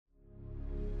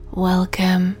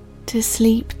Welcome to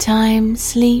Sleep Time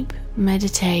Sleep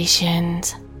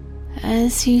Meditations.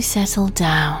 As you settle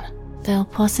down, there'll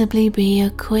possibly be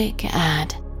a quick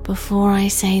ad before I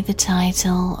say the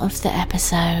title of the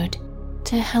episode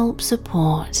to help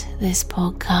support this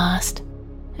podcast,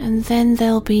 and then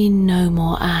there'll be no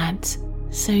more ads,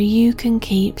 so you can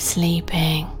keep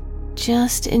sleeping.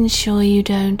 Just ensure you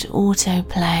don't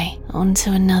autoplay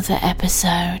onto another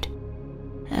episode.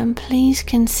 And please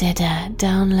consider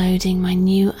downloading my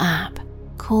new app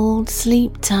called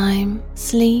Sleep Time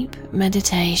Sleep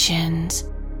Meditations.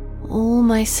 All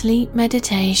my sleep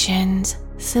meditations,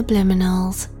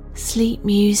 subliminals, sleep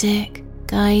music,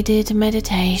 guided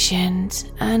meditations,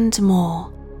 and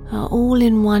more are all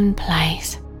in one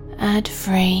place,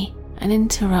 ad-free and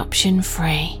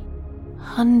interruption-free.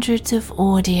 Hundreds of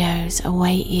audios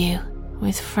await you,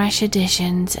 with fresh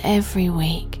editions every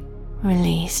week,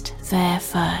 released there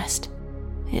first.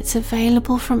 It's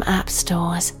available from app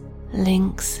stores,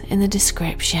 links in the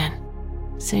description,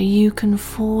 so you can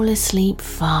fall asleep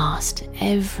fast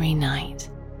every night.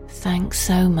 Thanks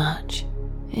so much.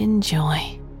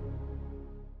 Enjoy.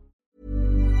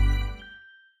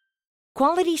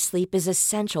 Quality sleep is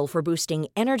essential for boosting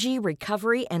energy,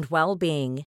 recovery, and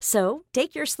well-being. So,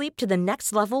 take your sleep to the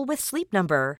next level with Sleep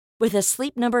Number. With a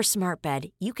Sleep Number smart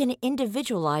bed, you can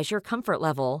individualize your comfort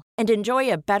level and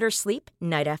enjoy a better sleep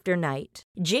night after night.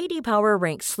 J.D. Power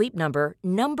ranks Sleep Number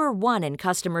number 1 in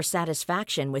customer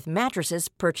satisfaction with mattresses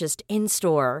purchased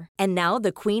in-store. And now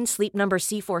the Queen Sleep Number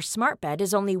C4 smart bed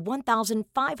is only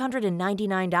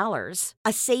 $1,599,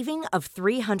 a saving of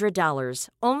 $300,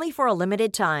 only for a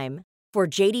limited time. For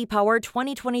J.D. Power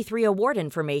 2023 award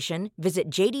information,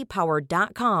 visit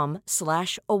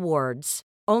jdpower.com/awards.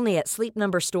 Only at Sleep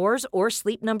Number stores or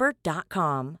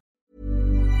sleepnumber.com.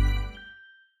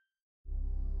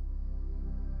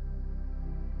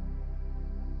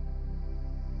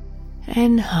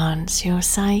 Enhance your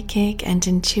psychic and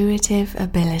intuitive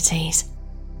abilities.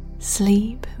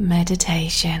 Sleep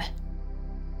meditation.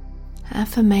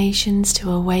 Affirmations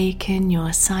to awaken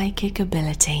your psychic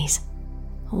abilities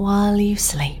while you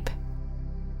sleep.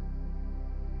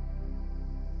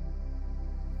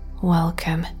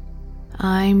 Welcome.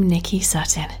 I'm Nikki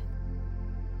Sutton.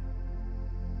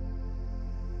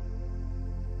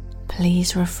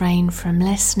 Please refrain from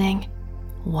listening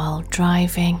while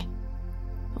driving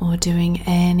or doing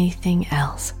anything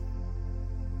else.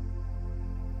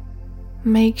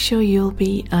 Make sure you'll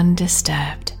be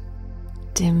undisturbed.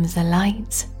 Dim the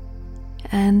lights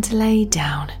and lay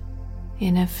down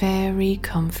in a very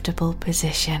comfortable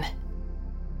position.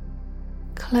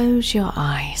 Close your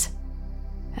eyes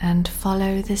and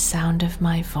follow the sound of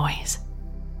my voice.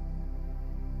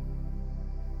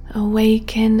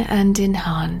 Awaken and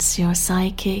enhance your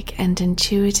psychic and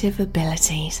intuitive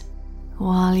abilities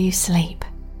while you sleep.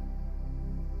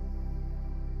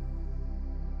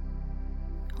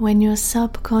 When your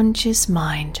subconscious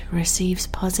mind receives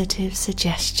positive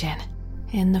suggestion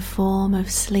in the form of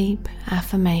sleep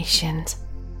affirmations,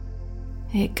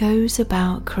 it goes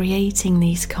about creating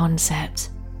these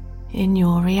concepts in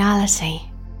your reality.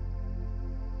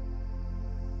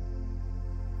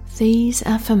 These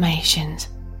affirmations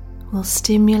will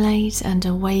stimulate and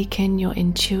awaken your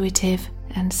intuitive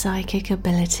and psychic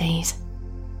abilities,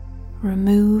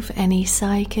 remove any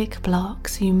psychic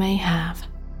blocks you may have,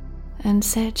 and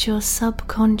set your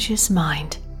subconscious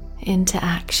mind into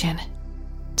action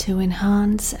to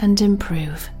enhance and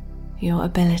improve your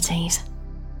abilities.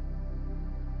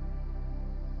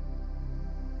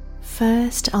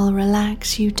 First, I'll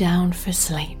relax you down for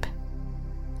sleep.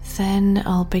 Then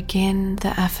I'll begin the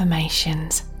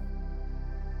affirmations.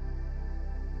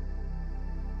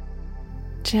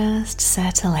 Just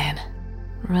settle in,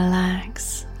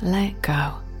 relax, let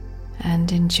go,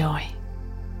 and enjoy.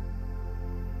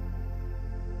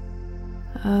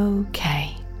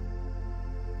 Okay.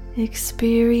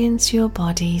 Experience your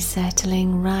body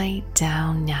settling right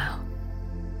down now,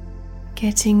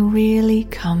 getting really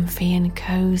comfy and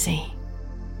cozy.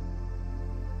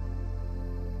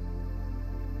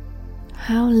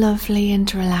 How lovely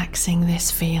and relaxing this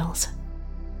feels.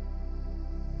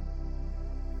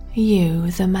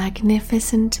 You, the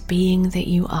magnificent being that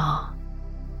you are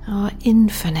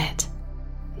infinite,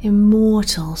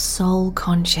 immortal soul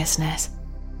consciousness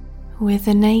with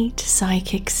innate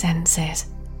psychic senses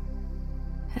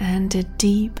and a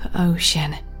deep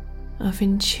ocean of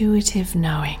intuitive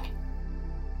knowing.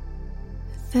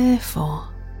 Therefore,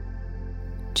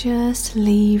 just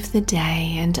leave the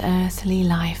day and earthly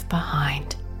life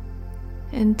behind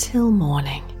until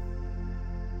morning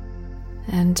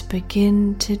and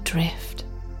begin to drift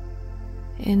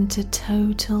into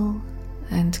total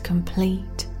and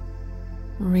complete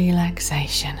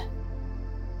relaxation.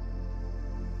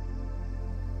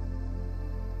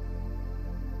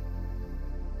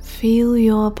 Feel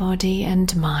your body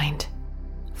and mind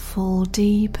fall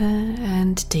deeper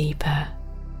and deeper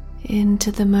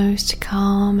into the most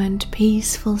calm and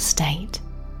peaceful state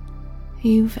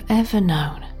you've ever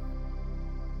known.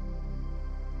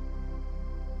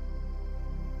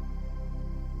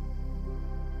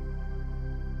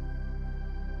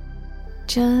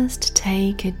 Just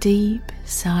take a deep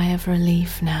sigh of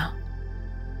relief now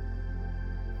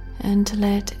and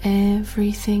let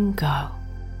everything go.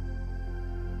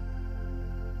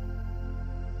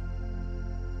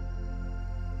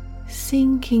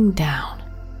 Sinking down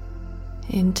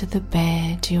into the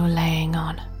bed you're laying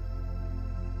on.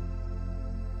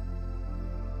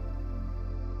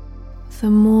 The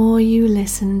more you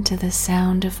listen to the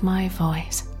sound of my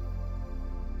voice,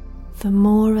 the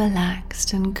more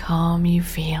relaxed and calm you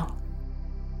feel.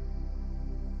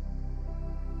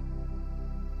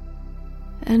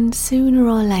 And sooner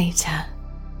or later,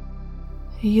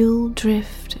 you'll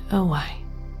drift away,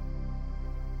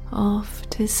 off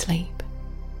to sleep.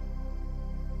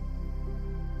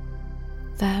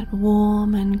 That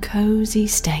warm and cozy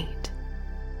state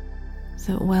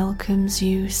that welcomes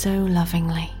you so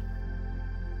lovingly.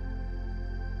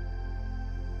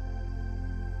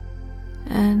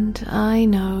 And I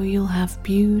know you'll have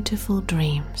beautiful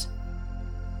dreams,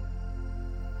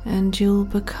 and you'll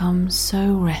become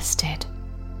so rested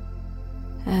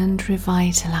and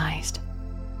revitalized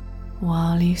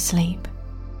while you sleep.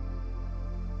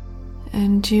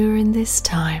 And during this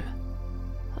time,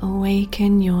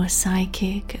 awaken your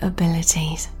psychic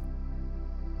abilities.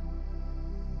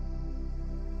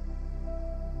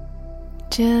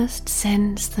 Just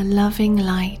sense the loving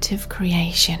light of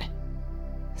creation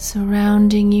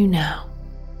surrounding you now.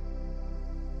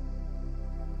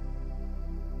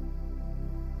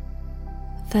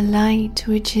 The light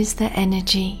which is the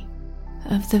energy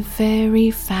of the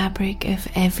very fabric of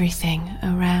everything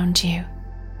around you.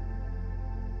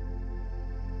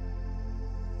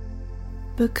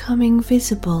 Becoming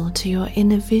visible to your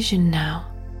inner vision now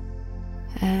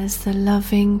as the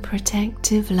loving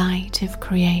protective light of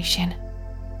creation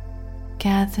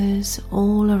gathers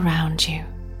all around you,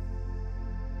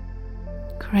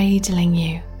 cradling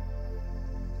you,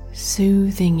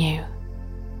 soothing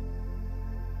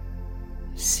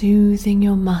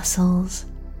your muscles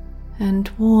and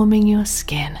warming your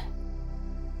skin.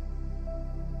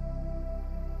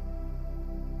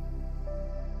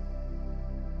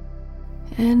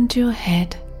 And your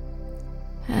head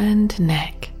and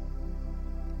neck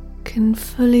can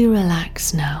fully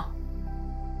relax now.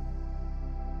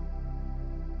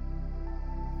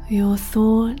 Your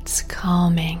thoughts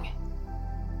calming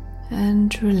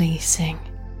and releasing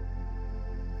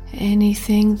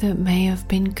anything that may have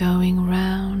been going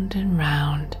round and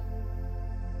round,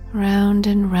 round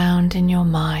and round in your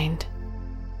mind.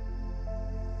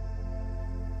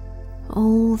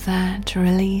 All that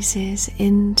releases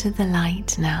into the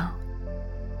light now.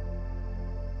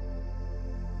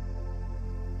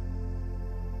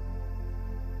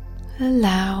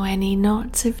 Allow any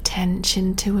knots of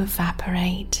tension to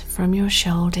evaporate from your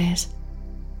shoulders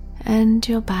and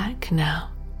your back now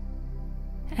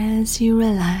as you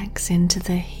relax into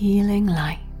the healing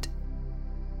light.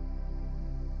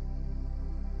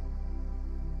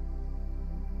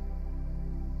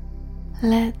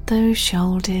 Let those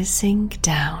shoulders sink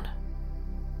down,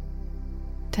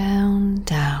 down,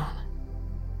 down.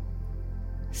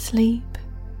 Sleep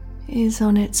is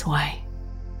on its way.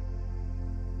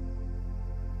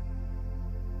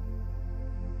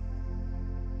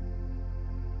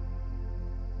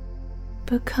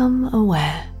 Become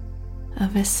aware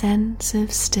of a sense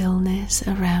of stillness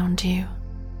around you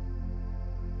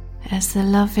as the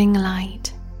loving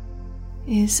light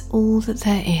is all that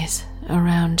there is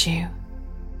around you.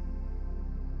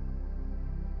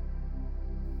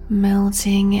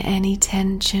 Melting any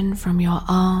tension from your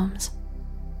arms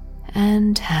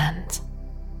and hands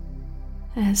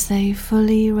as they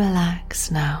fully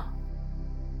relax now.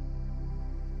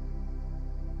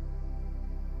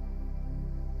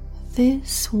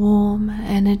 This warm,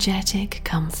 energetic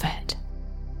comfort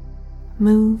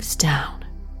moves down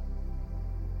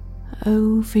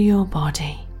over your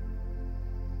body,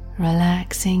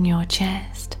 relaxing your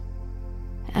chest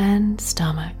and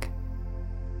stomach.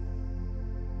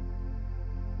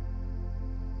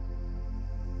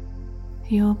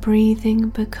 Your breathing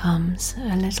becomes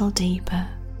a little deeper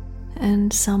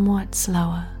and somewhat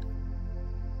slower,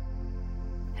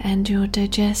 and your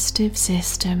digestive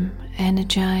system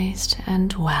energized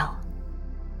and well.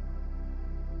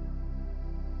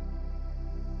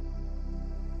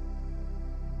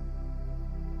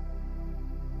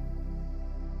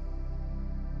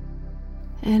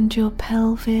 and your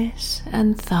pelvis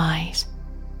and thighs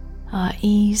are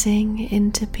easing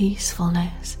into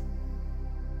peacefulness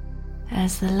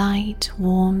as the light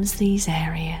warms these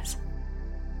areas.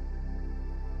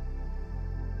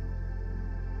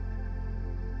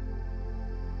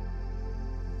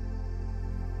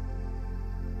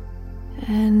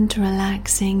 And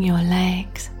relaxing your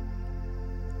legs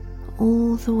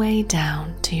all the way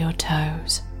down to your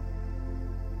toes.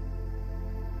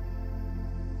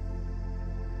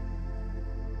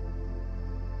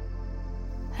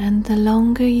 And the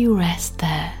longer you rest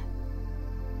there,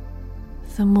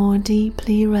 the more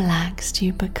deeply relaxed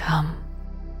you become,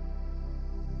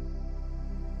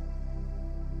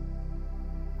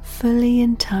 fully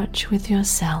in touch with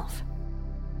yourself,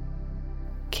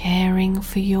 caring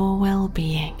for your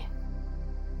well-being,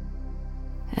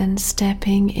 and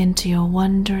stepping into your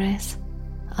wondrous,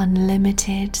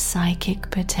 unlimited psychic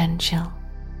potential.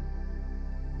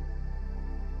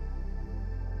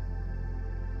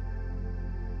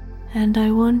 And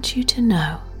I want you to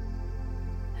know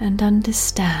and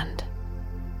understand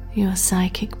your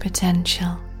psychic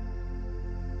potential,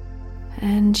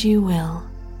 and you will,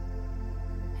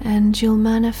 and you'll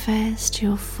manifest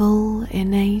your full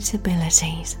innate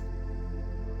abilities.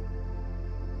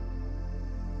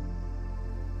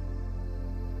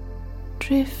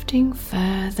 Drifting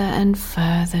further and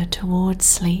further towards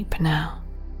sleep now.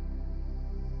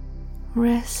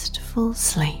 Restful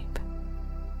sleep.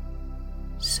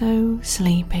 So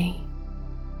sleepy,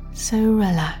 so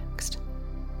relaxed,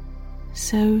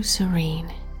 so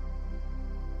serene.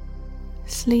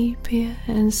 Sleepier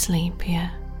and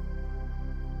sleepier.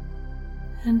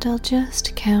 And I'll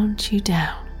just count you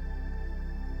down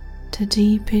to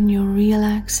deepen your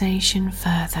relaxation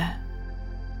further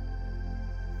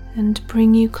and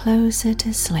bring you closer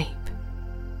to sleep.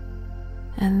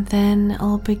 And then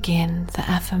I'll begin the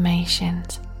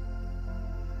affirmations.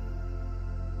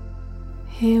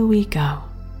 Here we go.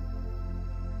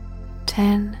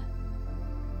 10,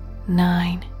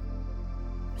 9.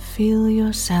 Feel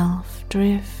yourself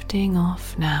drifting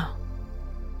off now.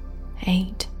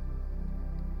 8,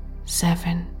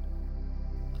 7.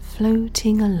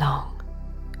 Floating along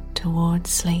towards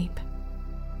sleep.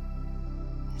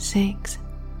 6,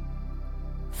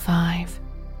 5.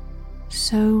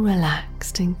 So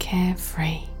relaxed and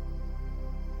carefree.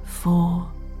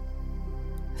 4,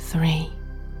 3.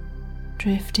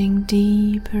 Drifting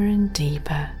deeper and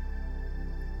deeper.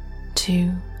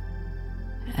 2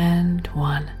 and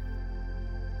 1.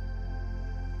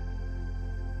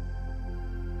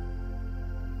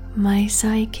 My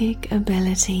psychic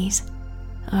abilities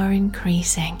are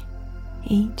increasing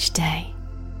each day.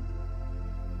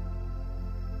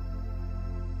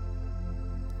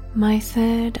 My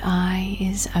third eye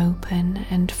is open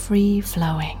and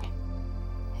free-flowing,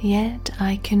 yet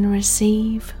I can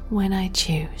receive when I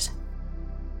choose.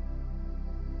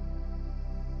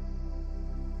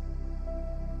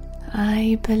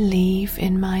 I believe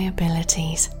in my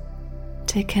abilities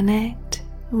to connect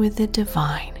with the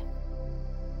divine.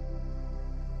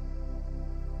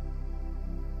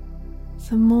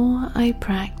 The more I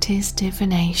practice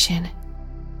divination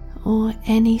or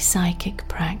any psychic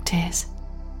practice,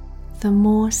 the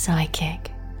more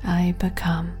psychic I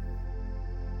become.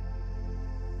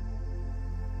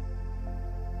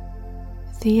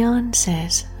 The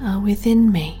answers are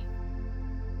within me.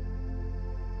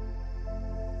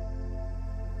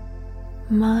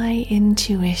 My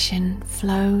intuition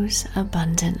flows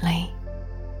abundantly.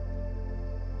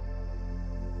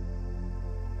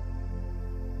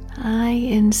 I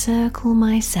encircle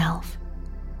myself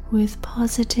with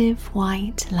positive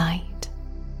white light.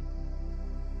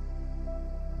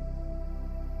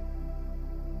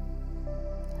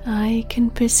 I can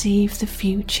perceive the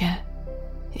future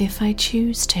if I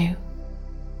choose to.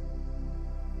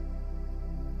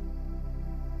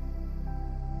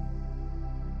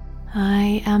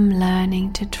 I am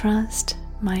learning to trust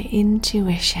my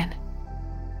intuition.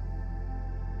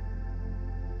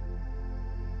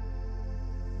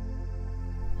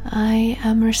 I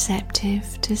am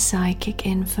receptive to psychic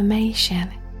information.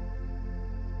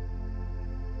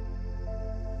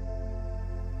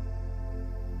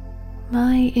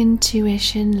 My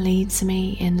intuition leads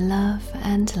me in love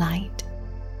and light.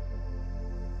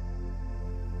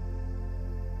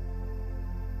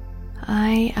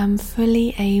 I am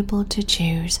fully able to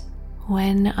choose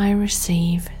when I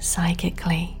receive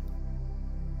psychically.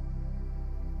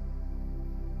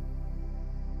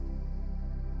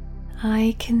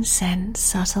 I can sense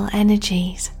subtle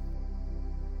energies.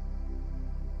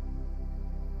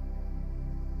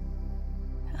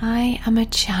 I am a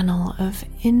channel of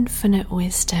infinite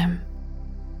wisdom.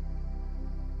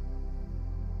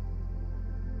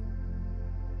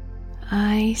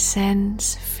 I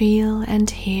sense, feel, and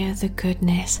hear the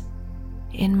goodness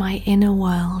in my inner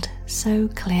world so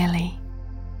clearly.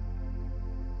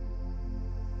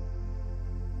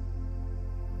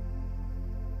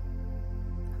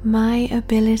 My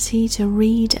ability to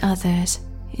read others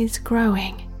is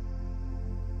growing.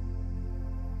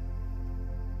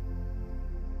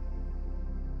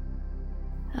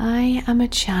 I am a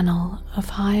channel of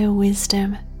higher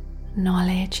wisdom,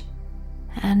 knowledge,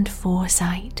 and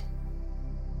foresight.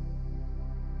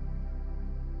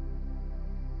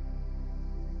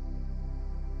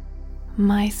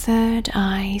 My third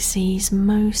eye sees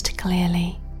most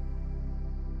clearly.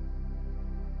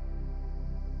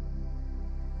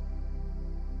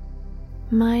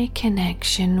 My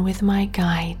connection with my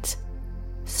guides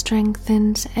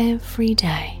strengthens every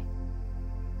day.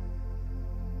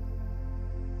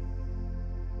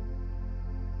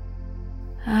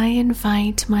 I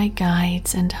invite my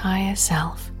guides and higher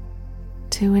self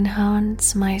to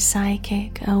enhance my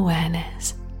psychic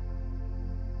awareness.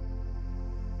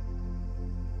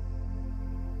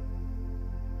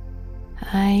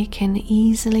 I can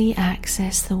easily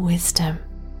access the wisdom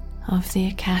of the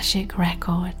Akashic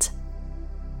records.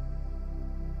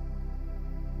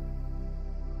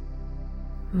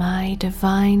 My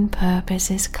divine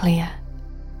purpose is clear,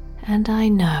 and I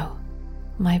know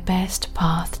my best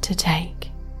path to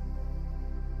take.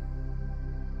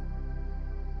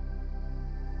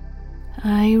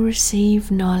 I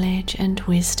receive knowledge and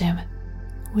wisdom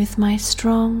with my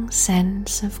strong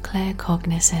sense of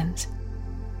claircognizance.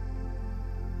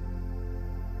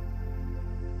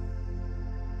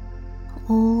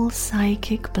 All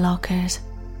psychic blockers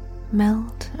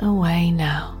melt away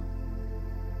now.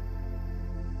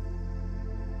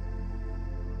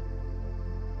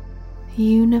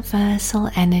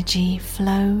 Universal energy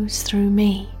flows through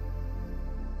me.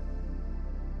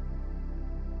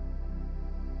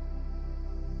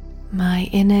 My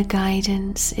inner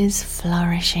guidance is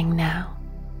flourishing now.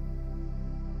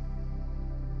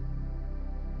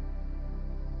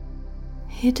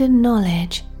 Hidden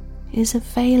knowledge is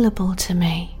available to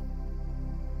me.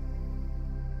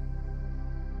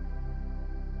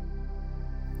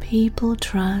 People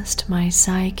trust my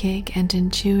psychic and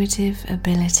intuitive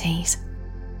abilities.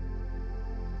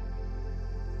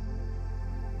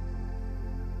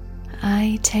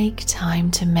 I take time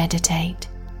to meditate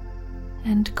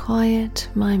and quiet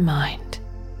my mind.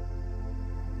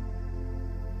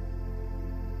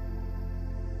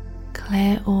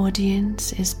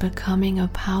 Clairaudience is becoming a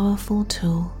powerful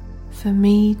tool for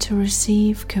me to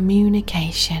receive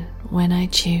communication when I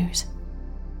choose.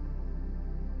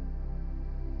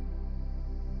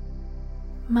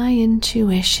 My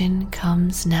intuition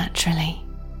comes naturally.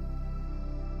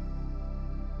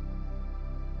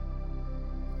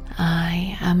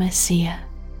 I am a seer.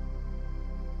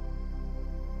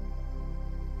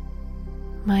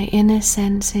 My inner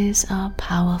senses are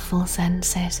powerful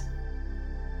senses.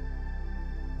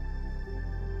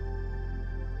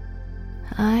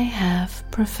 I have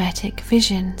prophetic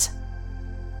visions.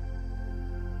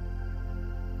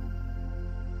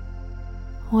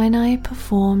 When I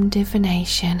perform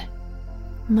divination,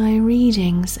 my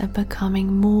readings are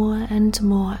becoming more and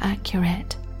more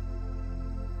accurate.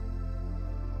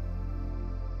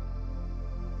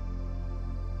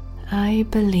 I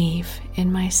believe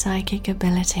in my psychic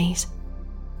abilities,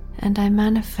 and I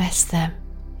manifest them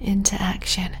into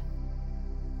action.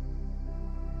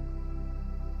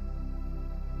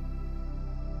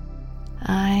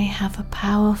 I have a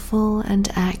powerful and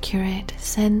accurate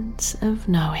sense of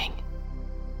knowing.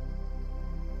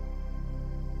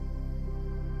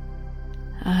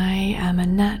 I am a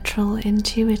natural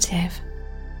intuitive.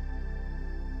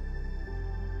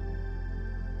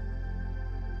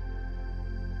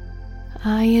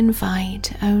 I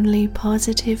invite only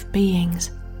positive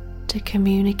beings to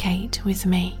communicate with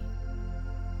me.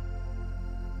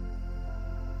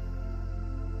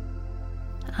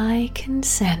 I can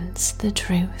sense the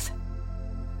truth.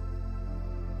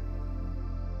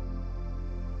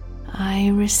 I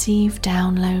receive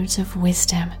downloads of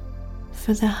wisdom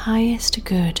for the highest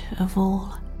good of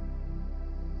all.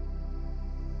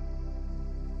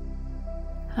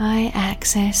 I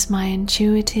access my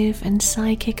intuitive and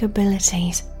psychic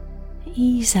abilities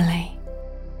easily.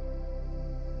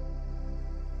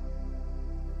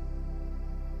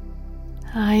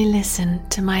 I listen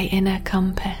to my inner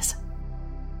compass.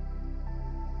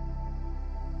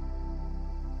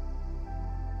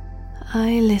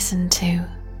 I listen to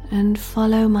and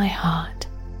follow my heart.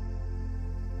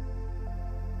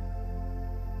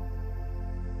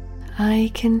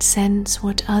 I can sense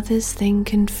what others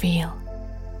think and feel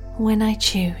when I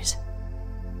choose.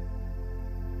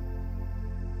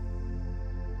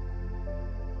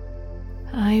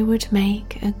 I would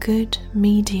make a good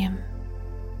medium.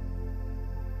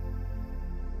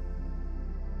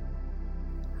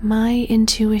 My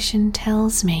intuition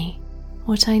tells me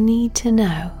what I need to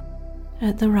know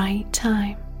at the right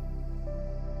time.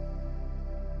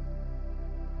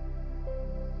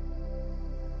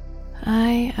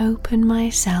 I open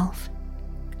myself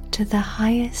to the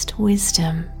highest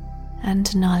wisdom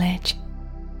and knowledge.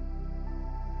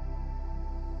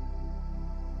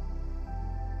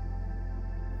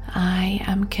 I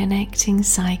am connecting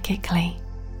psychically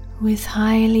with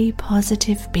highly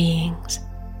positive beings,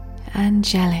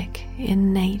 angelic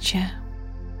in nature.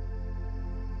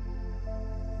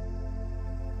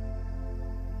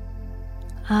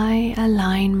 I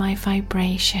align my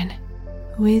vibration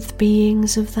with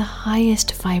beings of the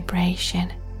highest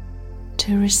vibration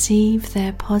to receive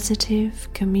their positive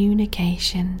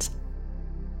communications.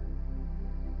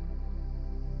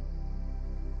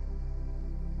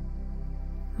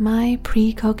 My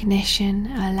precognition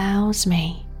allows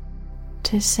me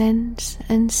to sense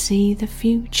and see the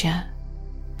future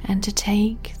and to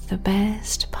take the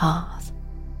best path.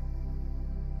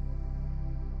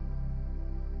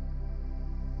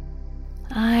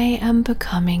 I am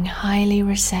becoming highly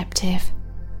receptive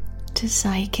to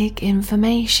psychic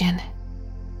information.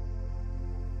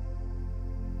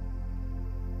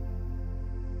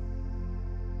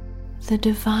 The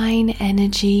divine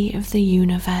energy of the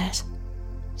universe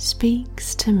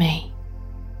speaks to me.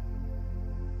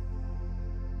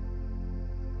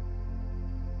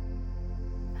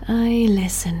 I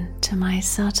listen to my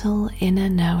subtle inner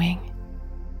knowing.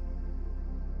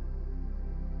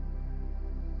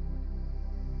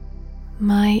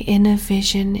 My inner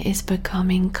vision is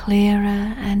becoming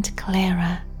clearer and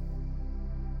clearer.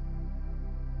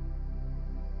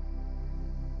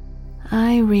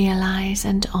 I realize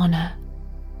and honor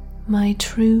my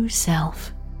true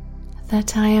self,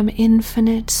 that I am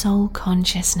infinite soul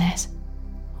consciousness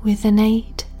with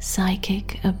innate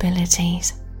psychic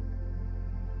abilities.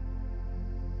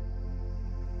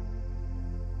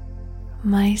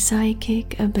 My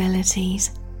psychic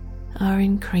abilities are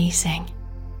increasing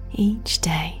each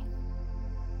day.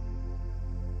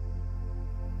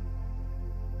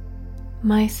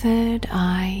 My third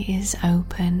eye is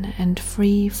open and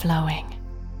free-flowing,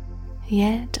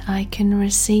 yet I can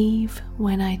receive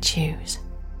when I choose.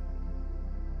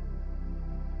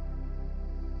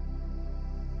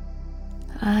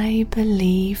 I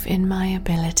believe in my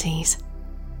abilities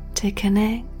to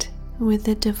connect with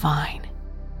the divine.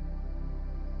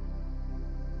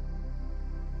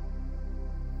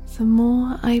 The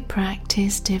more I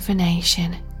practice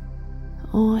divination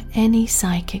or any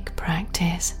psychic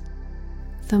practice,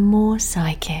 the more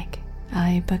psychic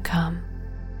I become.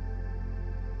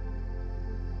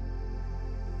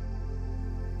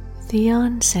 The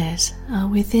answers are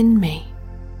within me.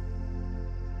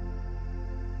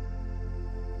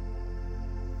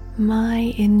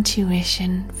 My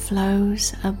intuition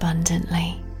flows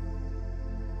abundantly.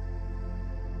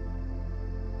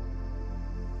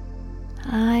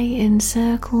 I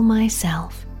encircle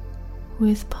myself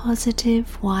with positive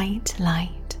white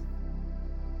light.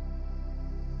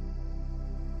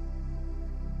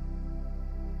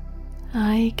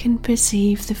 I can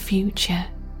perceive the future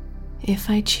if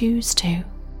I choose to.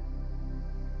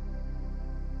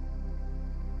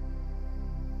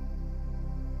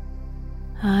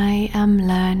 I am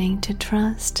learning to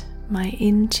trust my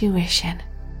intuition.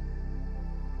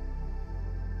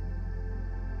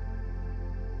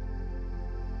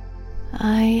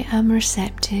 I am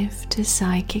receptive to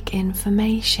psychic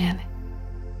information.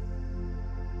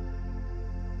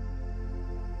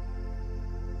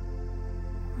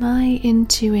 My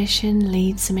intuition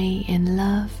leads me in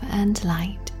love and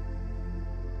light.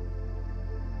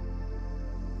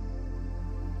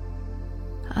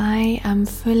 I am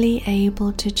fully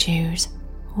able to choose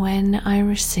when I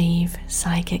receive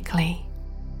psychically.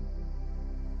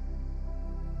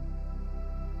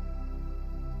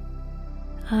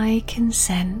 I can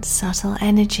sense subtle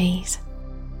energies.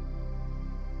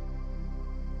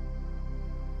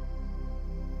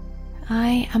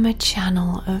 I am a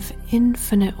channel of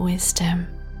infinite wisdom.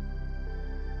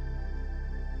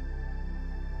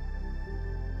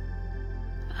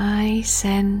 I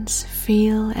sense,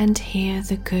 feel, and hear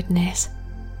the goodness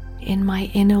in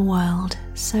my inner world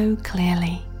so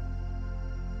clearly.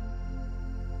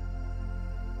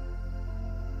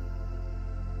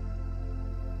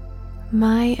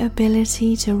 My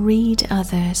ability to read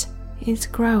others is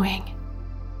growing.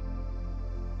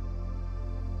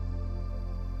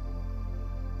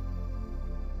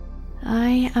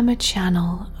 I am a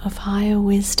channel of higher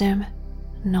wisdom,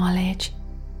 knowledge,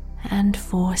 and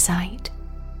foresight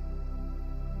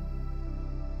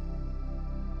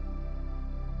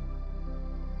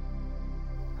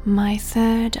My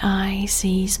third eye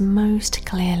sees most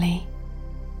clearly.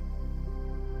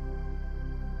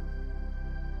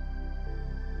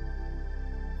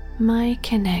 My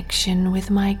connection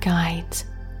with my guides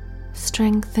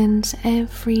strengthens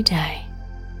every day.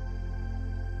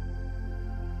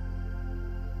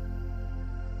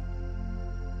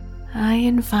 I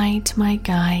invite my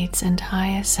guides and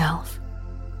higher self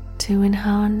to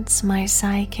enhance my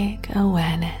psychic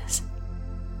awareness.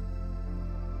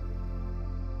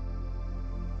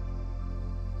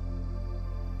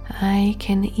 I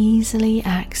can easily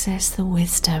access the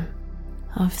wisdom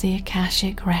of the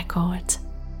Akashic records.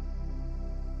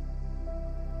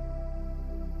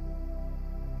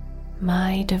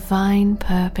 My divine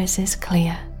purpose is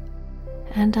clear,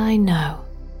 and I know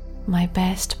my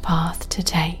best path to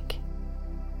take.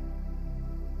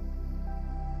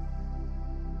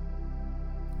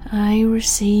 I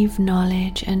receive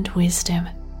knowledge and wisdom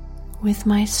with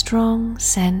my strong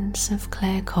sense of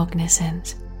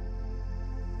claircognizance.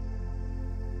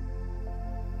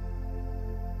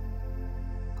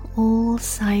 All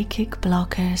psychic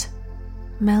blockers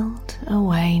melt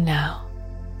away now.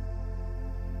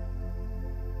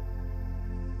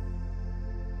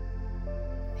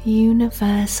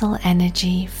 Universal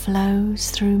energy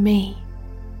flows through me.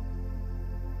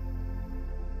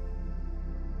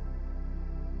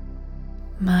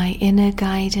 My inner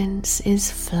guidance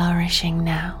is flourishing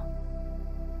now.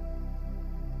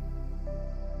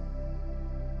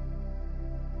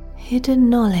 Hidden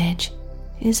knowledge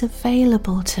is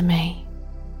available to me.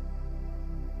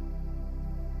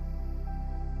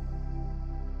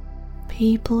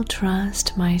 People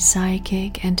trust my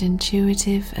psychic and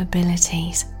intuitive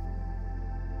abilities.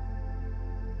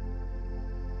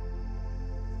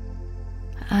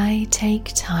 I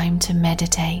take time to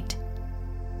meditate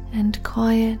and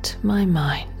quiet my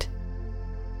mind.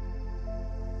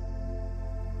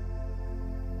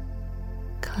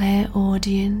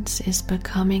 Clairaudience is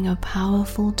becoming a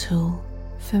powerful tool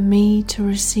for me to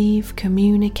receive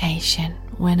communication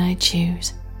when I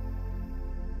choose.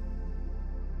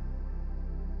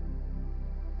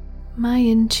 My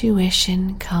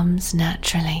intuition comes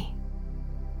naturally.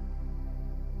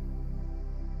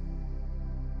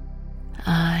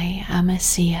 I am a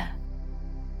seer.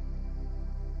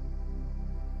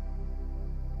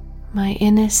 My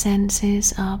inner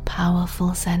senses are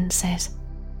powerful senses.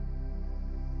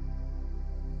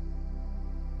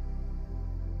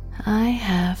 I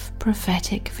have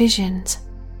prophetic visions.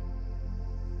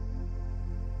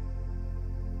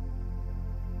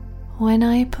 When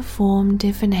I perform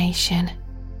divination,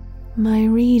 my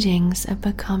readings are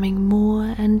becoming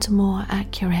more and more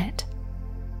accurate.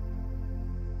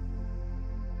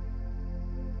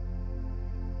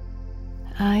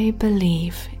 I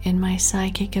believe in my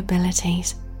psychic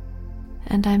abilities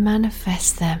and I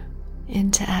manifest them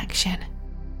into action.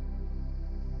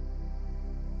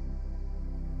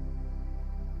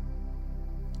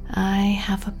 I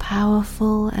have a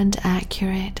powerful and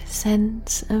accurate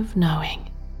sense of knowing.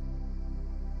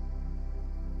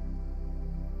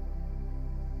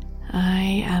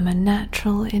 I am a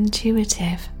natural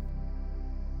intuitive.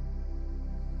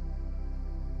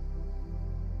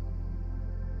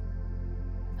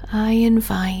 I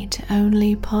invite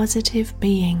only positive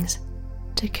beings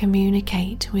to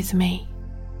communicate with me.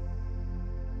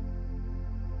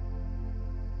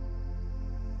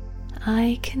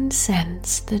 I can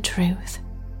sense the truth.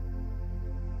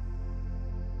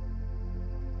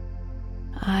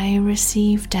 I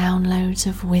receive downloads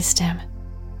of wisdom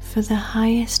for the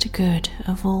highest good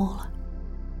of all.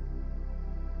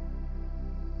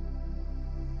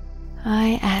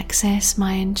 I access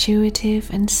my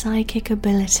intuitive and psychic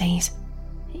abilities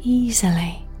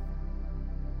easily.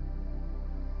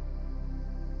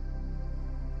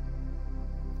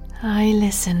 I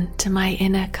listen to my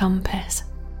inner compass.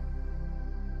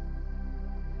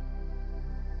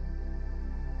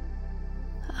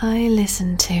 I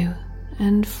listen to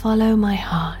and follow my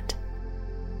heart.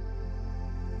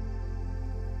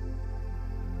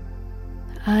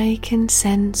 I can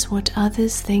sense what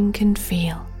others think and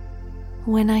feel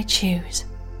when I choose.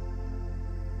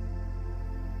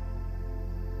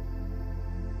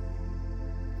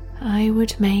 I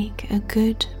would make a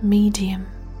good medium.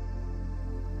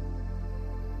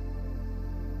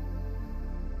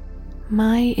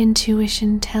 My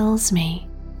intuition tells me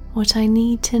what I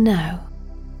need to know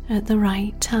at the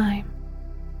right time.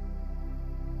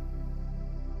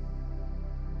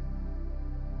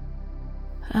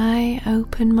 I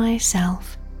open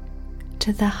myself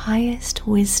to the highest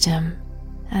wisdom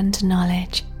and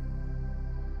knowledge.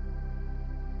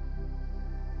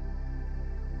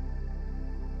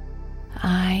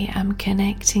 I I am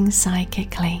connecting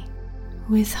psychically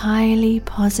with highly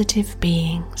positive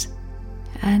beings,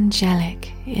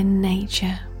 angelic in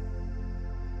nature.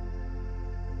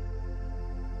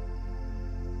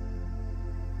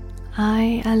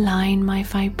 I align my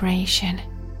vibration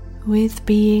with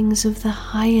beings of the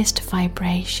highest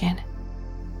vibration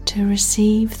to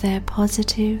receive their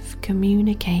positive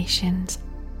communications.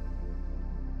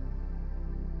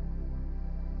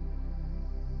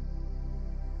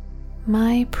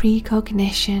 My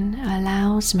precognition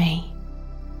allows me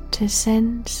to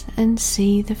sense and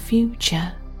see the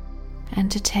future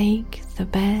and to take the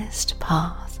best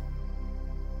path.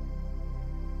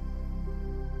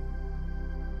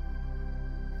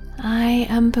 I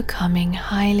am becoming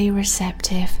highly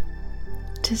receptive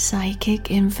to psychic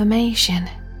information.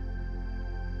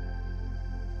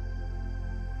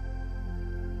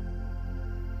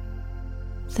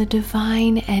 The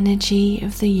divine energy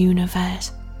of the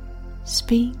universe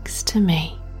speaks to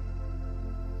me.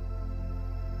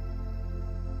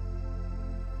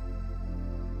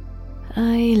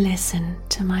 I listen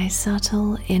to my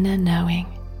subtle inner knowing.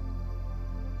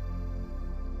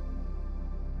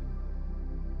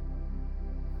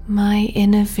 My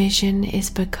inner vision is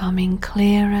becoming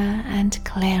clearer and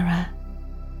clearer.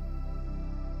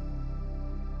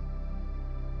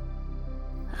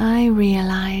 I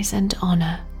realize and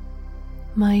honor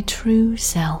my true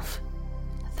self,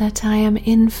 that I am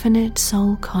infinite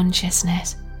soul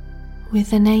consciousness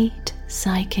with innate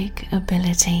psychic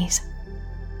abilities.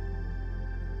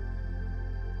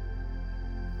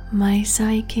 My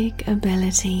psychic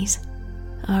abilities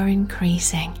are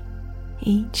increasing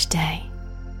each day.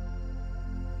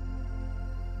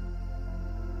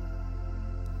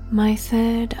 My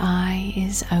third eye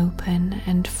is open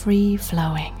and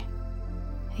free-flowing,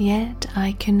 yet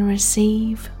I can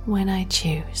receive when I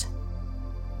choose.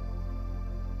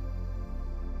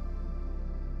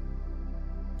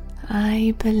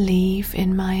 I believe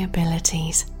in my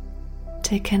abilities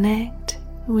to connect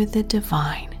with the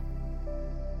divine.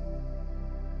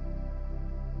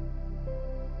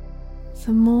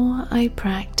 The more I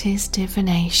practice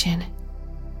divination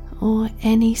or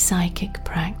any psychic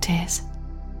practice,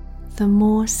 the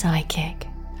more psychic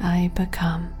I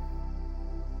become.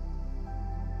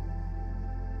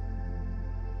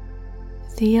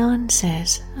 The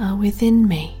answers are within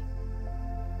me.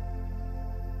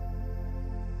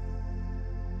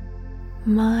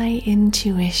 My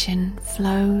intuition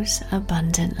flows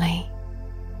abundantly.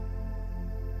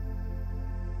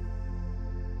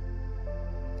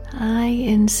 I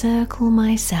encircle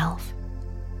myself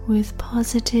with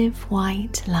positive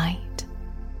white light.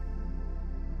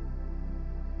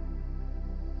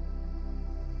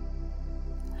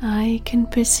 I can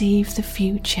perceive the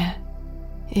future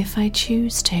if I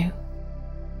choose to.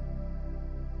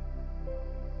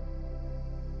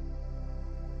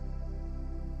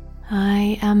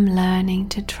 I am learning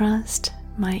to trust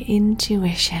my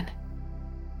intuition.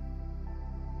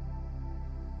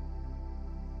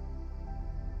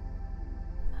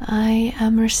 I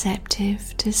am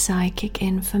receptive to psychic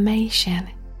information.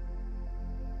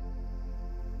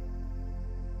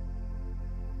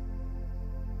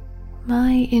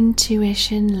 My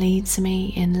intuition leads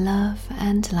me in love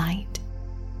and light.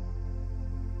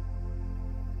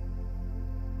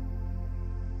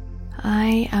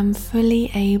 I am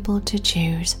fully able to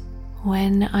choose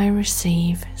when I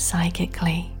receive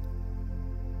psychically.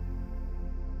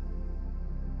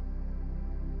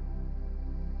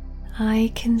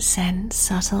 I can sense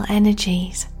subtle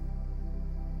energies.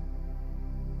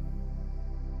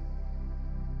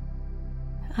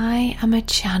 I am a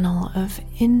channel of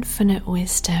infinite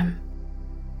wisdom.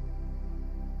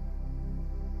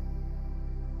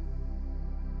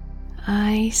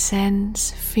 I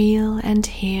sense, feel, and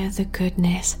hear the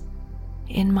goodness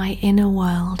in my inner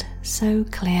world so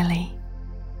clearly.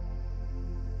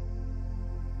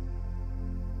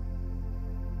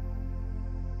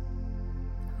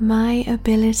 My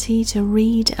ability to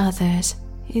read others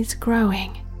is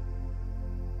growing.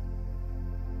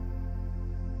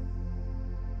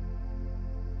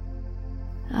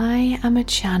 I am a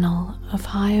channel of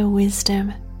higher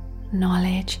wisdom,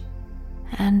 knowledge,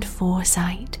 and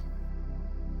foresight.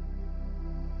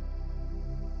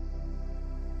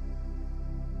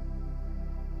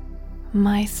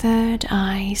 My third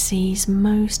eye sees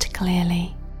most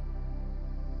clearly.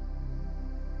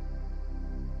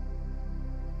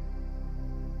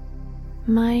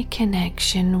 My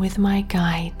connection with my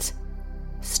guides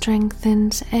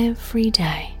strengthens every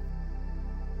day.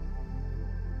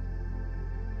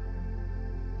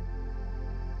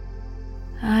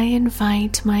 I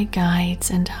invite my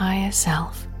guides and higher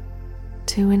self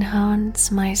to enhance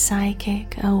my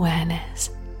psychic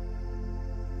awareness.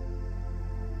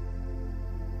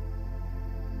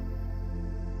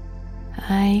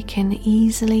 I can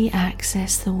easily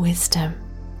access the wisdom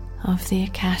of the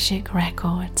Akashic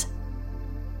records.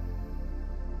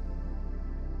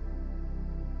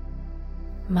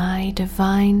 My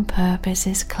divine purpose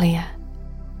is clear,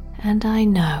 and I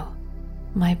know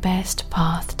my best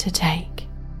path to take.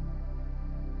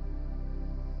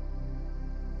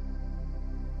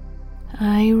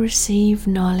 I receive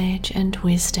knowledge and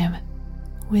wisdom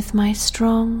with my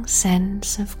strong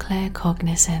sense of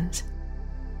claircognizance.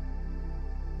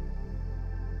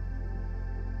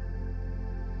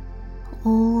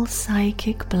 All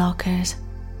psychic blockers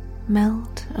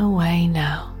melt away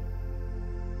now.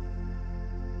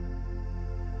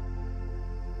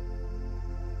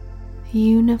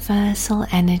 Universal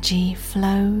energy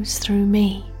flows through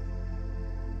me.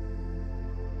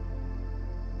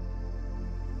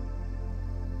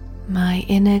 My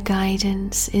inner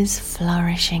guidance is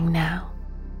flourishing now.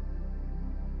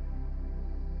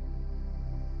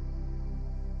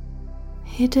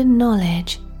 Hidden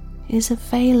knowledge is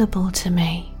available to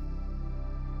me.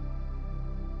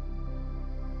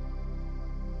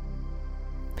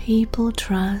 People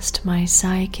trust my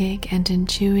psychic and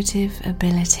intuitive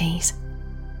abilities.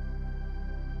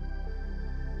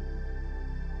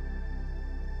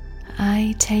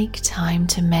 I take time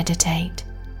to meditate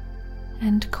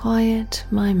and quiet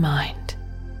my mind.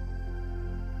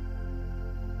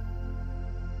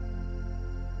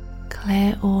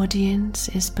 Clairaudience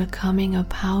is becoming a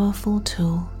powerful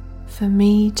tool for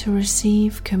me to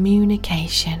receive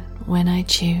communication when I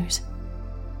choose.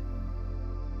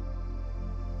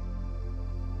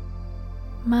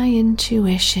 My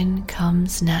intuition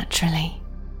comes naturally.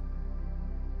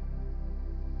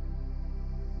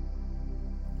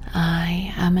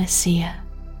 I am a seer.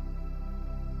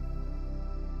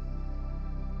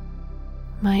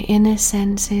 My inner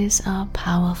senses are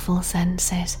powerful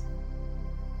senses.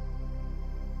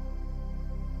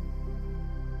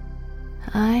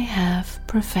 I have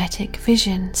prophetic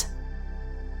visions.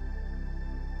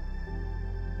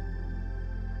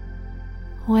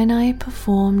 When I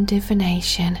perform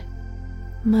divination,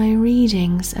 my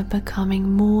readings are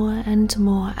becoming more and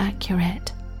more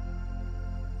accurate.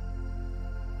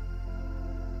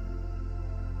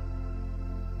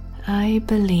 I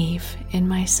believe in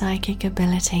my psychic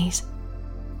abilities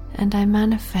and I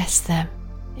manifest them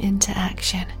into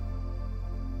action.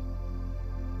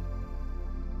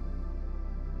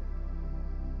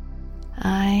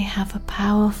 I have a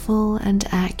powerful and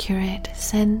accurate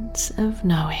sense of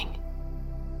knowing.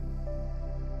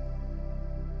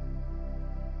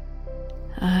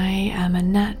 I am a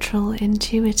natural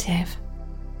intuitive.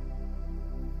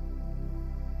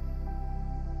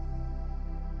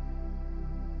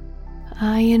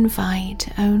 I invite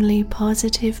only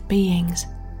positive beings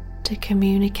to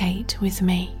communicate with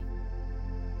me.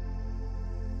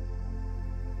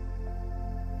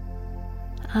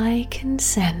 I can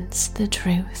sense the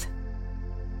truth.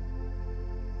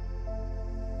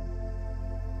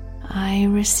 I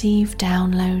receive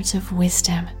downloads of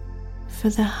wisdom for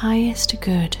the highest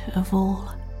good of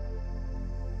all.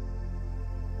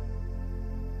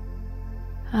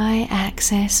 I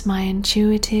access my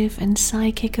intuitive and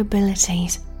psychic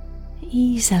abilities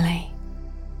easily.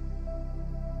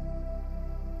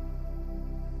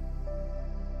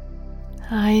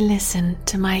 I listen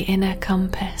to my inner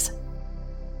compass.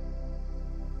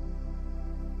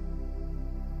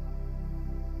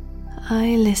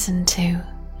 I listen to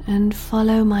and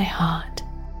follow my heart.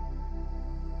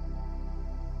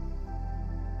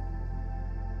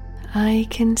 I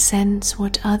can sense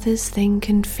what others think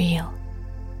and feel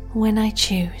when I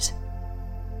choose.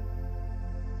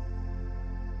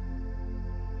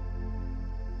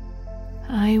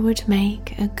 I would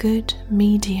make a good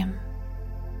medium.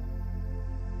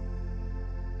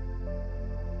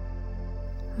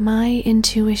 My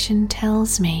intuition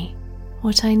tells me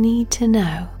what I need to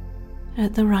know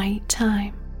at the right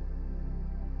time.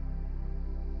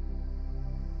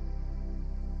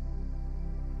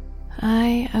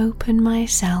 I open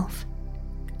myself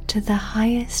to the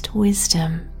highest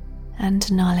wisdom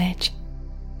and knowledge.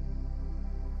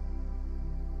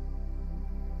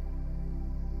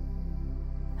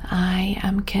 I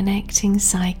am connecting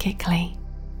psychically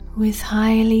with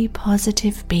highly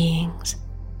positive beings,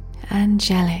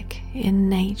 angelic in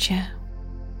nature.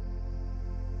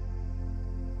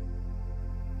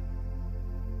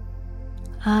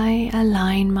 I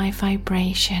align my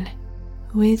vibration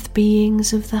with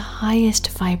beings of the highest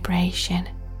vibration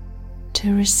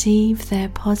to receive their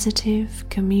positive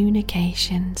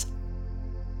communications.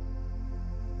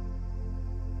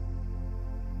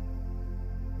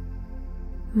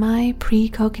 My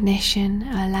precognition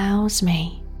allows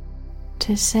me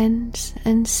to sense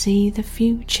and see the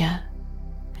future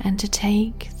and to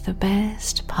take the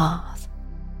best path.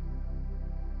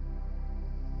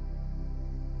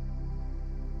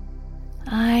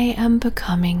 I am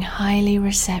becoming highly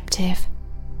receptive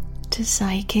to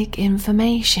psychic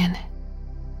information.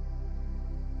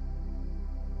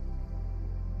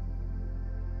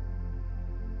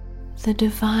 The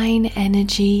divine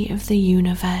energy of the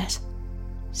universe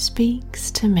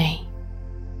speaks to me.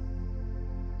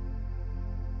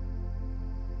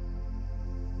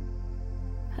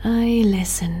 I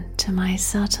listen to my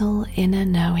subtle inner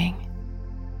knowing.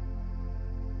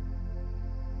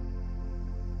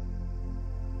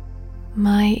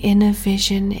 My inner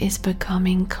vision is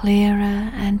becoming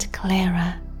clearer and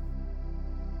clearer.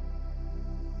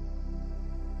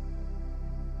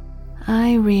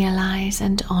 I realize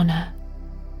and honor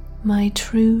my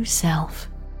true self,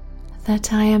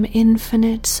 that I am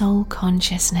infinite soul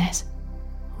consciousness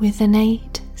with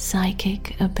innate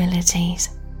psychic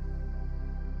abilities.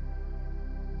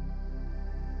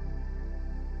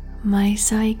 My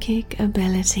psychic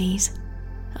abilities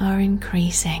are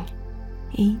increasing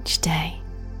each day.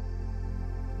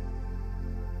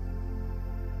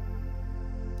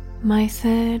 My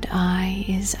third eye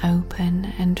is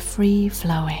open and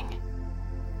free-flowing,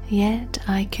 yet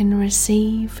I can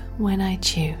receive when I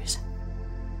choose.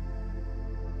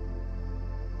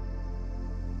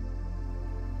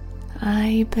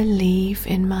 I believe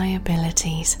in my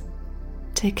abilities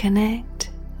to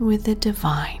connect with the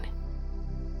divine.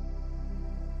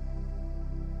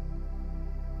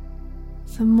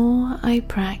 The more I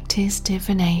practice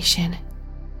divination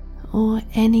or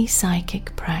any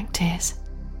psychic practice,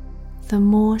 the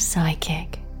more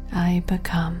psychic I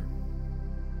become.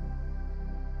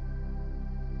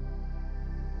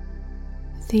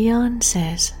 The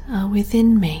answers are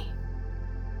within me.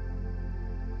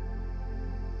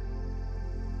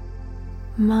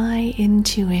 My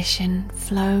intuition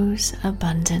flows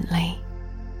abundantly.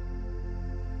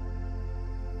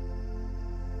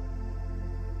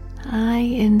 I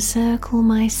encircle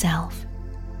myself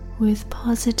with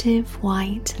positive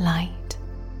white light.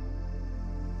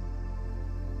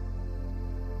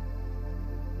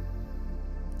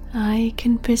 I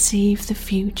can perceive the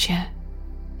future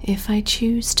if I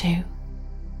choose to.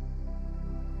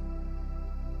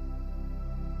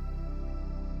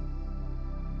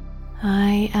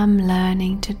 I am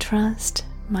learning to trust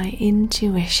my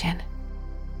intuition.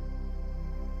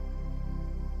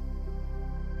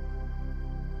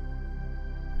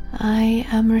 I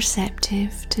am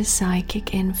receptive to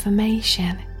psychic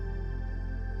information.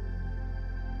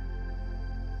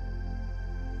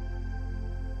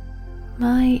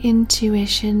 My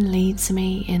intuition leads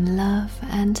me in love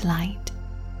and light.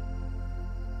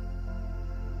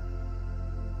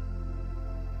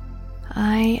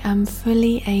 I am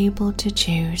fully able to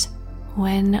choose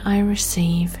when I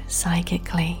receive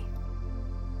psychically.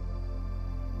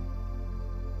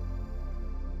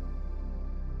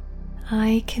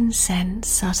 I can sense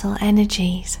subtle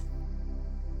energies.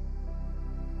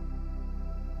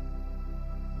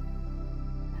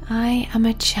 I am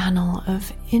a channel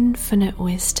of infinite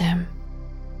wisdom.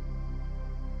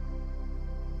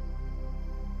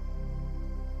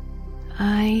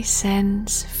 I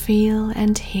sense, feel,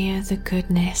 and hear the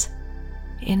goodness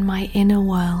in my inner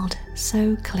world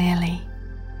so clearly.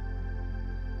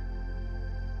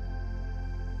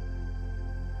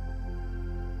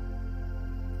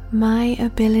 My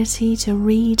ability to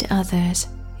read others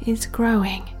is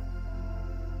growing.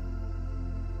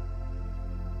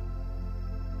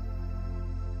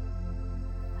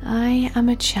 I am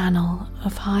a channel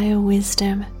of higher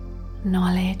wisdom,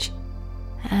 knowledge,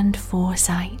 and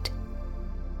foresight.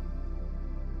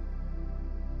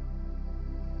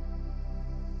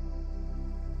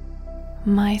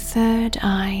 My third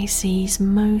eye sees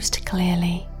most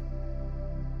clearly.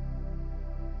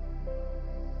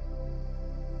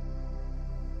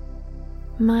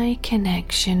 My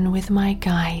connection with my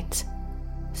guides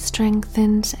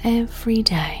strengthens every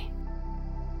day.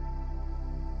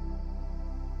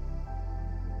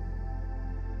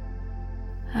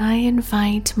 I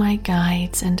invite my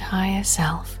guides and higher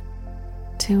self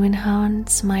to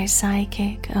enhance my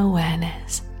psychic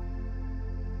awareness.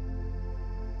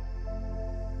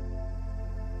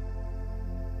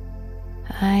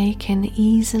 I can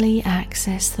easily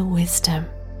access the wisdom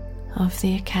of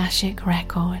the Akashic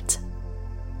records.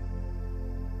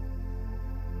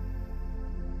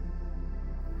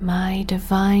 My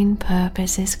divine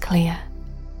purpose is clear,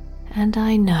 and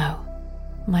I know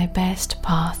my best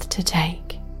path to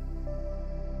take.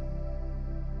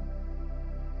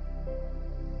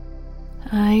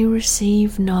 I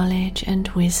receive knowledge and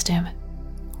wisdom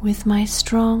with my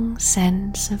strong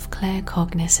sense of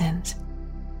claircognizance.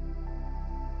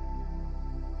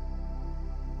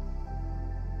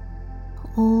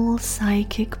 All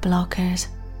psychic blockers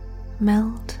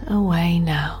melt away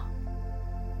now.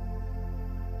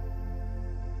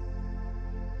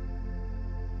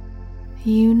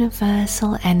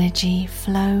 Universal energy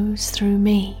flows through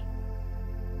me.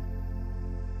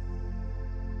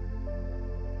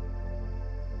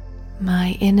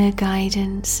 My inner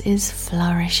guidance is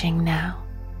flourishing now.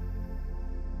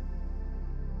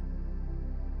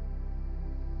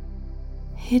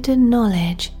 Hidden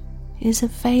knowledge is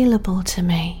available to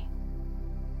me.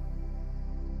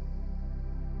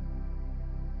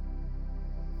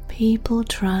 People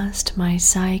trust my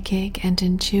psychic and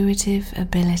intuitive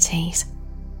abilities.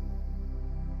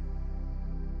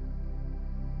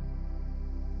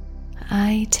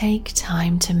 I take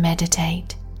time to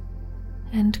meditate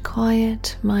and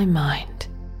quiet my mind.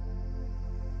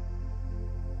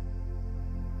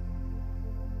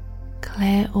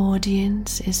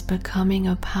 Clairaudience is becoming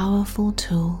a powerful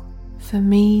tool for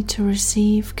me to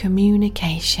receive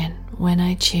communication when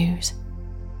I choose.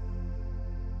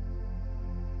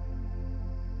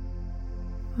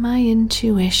 My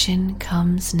intuition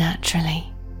comes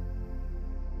naturally.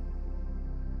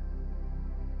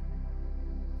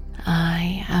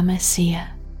 I am a seer.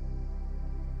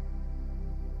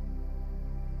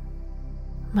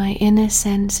 My inner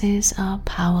senses are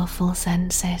powerful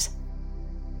senses.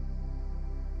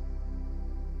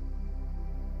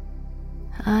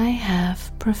 I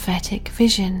have prophetic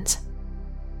visions.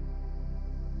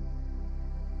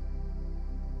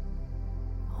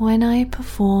 When I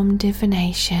perform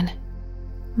divination,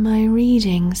 my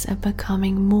readings are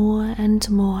becoming more and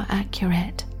more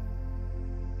accurate.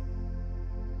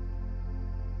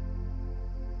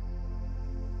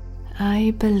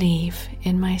 I believe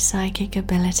in my psychic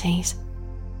abilities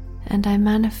and I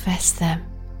manifest them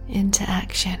into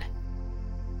action.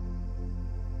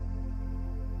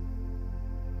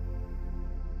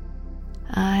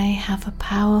 I have a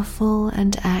powerful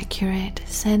and accurate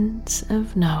sense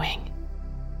of knowing.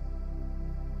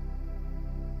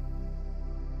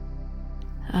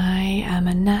 I am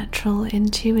a natural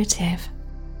intuitive.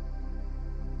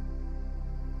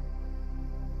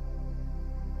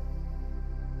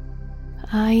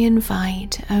 I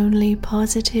invite only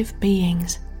positive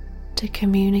beings to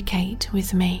communicate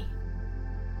with me.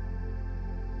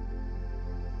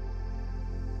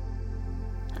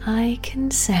 I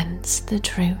can sense the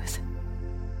truth.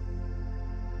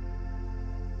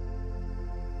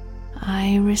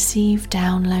 I receive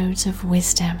downloads of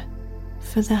wisdom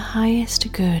for the highest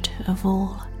good of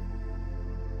all.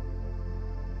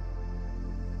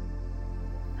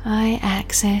 I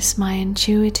access my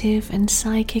intuitive and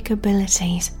psychic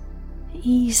abilities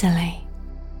easily.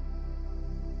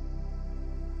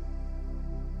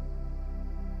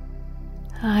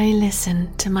 I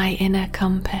listen to my inner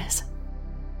compass.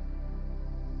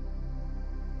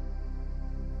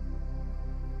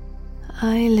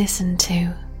 I listen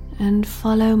to and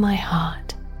follow my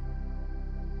heart.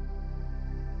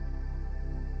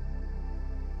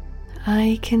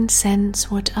 I can sense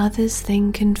what others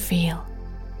think and feel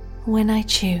when I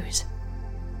choose.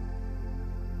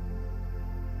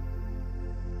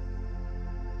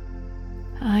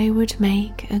 I would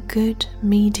make a good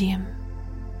medium.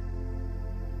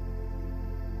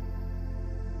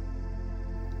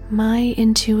 My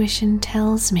intuition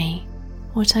tells me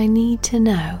what I need to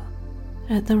know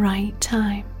at the right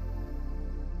time.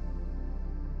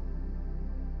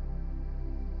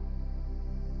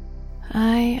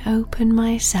 I open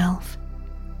myself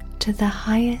to the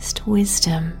highest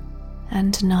wisdom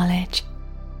and knowledge.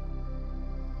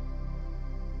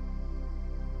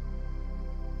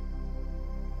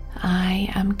 I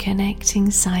am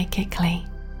connecting psychically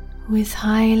with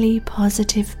highly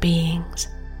positive beings,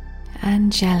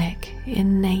 angelic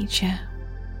in nature.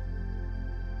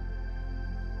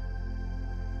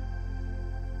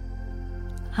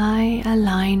 I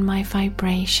align my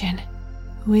vibration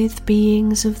with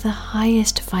beings of the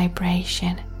highest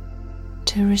vibration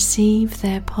to receive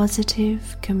their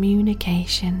positive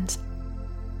communications.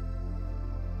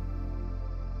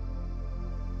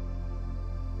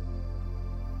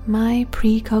 My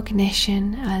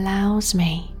precognition allows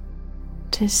me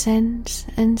to sense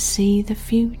and see the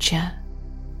future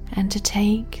and to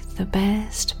take the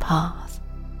best path.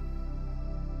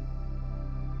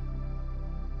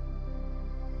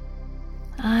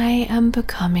 I am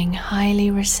becoming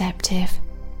highly receptive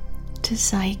to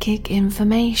psychic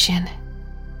information.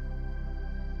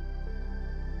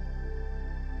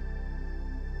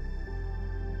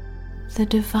 the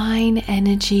divine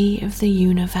energy of the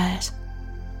universe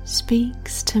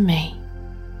speaks to me.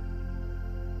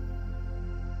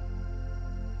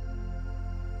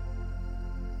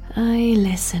 I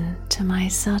listen to my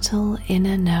subtle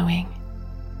inner knowing.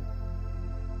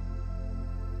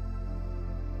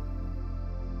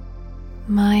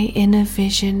 My inner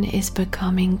vision is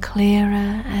becoming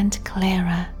clearer and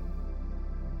clearer.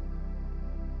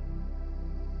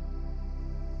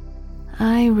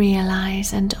 I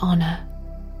realize and honor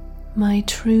my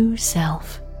true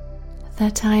self,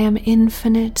 that I am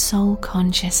infinite soul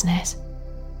consciousness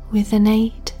with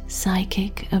innate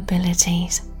psychic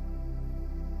abilities.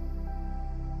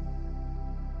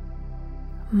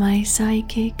 My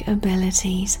psychic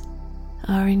abilities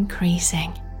are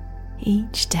increasing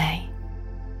each day.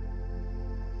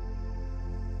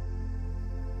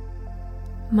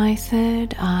 My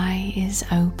third eye is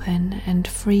open and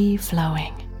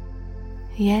free-flowing,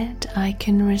 yet I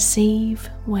can receive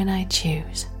when I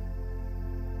choose.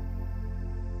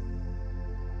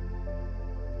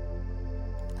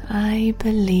 I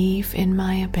believe in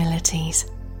my abilities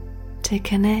to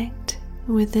connect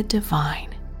with the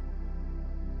divine.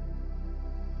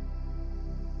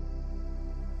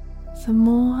 The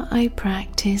more I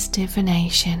practice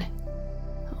divination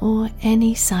or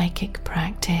any psychic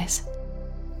practice,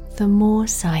 the more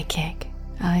psychic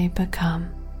I become.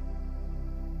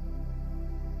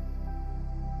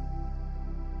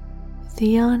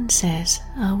 The answers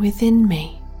are within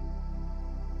me.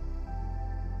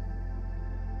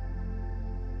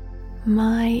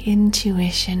 My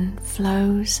intuition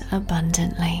flows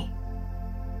abundantly.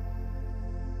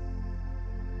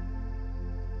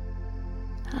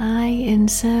 I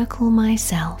encircle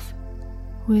myself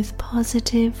with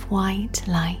positive white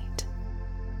light.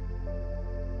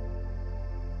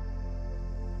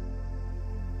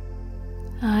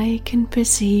 I can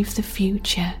perceive the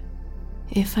future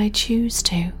if I choose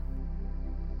to.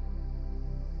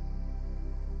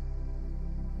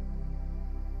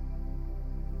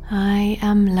 I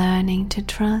am learning to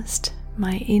trust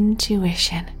my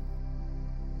intuition.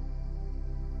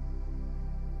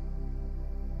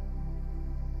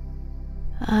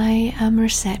 I am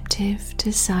receptive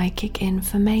to psychic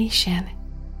information.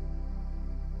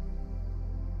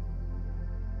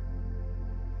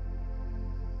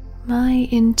 My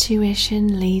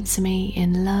intuition leads me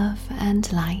in love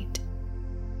and light.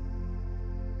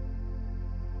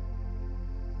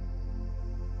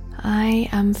 I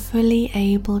am fully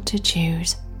able to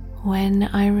choose when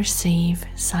I receive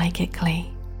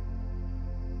psychically.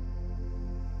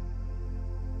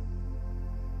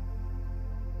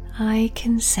 I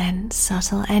can sense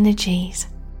subtle energies.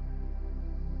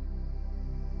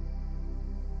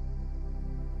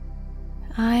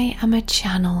 I am a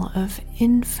channel of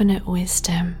infinite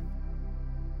wisdom.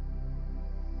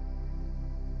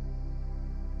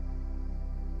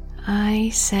 I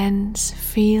sense,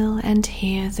 feel, and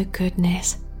hear the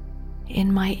goodness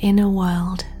in my inner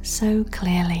world so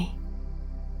clearly.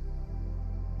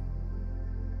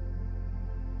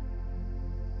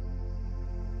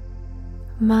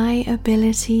 My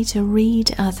ability to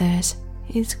read others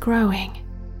is growing.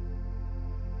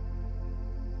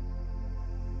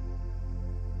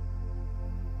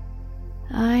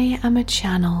 I am a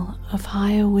channel of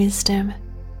higher wisdom,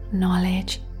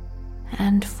 knowledge,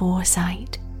 and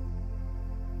foresight.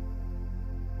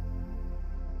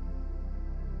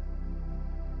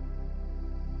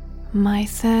 My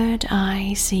third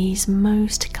eye sees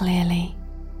most clearly.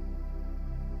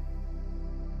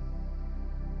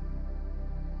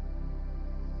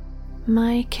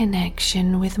 My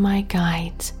connection with my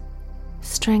guides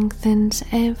strengthens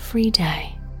every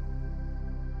day.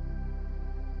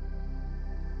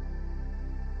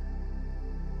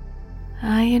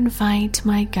 I invite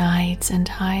my guides and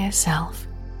higher self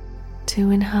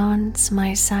to enhance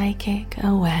my psychic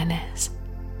awareness.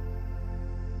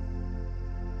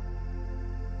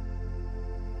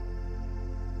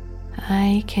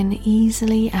 I can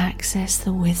easily access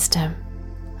the wisdom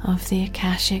of the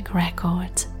Akashic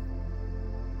records.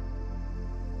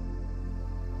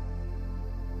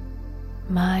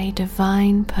 My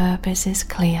divine purpose is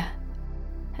clear,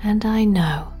 and I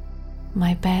know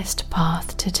my best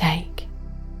path to take.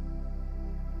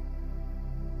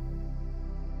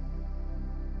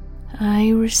 I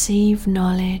receive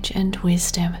knowledge and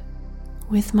wisdom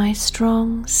with my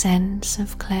strong sense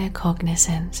of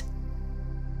claircognizance.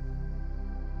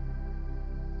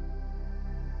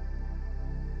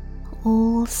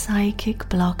 All psychic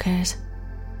blockers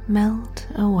melt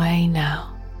away now.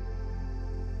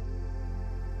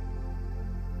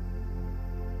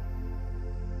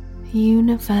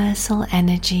 Universal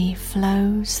energy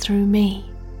flows through me,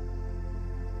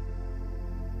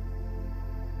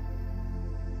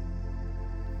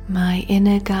 My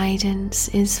inner guidance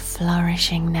is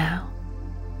flourishing now.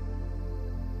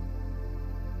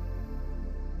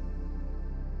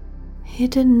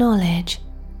 Hidden knowledge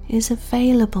is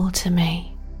available to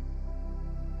me.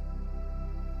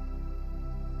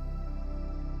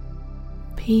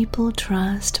 People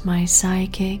trust my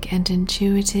psychic and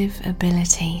intuitive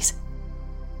abilities.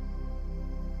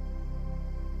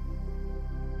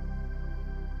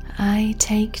 I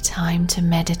take time to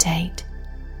meditate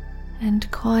and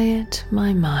quiet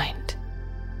my mind.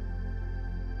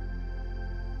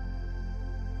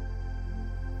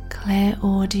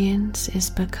 Clairaudience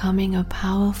is becoming a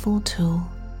powerful tool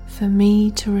for me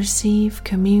to receive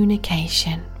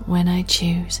communication when I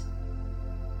choose.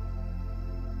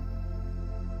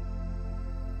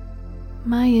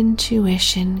 My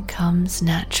intuition comes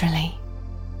naturally.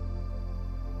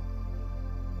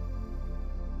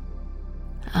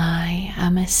 I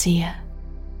am a seer.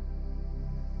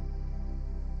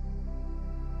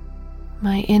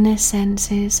 My inner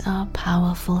senses are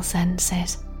powerful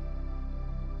senses.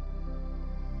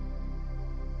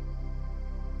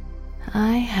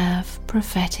 I have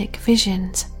prophetic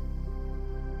visions.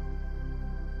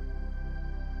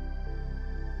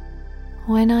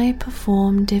 When I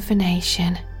perform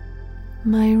divination,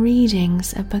 my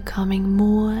readings are becoming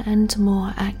more and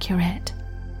more accurate.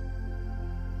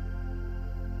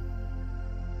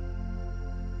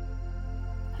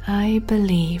 I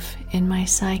believe in my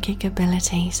psychic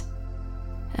abilities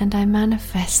and I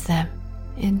manifest them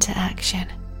into action.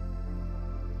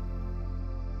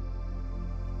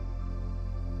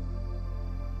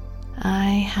 I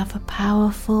have a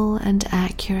powerful and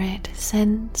accurate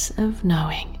sense of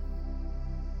knowing.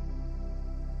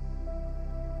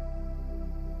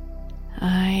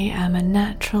 I am a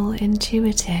natural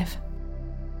intuitive.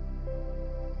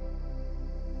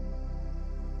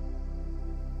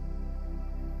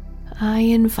 I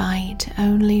invite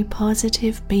only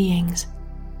positive beings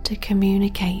to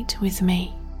communicate with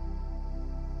me.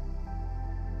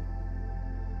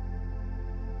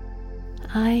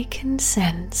 I can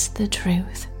sense the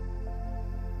truth.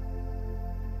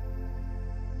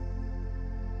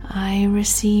 I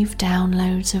receive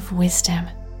downloads of wisdom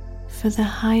for the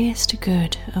highest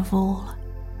good of all.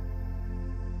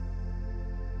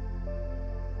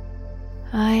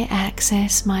 I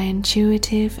access my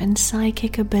intuitive and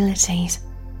psychic abilities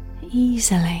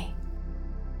easily.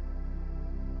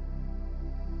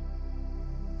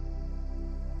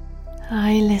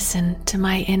 I listen to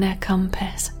my inner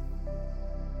compass.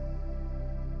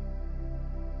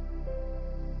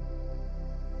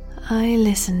 I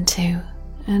listen to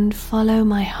and follow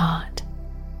my heart.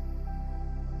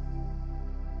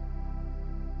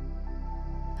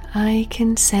 I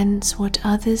can sense what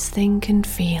others think and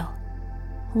feel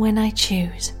when I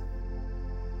choose.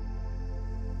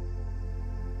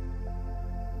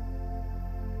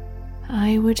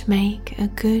 I would make a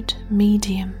good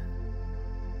medium.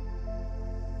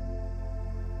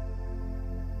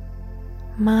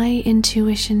 My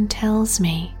intuition tells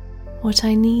me what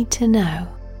I need to know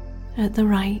at the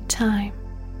right time.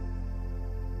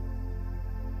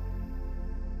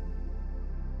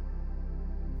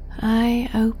 I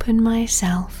open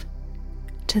myself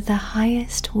to the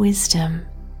highest wisdom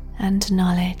and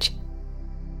knowledge.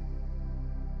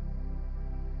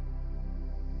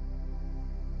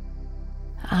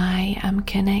 I am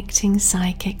connecting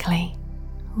psychically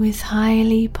with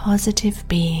highly positive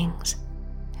beings,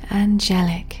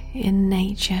 angelic in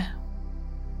nature.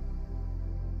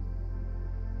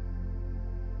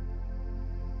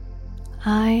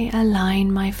 I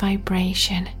align my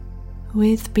vibration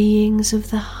with beings of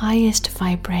the highest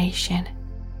vibration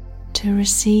to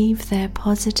receive their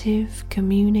positive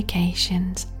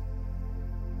communications.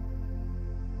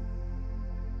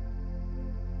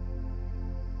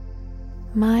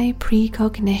 My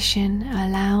precognition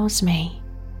allows me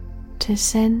to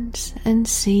sense and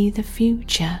see the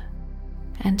future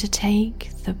and to take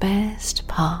the best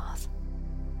path.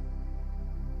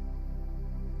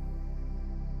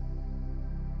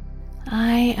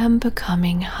 I am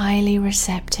becoming highly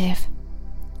receptive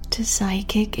to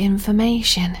psychic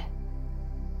information.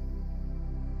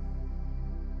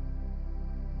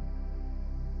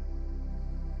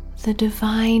 The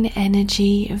divine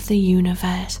energy of the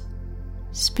universe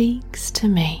speaks to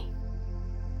me.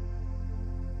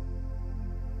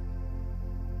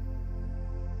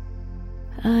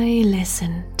 I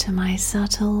listen to my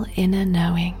subtle inner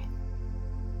knowing.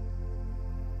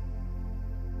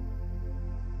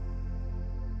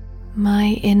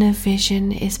 My inner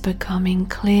vision is becoming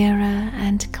clearer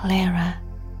and clearer.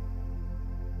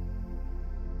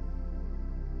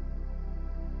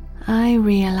 I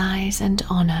realize and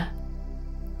honor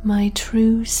my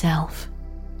true self,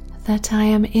 that I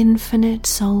am infinite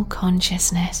soul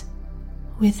consciousness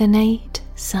with innate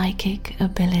psychic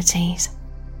abilities.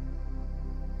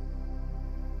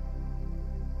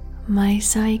 My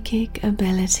psychic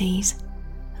abilities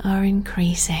are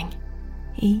increasing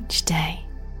each day.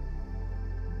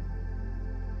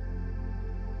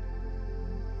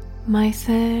 My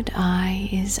third eye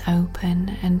is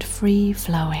open and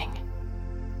free-flowing,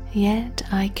 yet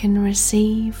I can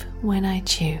receive when I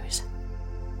choose.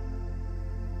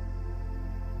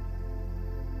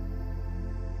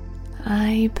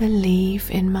 I believe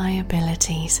in my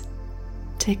abilities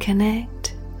to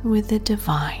connect with the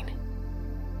divine.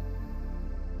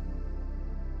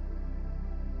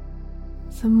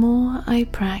 The more I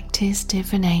practice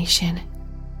divination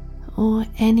or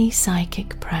any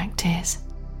psychic practice,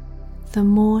 the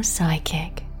more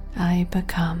psychic I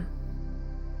become.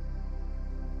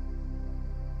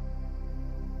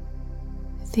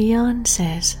 The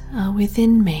answers are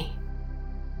within me.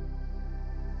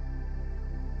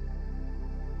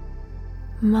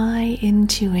 My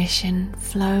intuition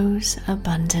flows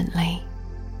abundantly.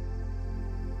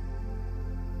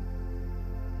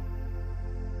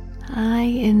 I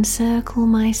encircle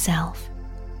myself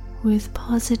with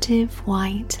positive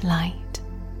white light.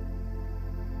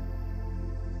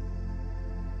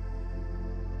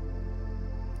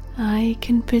 I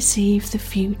can perceive the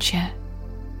future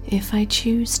if I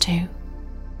choose to.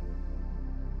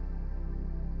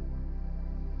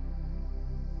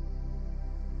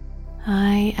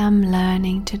 I am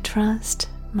learning to trust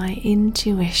my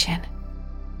intuition.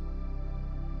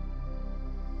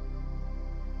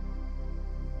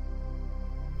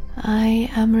 I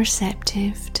am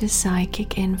receptive to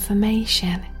psychic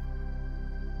information.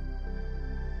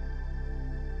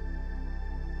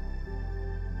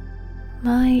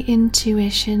 My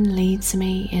intuition leads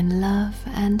me in love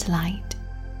and light.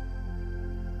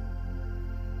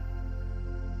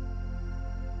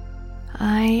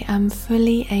 I am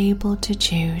fully able to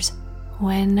choose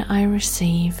when I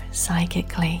receive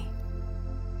psychically.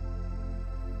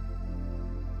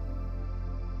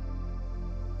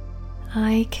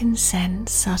 I can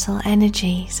sense subtle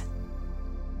energies.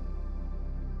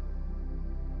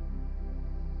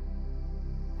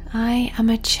 I am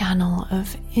a channel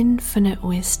of infinite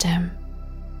wisdom.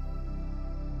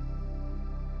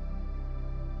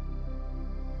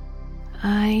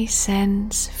 I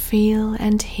sense, feel,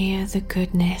 and hear the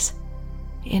goodness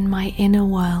in my inner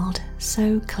world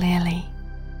so clearly.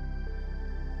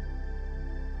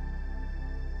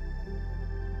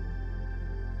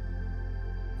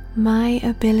 My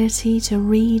ability to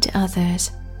read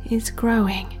others is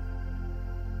growing.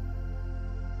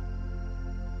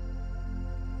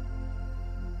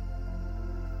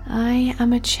 I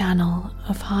am a channel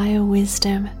of higher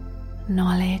wisdom,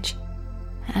 knowledge,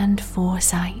 and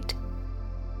foresight.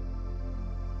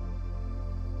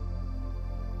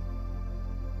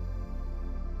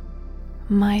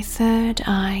 My third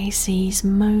eye sees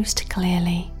most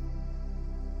clearly.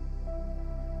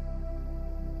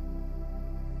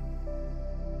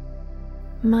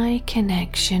 My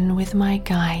connection with my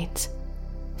guides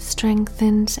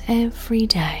strengthens every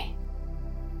day.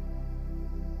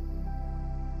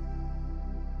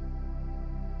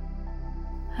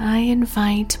 I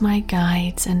invite my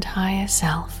guides and higher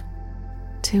self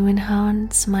to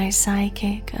enhance my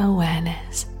psychic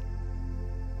awareness.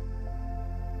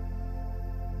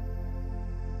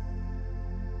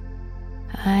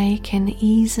 I can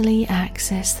easily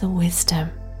access the wisdom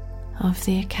of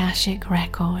the Akashic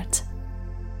records.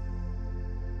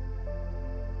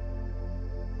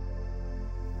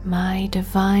 My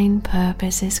divine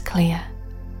purpose is clear,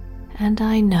 and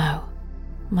I know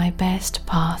my best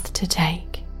path to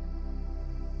take.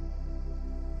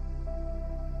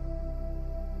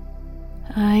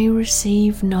 I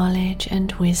receive knowledge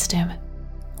and wisdom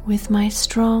with my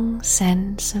strong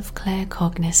sense of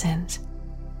claircognizance.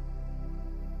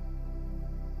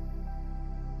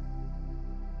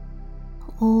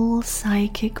 All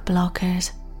psychic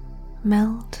blockers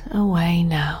melt away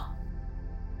now.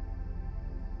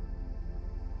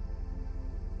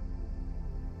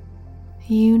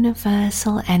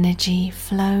 Universal energy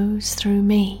flows through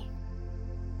me.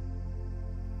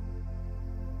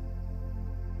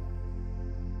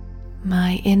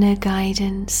 My inner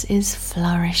guidance is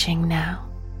flourishing now.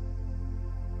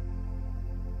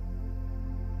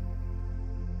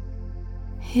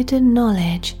 Hidden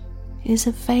knowledge is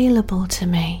available to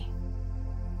me.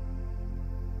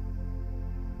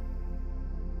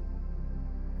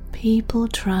 People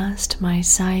trust my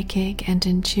psychic and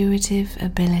intuitive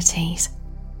abilities.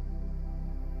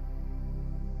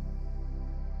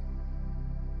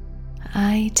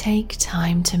 I take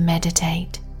time to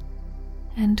meditate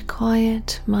and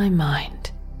quiet my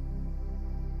mind.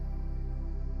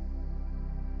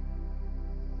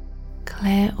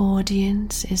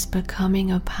 Clairaudience is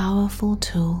becoming a powerful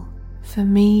tool for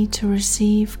me to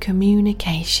receive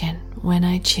communication when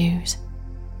I choose.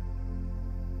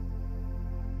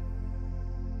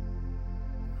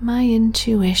 My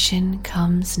intuition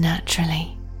comes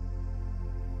naturally.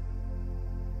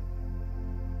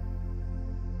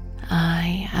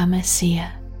 I am a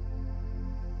seer.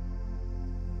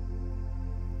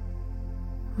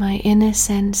 My inner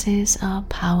senses are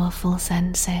powerful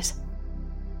senses.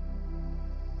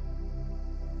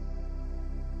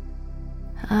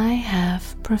 I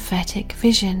have prophetic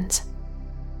visions.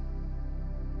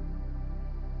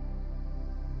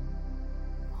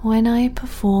 When I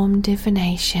perform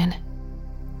divination,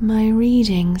 my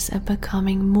readings are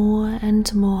becoming more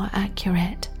and more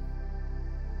accurate.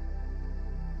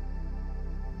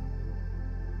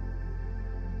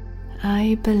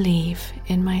 I believe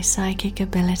in my psychic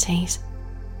abilities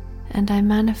and I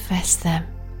manifest them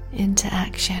into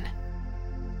action.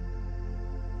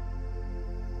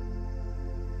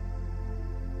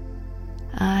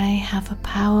 I have a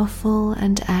powerful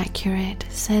and accurate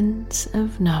sense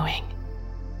of knowing.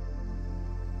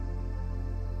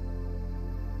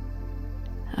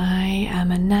 I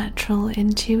am a natural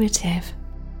intuitive.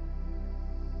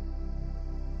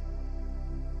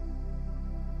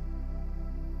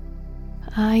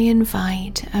 I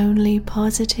invite only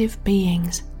positive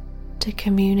beings to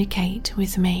communicate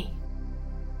with me.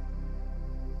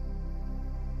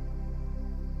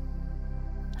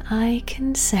 I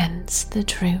can sense the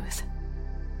truth.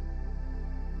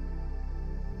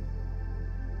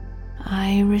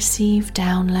 I receive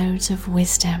downloads of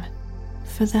wisdom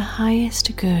for the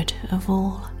highest good of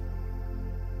all.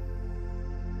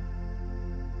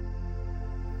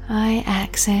 I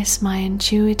access my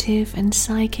intuitive and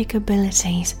psychic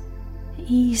abilities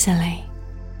easily.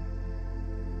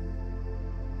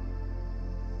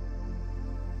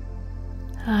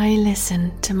 I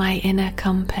listen to my inner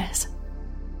compass.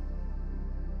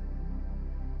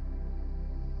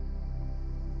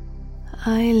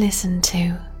 I listen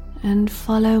to and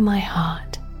follow my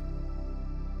heart.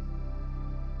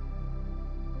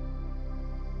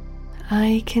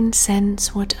 I can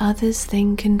sense what others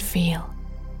think and feel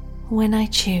when I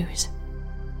choose.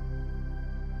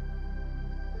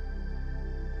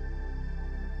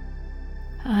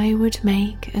 I would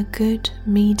make a good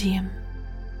medium.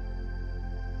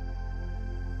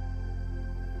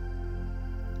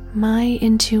 My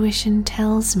intuition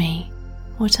tells me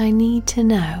what I need to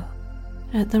know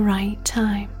at the right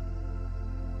time.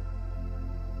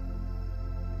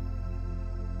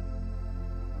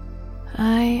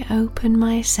 I open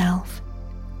myself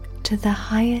to the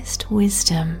highest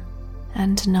wisdom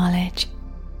and knowledge.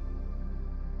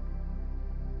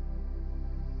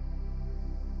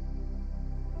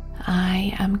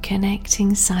 I am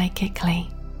connecting psychically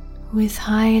with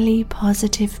highly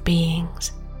positive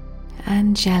beings,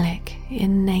 angelic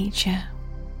in nature.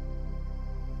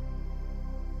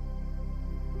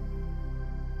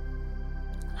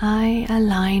 I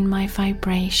align my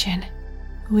vibration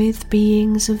with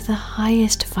beings of the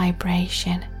highest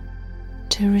vibration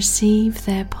to receive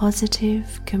their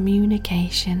positive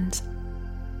communications.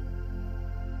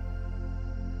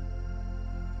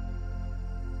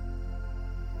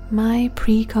 My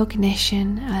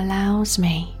precognition allows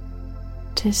me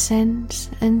to sense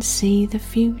and see the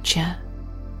future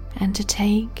and to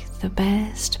take the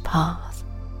best path.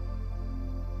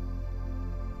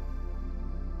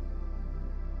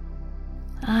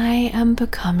 I am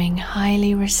becoming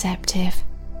highly receptive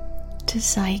to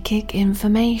psychic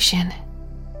information.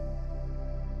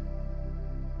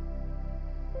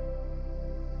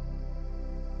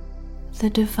 The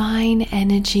divine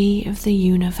energy of the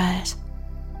universe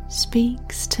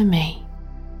speaks to me.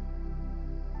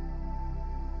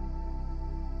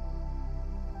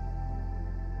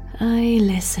 I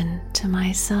listen to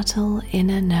my subtle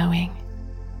inner knowing.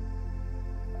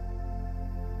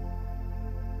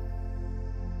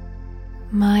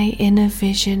 My inner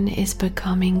vision is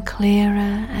becoming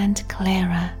clearer and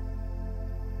clearer.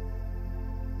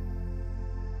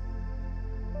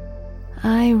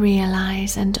 I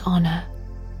realize and honor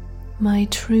my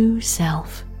true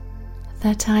self,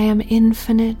 that I am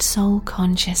infinite soul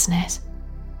consciousness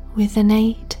with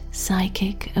innate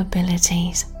psychic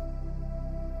abilities.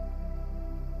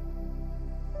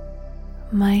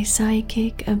 My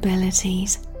psychic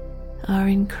abilities are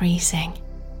increasing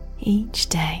each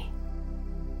day.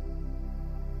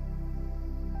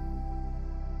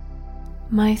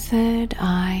 My third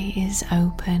eye is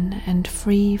open and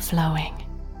free-flowing,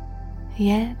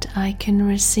 yet I can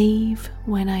receive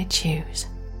when I choose.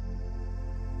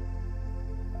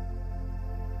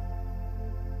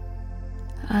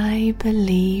 I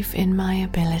believe in my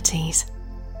abilities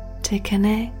to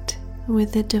connect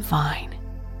with the divine.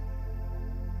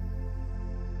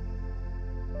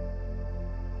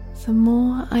 The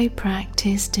more I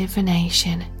practice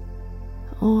divination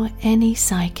or any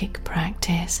psychic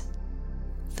practice,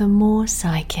 the more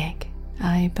psychic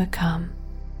I become.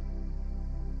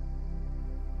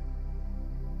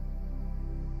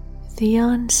 The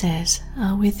answers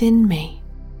are within me.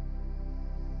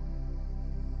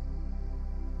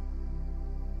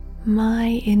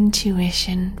 My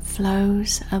intuition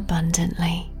flows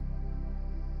abundantly.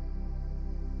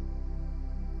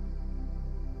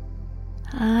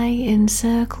 I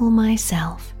encircle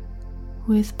myself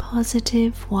with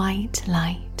positive white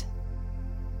light.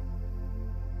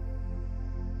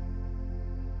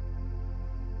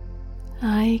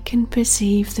 I can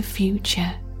perceive the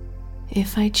future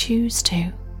if I choose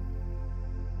to.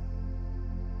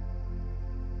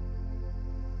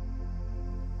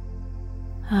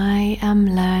 I am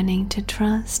learning to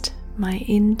trust my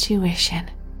intuition.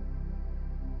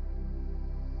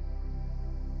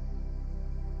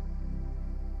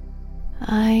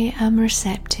 I am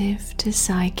receptive to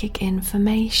psychic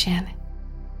information.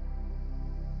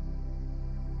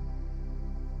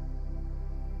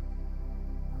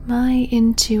 My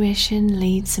intuition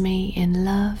leads me in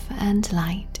love and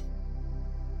light.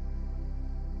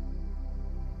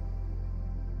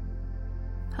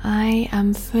 I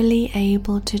am fully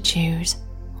able to choose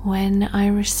when I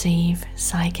receive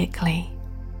psychically.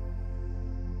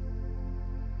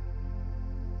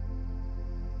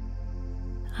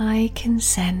 I can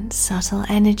sense subtle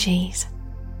energies.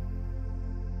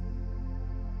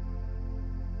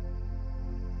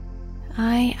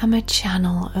 I am a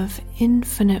channel of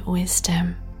infinite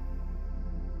wisdom.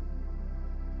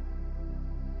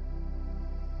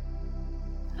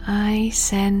 I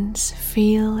sense,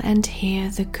 feel, and hear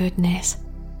the goodness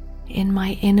in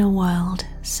my inner world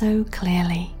so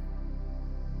clearly.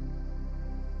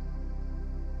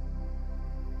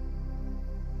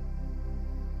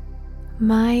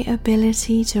 My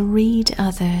ability to read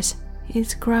others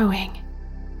is growing.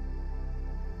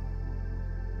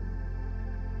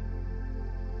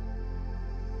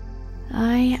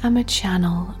 I am a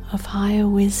channel of higher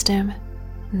wisdom,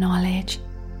 knowledge,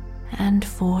 and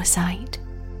foresight.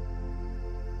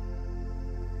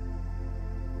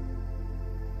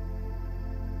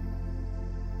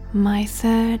 My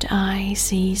third eye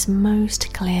sees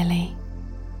most clearly.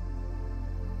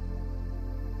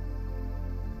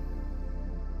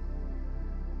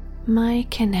 My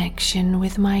connection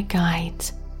with my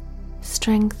guides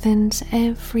strengthens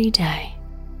every day.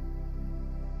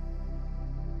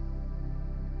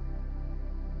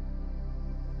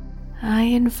 I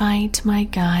invite my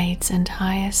guides and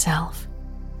higher self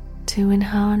to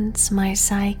enhance my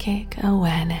psychic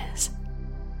awareness.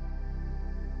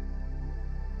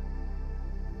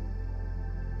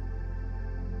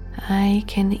 I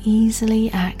can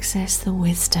easily access the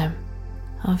wisdom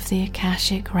of the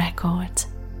Akashic records.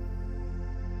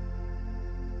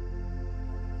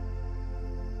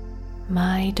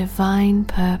 My divine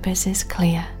purpose is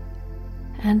clear,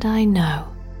 and I know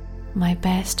my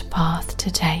best path to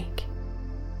take.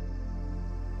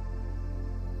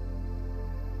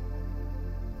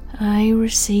 I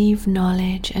receive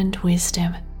knowledge and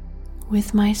wisdom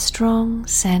with my strong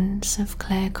sense of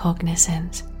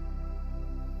claircognizance.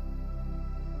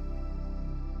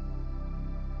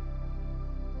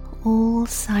 All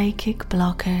psychic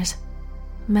blockers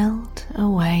melt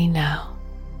away now.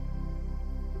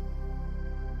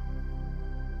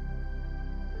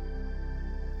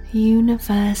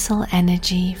 Universal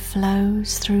energy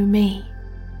flows through me.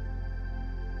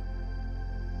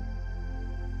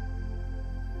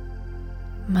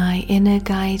 My inner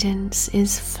guidance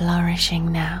is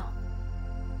flourishing now.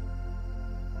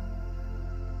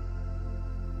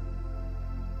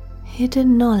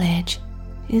 Hidden knowledge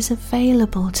is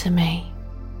available to me.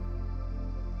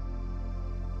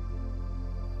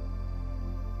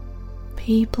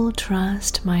 People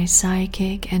trust my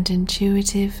psychic and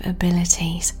intuitive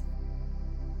abilities.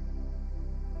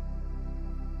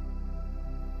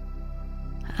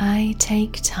 I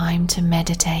take time to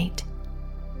meditate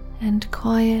and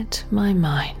quiet my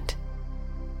mind.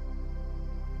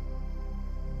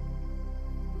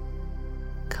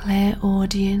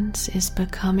 Clairaudience is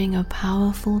becoming a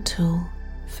powerful tool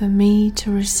for me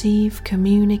to receive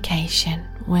communication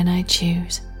when I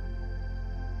choose.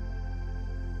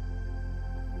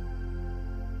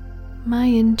 My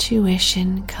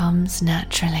intuition comes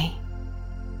naturally.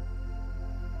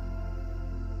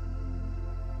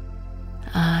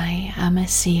 I am a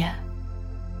seer.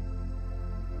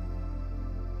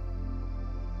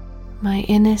 My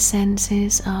inner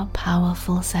senses are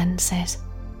powerful senses.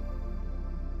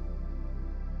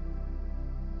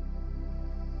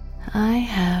 I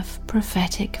have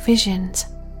prophetic visions.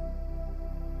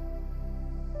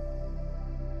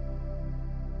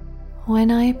 When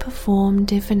I perform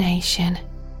divination,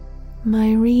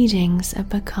 my readings are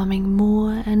becoming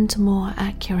more and more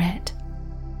accurate.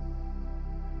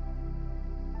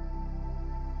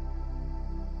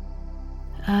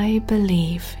 I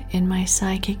believe in my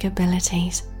psychic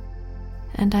abilities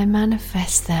and I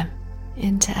manifest them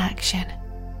into action.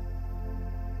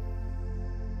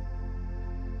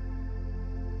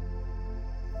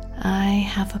 I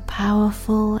have a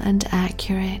powerful and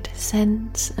accurate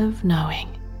sense of knowing.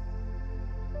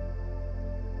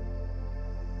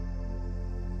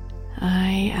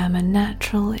 I am a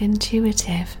natural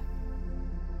intuitive.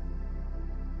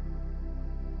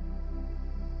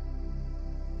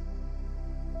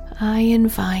 I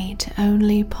invite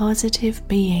only positive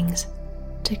beings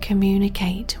to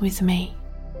communicate with me.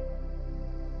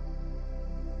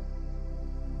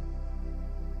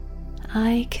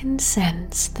 I can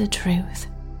sense the truth.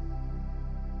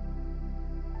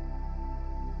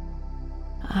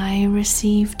 I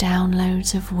receive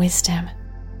downloads of wisdom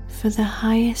for the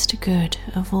highest good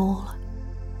of all.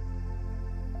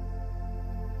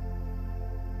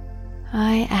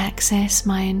 I access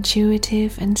my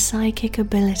intuitive and psychic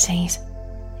abilities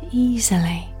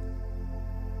easily.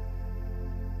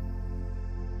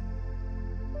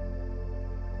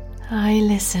 I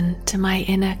listen to my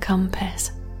inner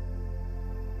compass.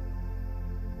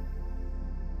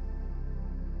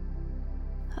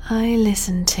 I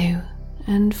listen to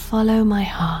and follow my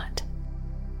heart.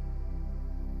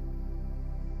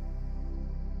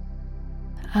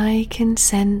 I can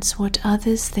sense what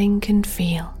others think and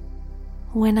feel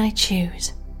when I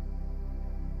choose.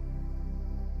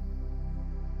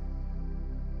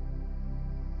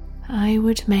 I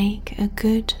would make a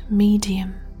good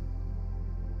medium.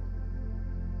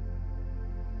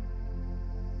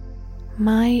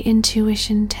 My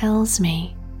intuition tells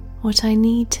me what I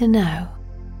need to know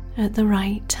at the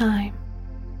right time.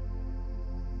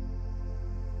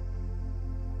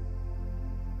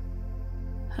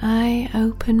 I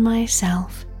open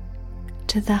myself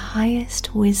to the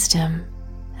highest wisdom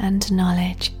and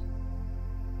knowledge.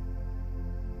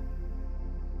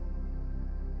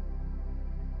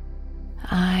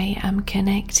 I am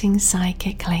connecting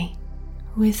psychically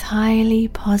with highly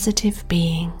positive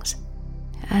beings,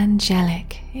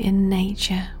 angelic in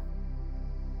nature.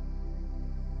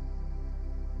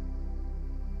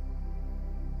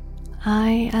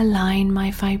 I align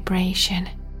my vibration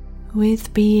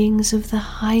with beings of the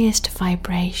highest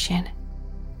vibration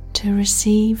to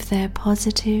receive their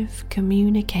positive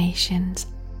communications.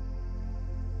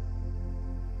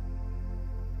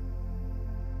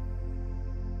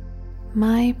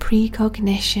 My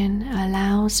precognition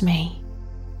allows me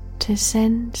to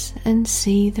sense and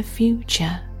see the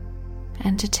future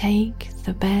and to take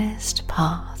the best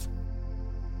path.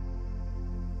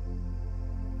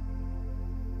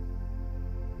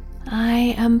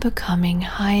 I am becoming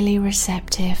highly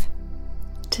receptive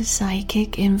to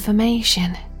psychic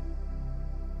information.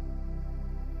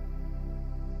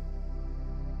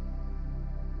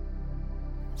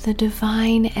 The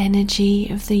divine energy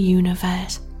of the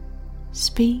universe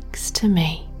speaks to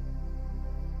me.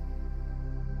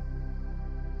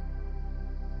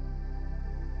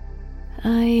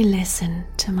 I listen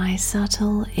to my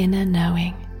subtle inner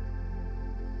knowing.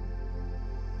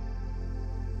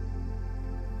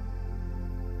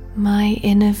 My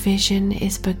inner vision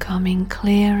is becoming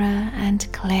clearer and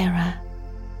clearer.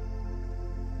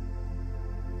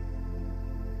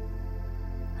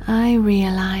 I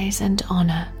realize and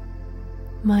honor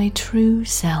my true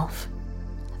self,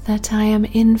 that I am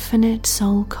infinite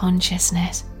soul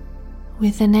consciousness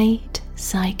with innate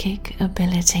psychic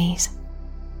abilities.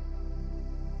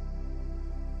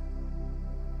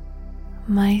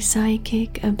 My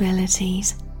psychic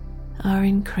abilities are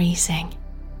increasing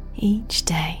each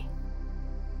day.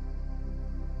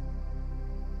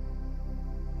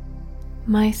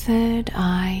 My third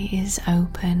eye is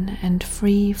open and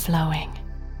free-flowing,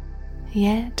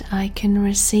 yet I can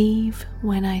receive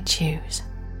when I choose.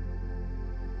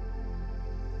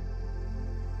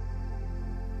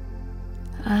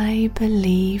 I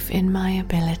believe in my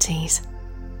abilities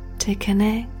to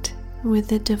connect with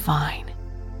the divine.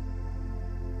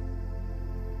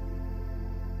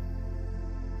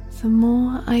 The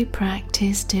more I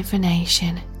practice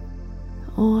divination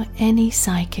or any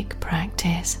psychic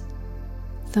practice,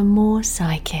 the more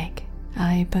psychic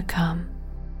I become.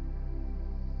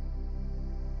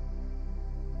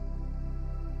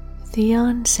 The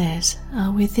answers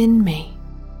are within me.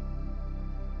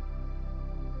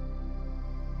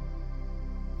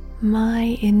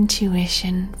 My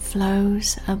intuition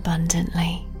flows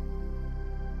abundantly.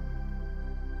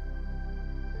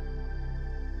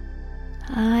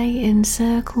 I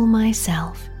encircle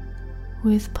myself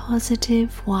with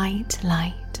positive white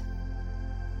light.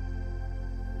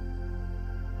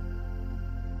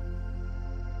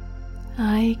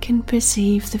 I can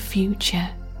perceive the future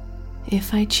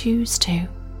if I choose to.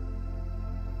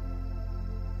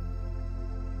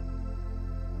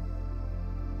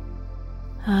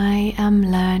 I am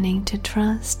learning to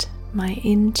trust my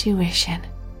intuition.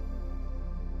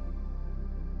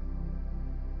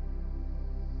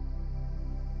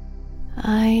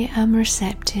 I am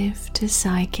receptive to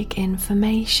psychic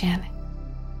information.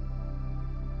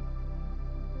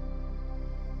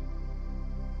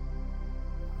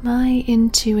 My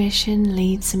intuition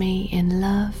leads me in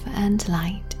love and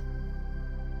light.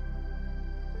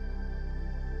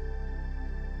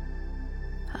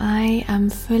 I am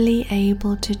fully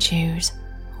able to choose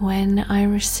when I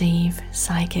receive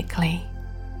psychically.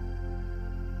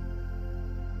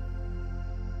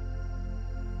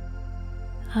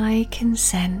 I can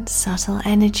sense subtle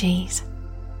energies.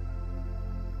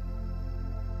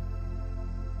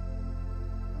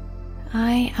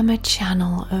 I am a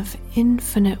channel of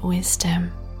infinite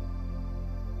wisdom.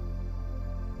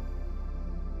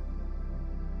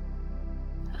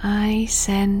 I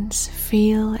sense,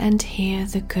 feel, and hear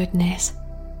the goodness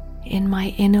in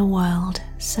my inner world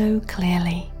so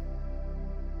clearly.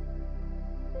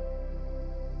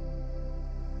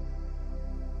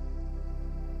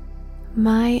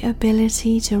 My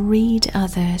ability to read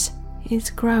others is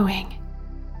growing.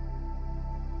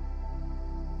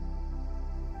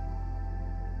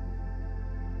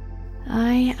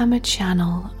 I am a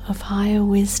channel of higher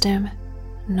wisdom,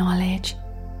 knowledge,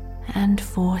 and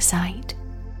foresight.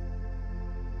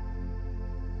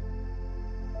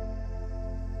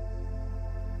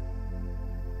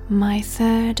 My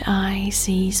third eye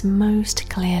sees most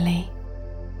clearly.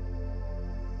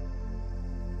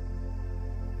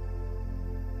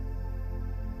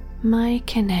 My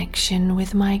connection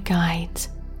with my guides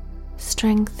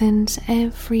strengthens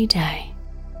every day.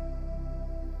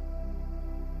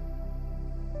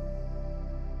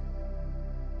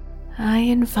 I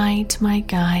invite my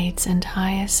guides and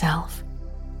higher self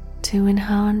to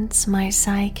enhance my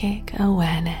psychic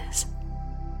awareness.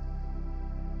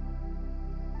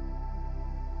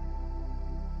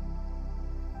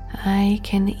 I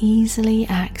can easily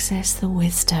access the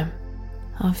wisdom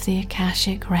of the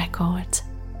Akashic records.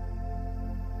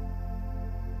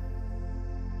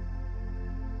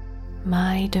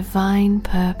 My divine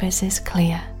purpose is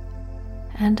clear,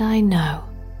 and I know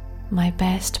my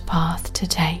best path to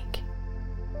take.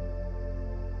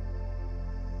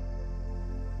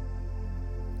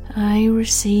 I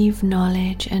receive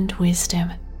knowledge and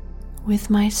wisdom with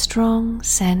my strong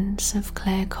sense of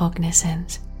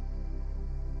claircognizance.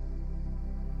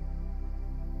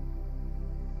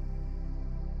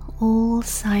 All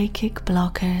psychic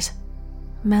blockers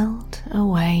melt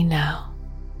away now.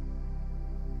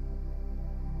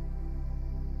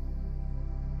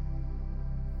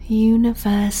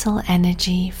 Universal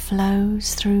energy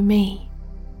flows through me.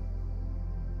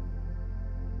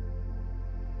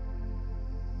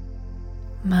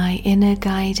 My inner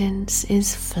guidance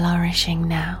is flourishing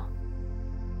now.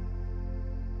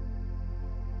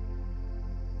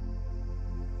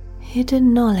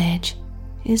 Hidden knowledge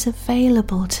is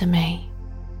available to me.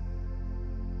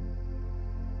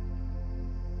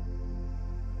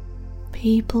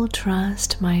 People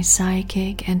trust my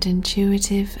psychic and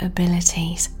intuitive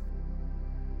abilities.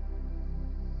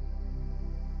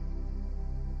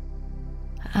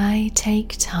 I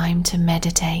take time to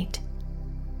meditate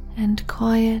and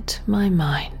quiet my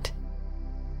mind.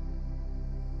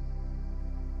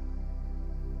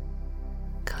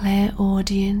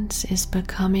 Clairaudience is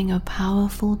becoming a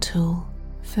powerful tool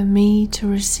for me to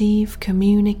receive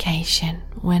communication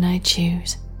when I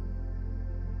choose.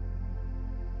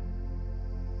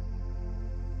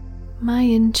 My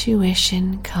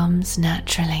intuition comes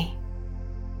naturally.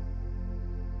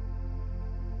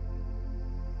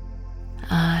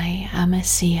 I am a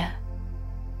seer.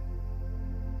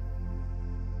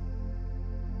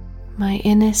 My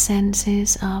inner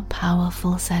senses are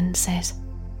powerful senses.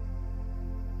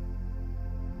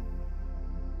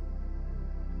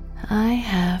 I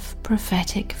have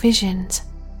prophetic visions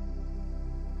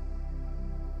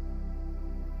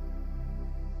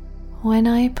When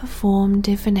I perform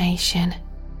divination,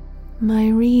 my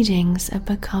readings are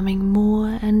becoming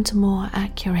more and more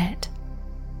accurate.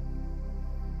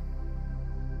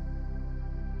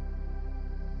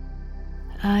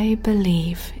 I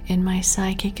believe in my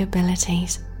psychic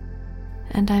abilities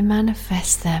and I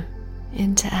manifest them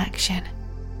into action.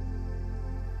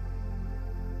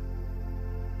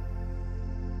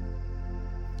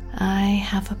 I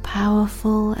have a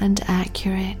powerful and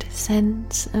accurate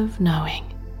sense of knowing.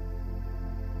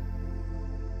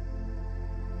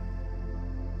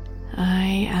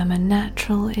 I am a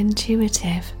natural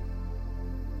intuitive.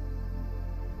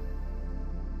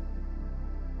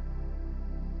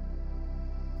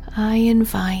 I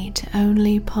invite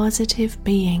only positive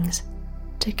beings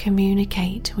to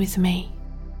communicate with me.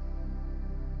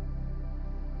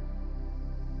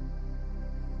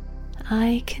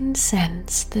 I can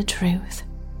sense the truth.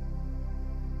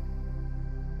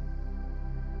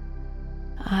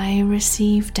 I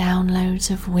receive downloads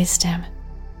of wisdom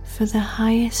for the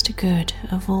highest good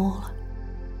of all.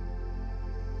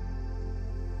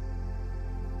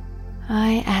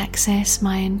 I access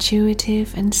my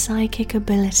intuitive and psychic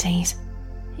abilities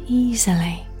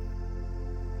easily.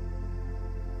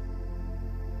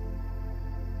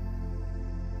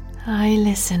 I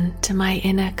listen to my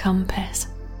inner compass.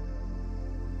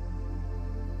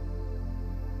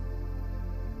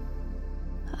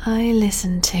 I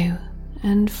listen to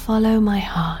and follow my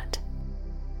heart.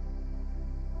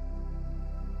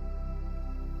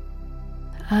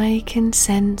 I can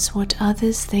sense what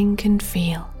others think and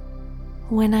feel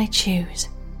when I choose.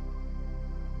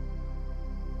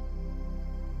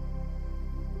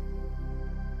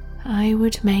 I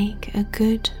would make a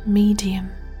good medium.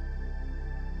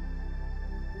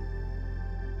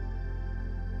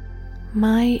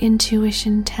 My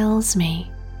intuition tells me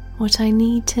what I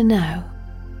need to know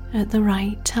at the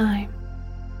right time.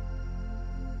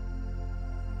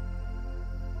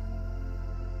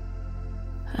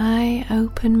 I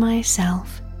open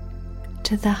myself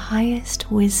to the highest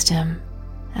wisdom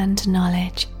and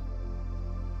knowledge.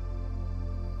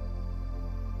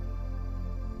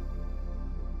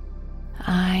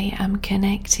 I am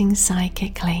connecting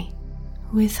psychically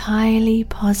with highly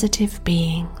positive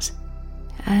beings,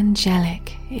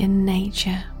 angelic in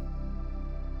nature.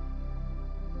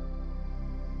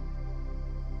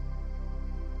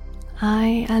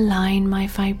 I align my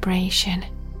vibration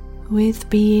with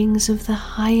beings of the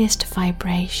highest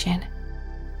vibration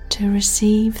to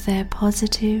receive their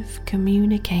positive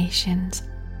communications.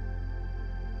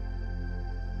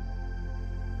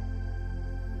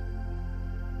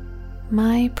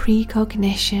 My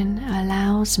precognition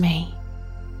allows me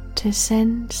to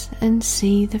sense and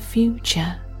see the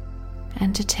future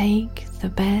and to take the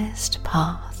best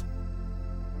path.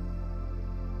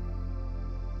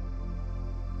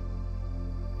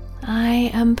 I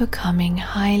am becoming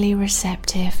highly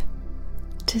receptive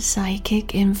to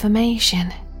psychic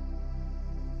information.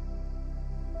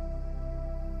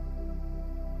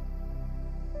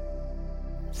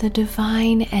 The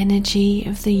divine energy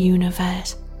of the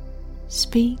universe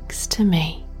speaks to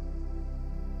me.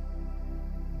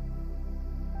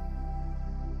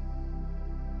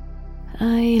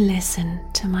 I listen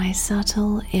to my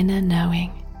subtle inner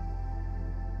knowing.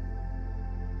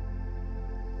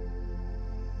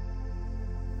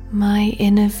 My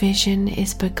inner vision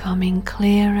is becoming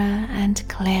clearer and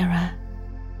clearer.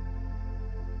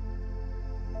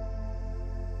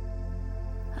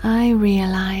 I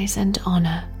realize and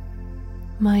honor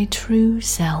my true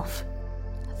self,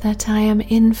 that I am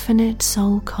infinite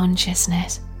soul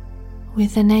consciousness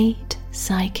with innate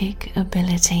psychic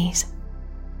abilities.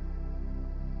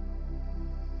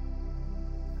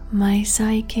 My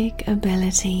psychic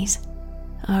abilities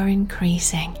are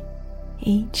increasing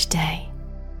each day.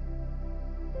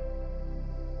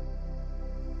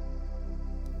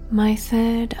 My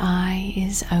third eye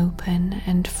is open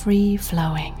and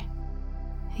free-flowing,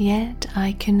 yet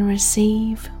I can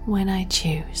receive when I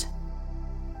choose.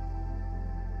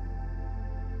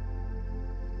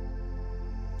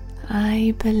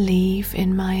 I believe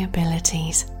in my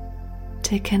abilities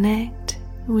to connect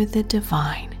with the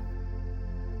divine.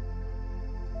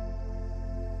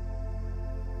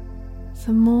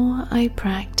 The more I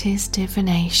practice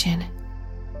divination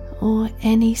or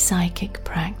any psychic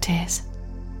practice,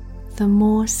 the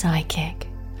more psychic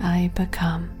I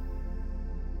become.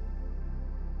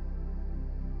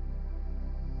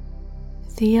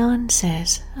 The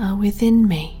answers are within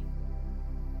me.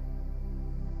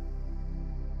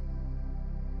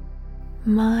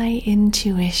 My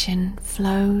intuition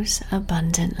flows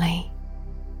abundantly.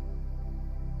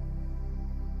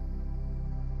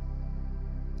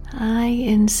 I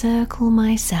encircle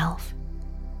myself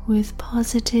with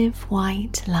positive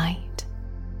white light.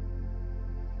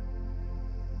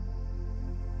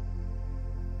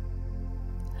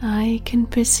 I can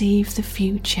perceive the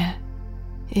future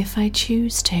if I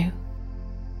choose to.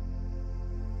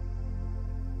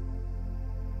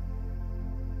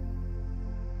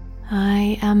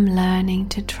 I am learning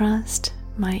to trust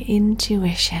my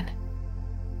intuition.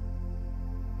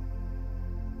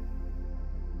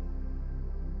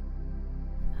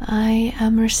 I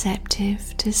am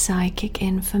receptive to psychic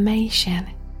information.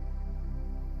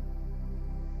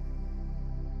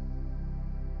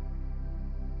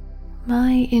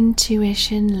 My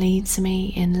intuition leads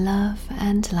me in love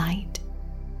and light.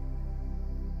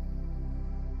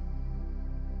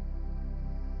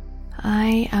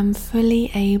 I am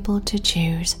fully able to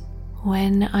choose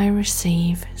when I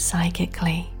receive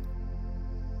psychically.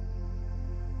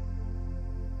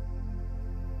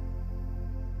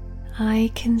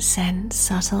 I can sense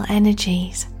subtle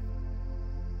energies.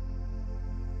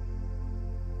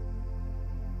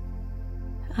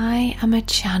 I am a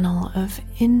channel of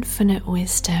infinite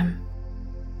wisdom.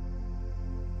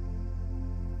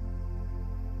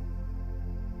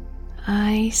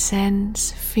 I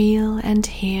sense, feel, and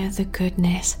hear the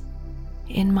goodness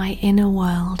in my inner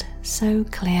world so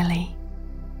clearly.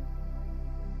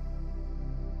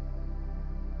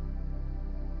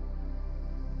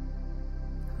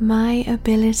 My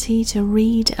ability to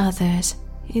read others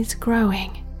is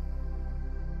growing.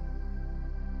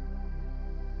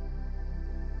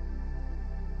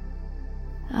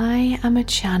 I am a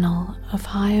channel of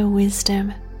higher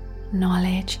wisdom,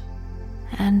 knowledge,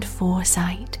 and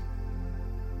foresight.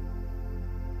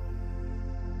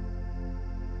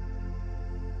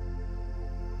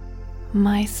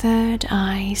 My third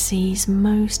eye sees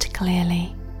most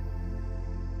clearly.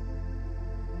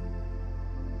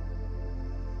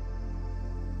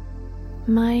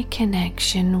 My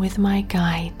connection with my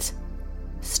guides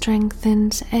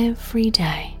strengthens every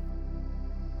day.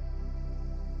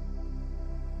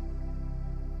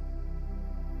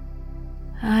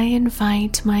 I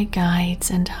invite my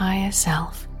guides and higher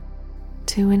self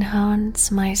to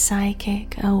enhance my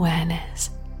psychic awareness.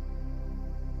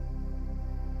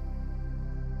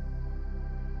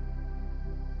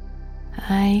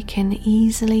 I can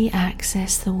easily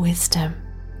access the wisdom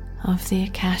of the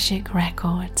Akashic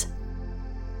records.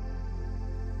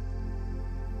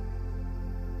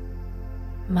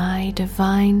 My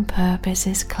divine purpose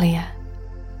is clear,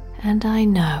 and I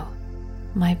know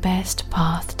my best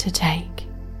path to take.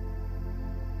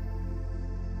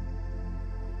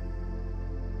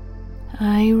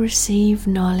 I receive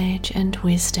knowledge and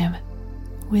wisdom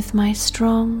with my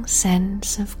strong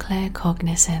sense of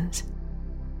claircognizance.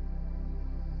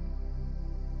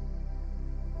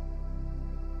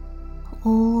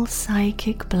 All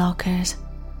psychic blockers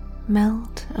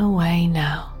melt away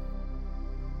now.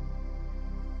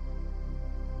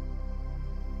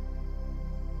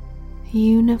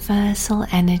 Universal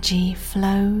energy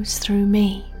flows through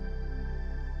me.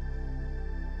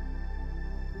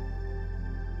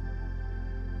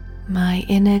 My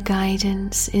inner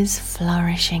guidance is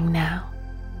flourishing now.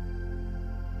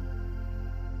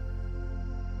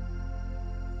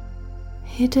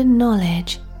 Hidden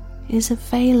knowledge is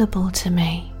available to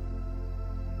me.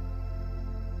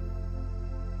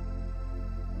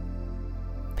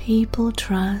 People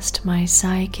trust my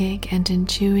psychic and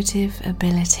intuitive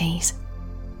abilities.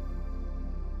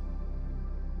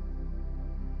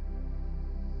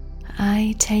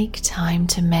 I take time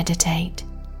to meditate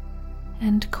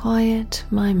and quiet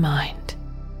my mind.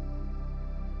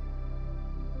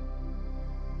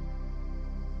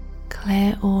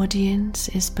 Clairaudience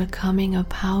is becoming a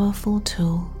powerful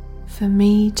tool for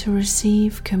me to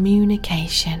receive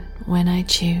communication when I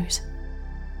choose.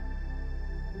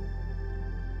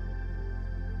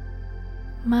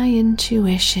 My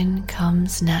intuition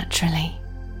comes naturally.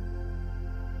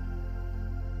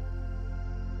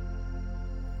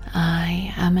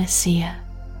 I am a seer.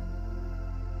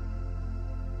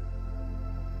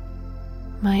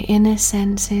 My inner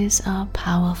senses are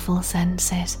powerful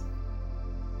senses.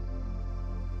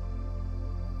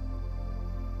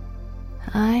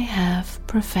 I have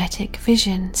prophetic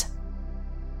visions.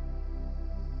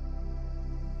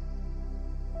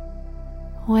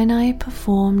 When I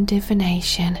perform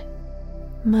divination,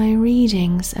 my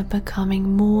readings are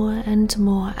becoming more and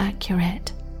more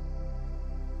accurate.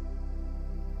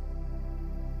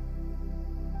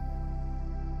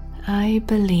 I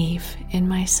believe in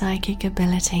my psychic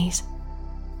abilities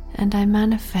and I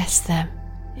manifest them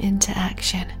into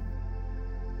action.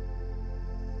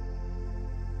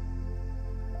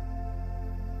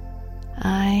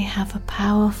 I have a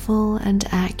powerful and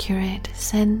accurate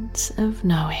sense of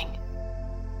knowing.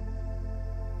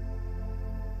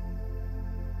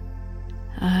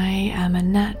 I am a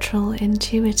natural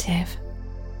intuitive.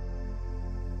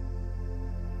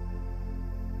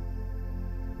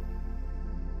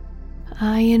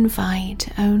 I invite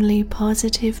only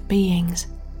positive beings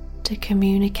to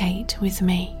communicate with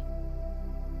me.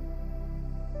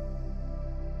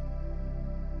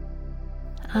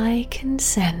 I can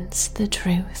sense the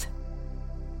truth.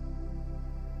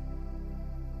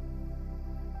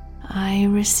 I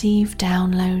receive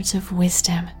downloads of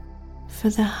wisdom for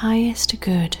the highest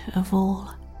good of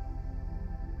all.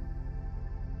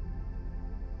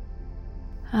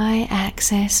 I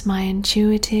access my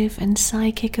intuitive and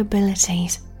psychic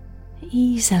abilities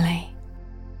easily.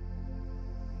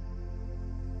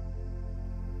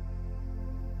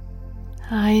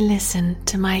 I listen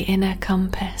to my inner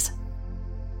compass.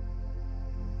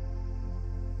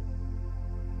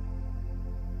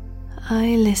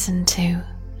 I listen to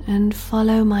and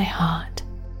follow my heart.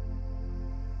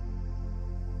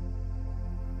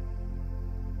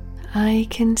 I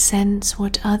can sense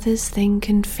what others think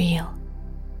and feel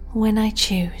when I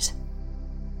choose.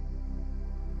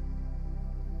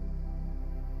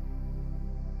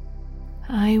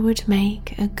 I would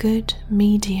make a good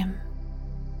medium.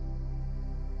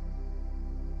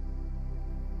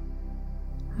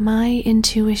 My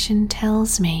intuition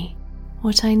tells me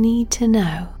what I need to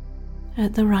know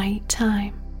at the right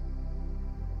time.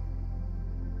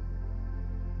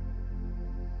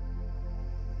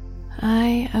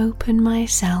 I open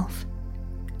myself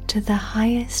to the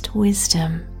highest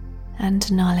wisdom and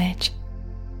knowledge.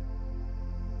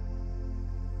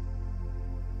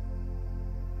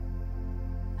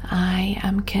 I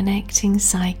am connecting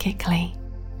psychically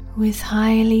with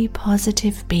highly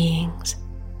positive beings,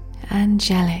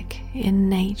 angelic in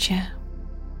nature.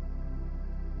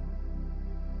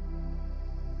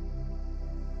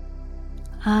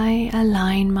 I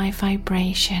align my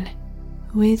vibration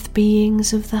with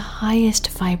beings of the highest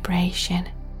vibration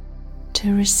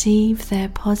to receive their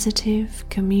positive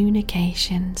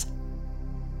communications.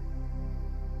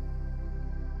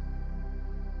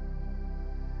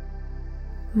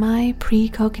 My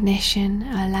precognition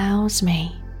allows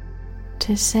me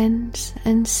to sense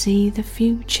and see the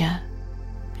future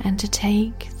and to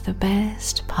take the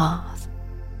best path.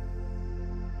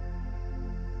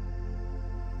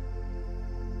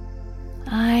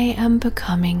 I am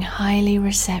becoming highly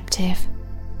receptive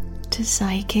to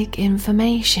psychic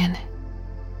information.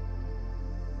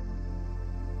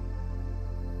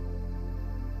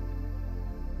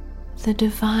 The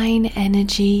divine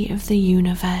energy of the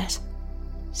universe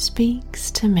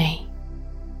speaks to me.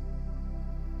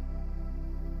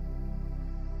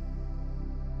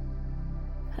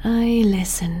 I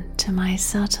listen to my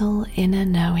subtle inner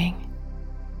knowing.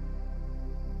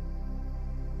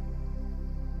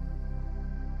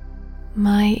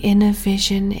 My inner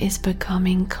vision is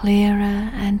becoming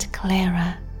clearer and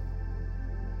clearer.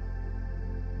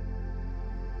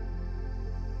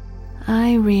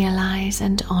 I realize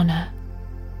and honor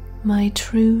my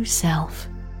true self,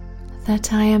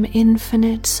 that I am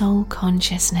infinite soul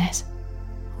consciousness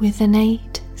with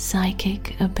innate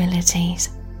psychic abilities.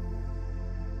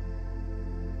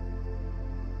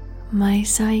 My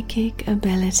psychic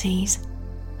abilities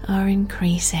are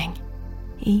increasing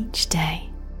each day.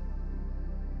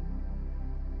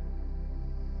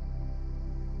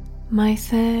 My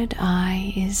third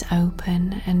eye is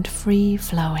open and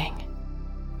free-flowing,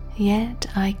 yet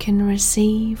I can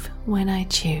receive when I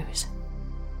choose.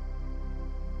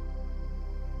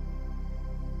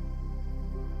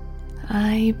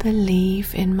 I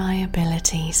believe in my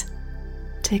abilities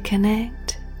to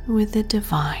connect with the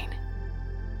divine.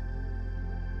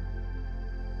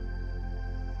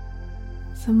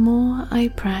 The more I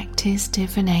practice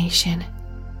divination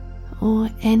or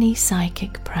any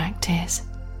psychic practice,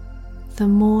 the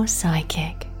more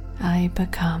psychic I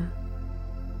become.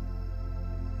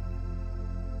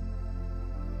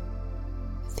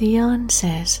 The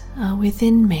answers are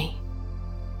within me.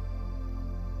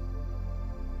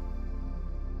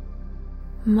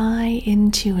 My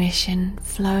intuition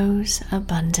flows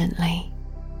abundantly.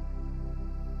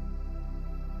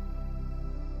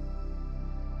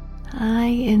 I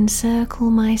encircle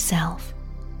myself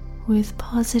with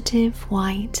positive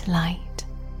white light.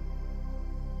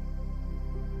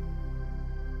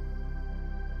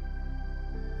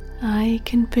 I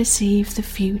can perceive the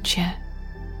future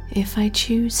if I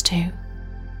choose to.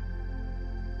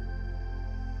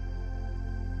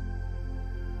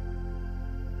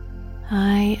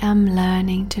 I am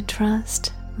learning to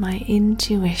trust my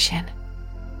intuition.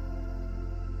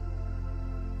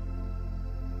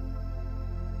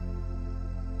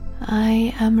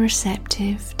 I am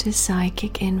receptive to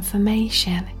psychic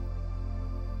information.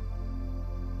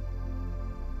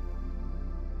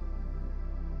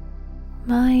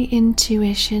 My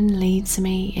intuition leads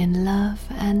me in love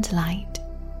and light.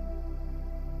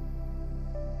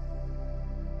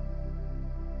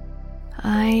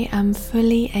 I am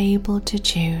fully able to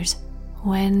choose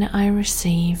when I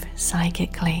receive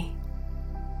psychically.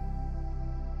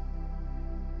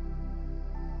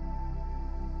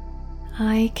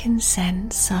 I can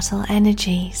sense subtle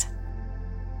energies.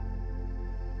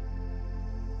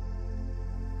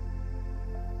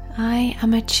 I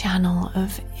am a channel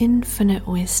of infinite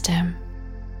wisdom.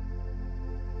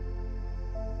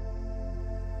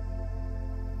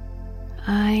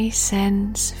 I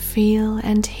sense, feel,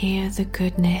 and hear the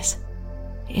goodness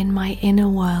in my inner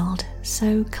world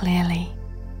so clearly.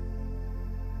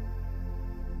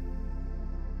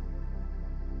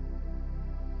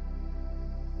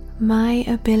 My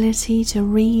ability to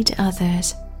read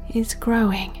others is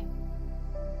growing.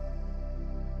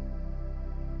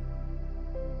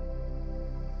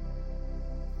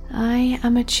 I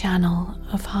am a channel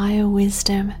of higher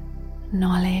wisdom,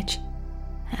 knowledge,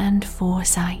 and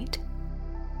foresight.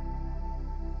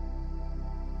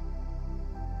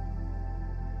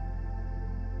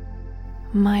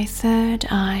 My third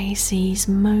eye sees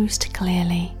most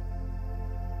clearly.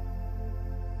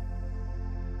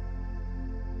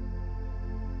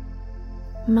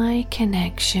 My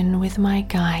connection with my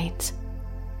guides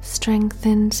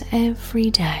strengthens every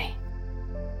day.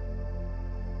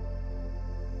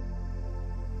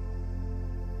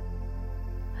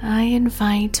 I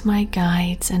invite my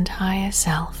guides and higher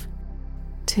self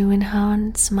to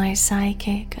enhance my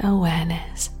psychic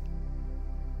awareness.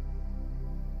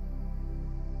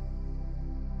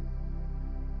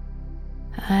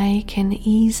 I can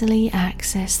easily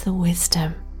access the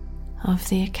wisdom of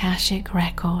the Akashic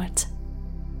records.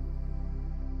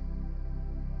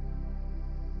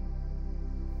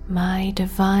 My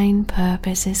divine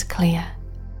purpose is clear,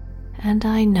 and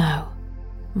I know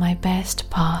my best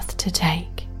path to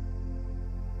take.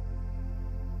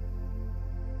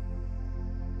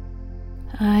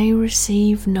 I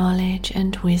receive knowledge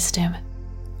and wisdom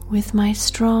with my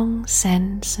strong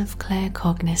sense of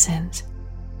claircognizance.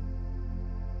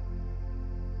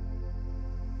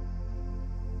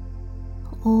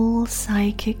 All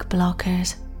psychic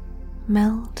blockers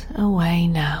melt away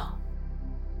now.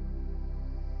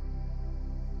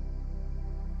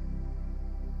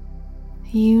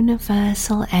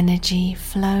 Universal energy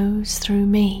flows through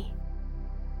me.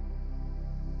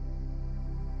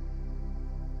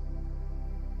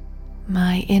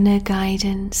 My inner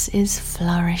guidance is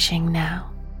flourishing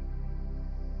now.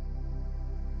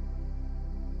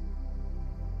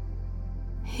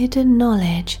 Hidden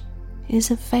knowledge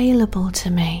is available to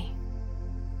me.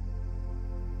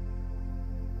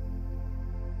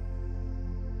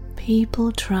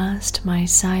 People trust my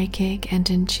psychic and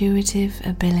intuitive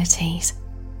abilities.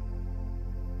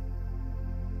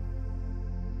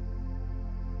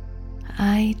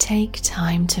 I take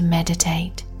time to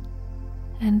meditate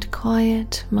and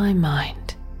quiet my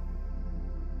mind.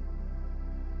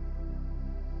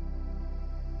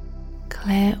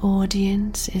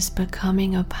 Clairaudience is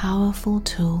becoming a powerful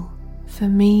tool for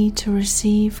me to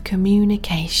receive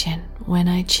communication when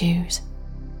I choose.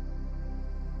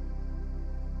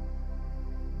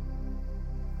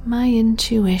 My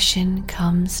intuition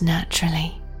comes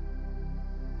naturally.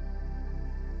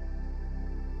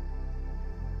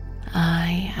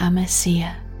 I am a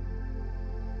seer.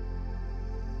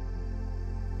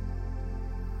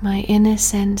 My inner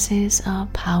senses are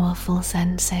powerful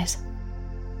senses.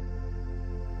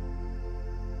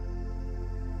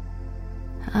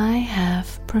 I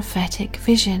have prophetic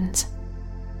visions.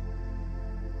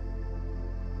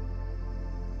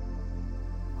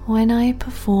 When I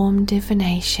perform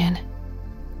divination,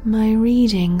 my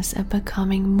readings are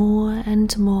becoming more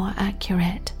and more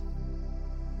accurate.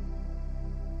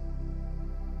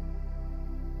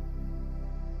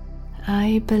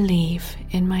 I believe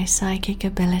in my psychic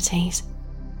abilities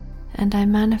and I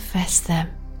manifest them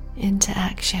into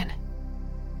action.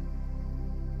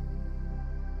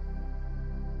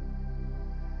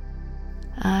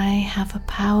 I have a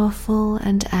powerful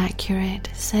and accurate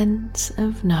sense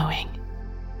of knowing.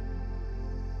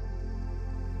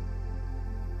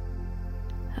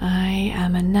 I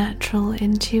am a natural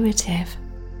intuitive.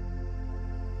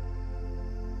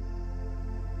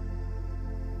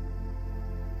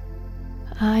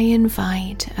 I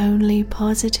invite only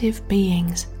positive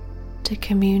beings to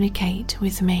communicate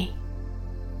with me.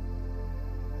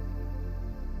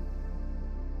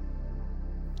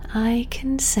 I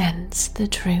can sense the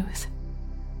truth.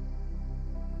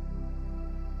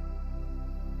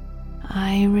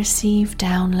 I receive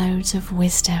downloads of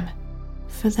wisdom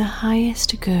for the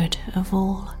highest good of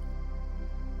all.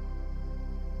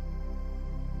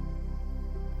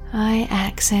 I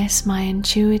access my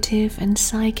intuitive and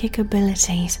psychic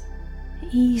abilities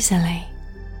easily.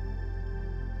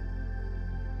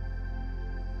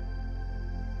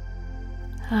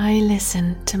 I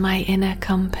listen to my inner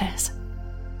compass.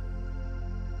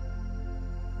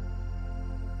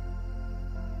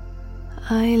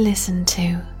 I listen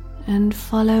to and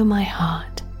follow my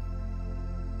heart.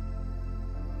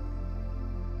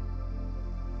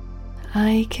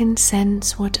 I can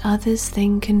sense what others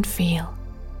think and feel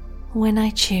when I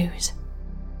choose.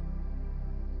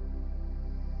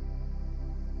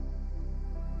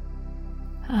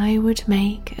 I would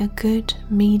make a good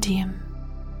medium.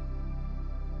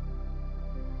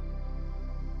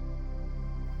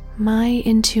 My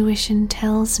intuition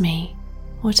tells me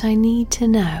what I need to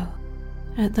know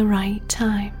at the right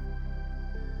time.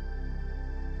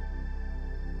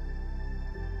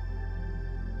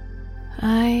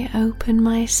 I open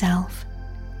myself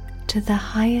to the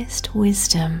highest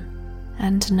wisdom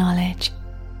and knowledge.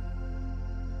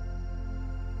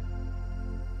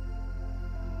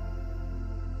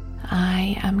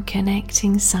 I am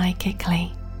connecting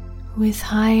psychically with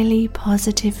highly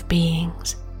positive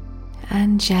beings,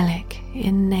 angelic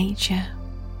in nature.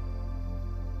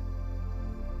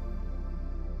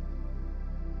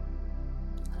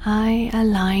 I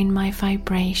align my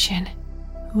vibration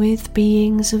with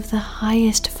beings of the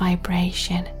highest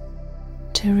vibration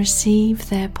to receive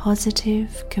their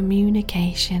positive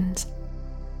communications.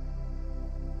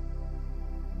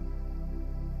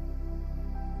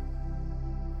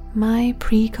 My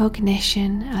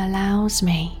precognition allows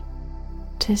me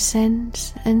to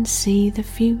sense and see the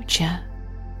future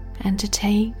and to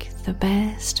take the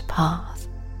best path.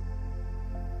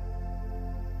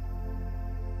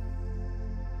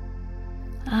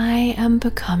 I am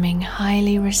becoming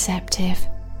highly receptive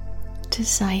to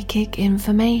psychic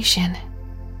information.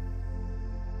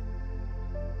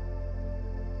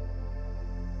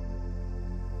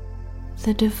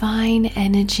 The divine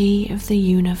energy of the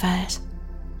universe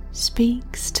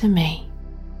speaks to me.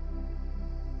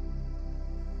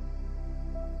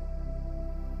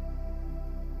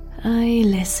 I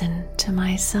listen to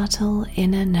my subtle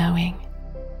inner knowing.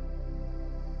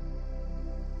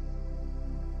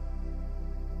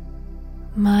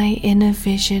 My inner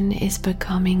vision is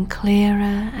becoming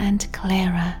clearer and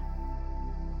clearer.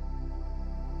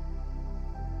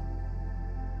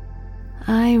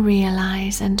 I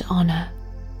realize and honor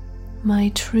my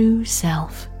true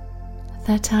self,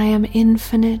 that I am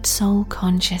infinite soul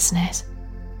consciousness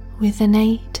with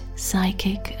innate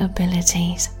psychic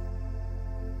abilities.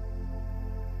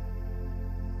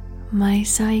 My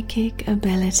psychic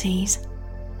abilities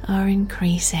are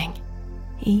increasing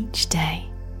each day.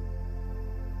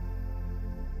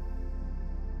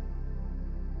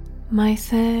 My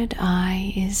third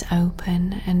eye is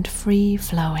open and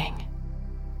free-flowing,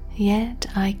 yet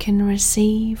I can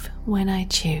receive when I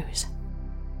choose.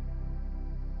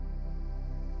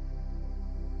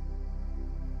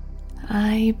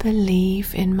 I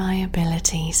believe in my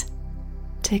abilities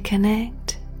to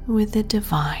connect with the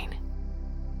divine.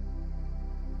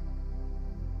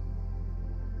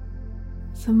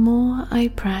 The more I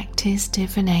practice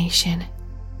divination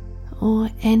or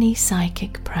any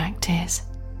psychic practice,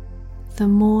 the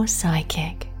more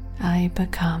psychic I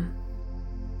become.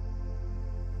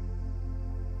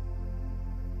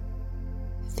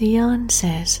 The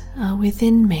answers are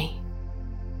within me.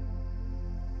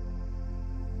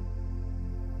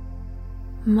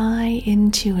 My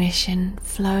intuition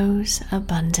flows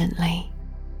abundantly.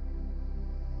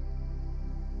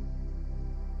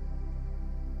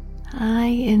 I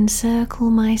encircle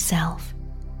myself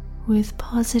with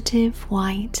positive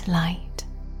white light.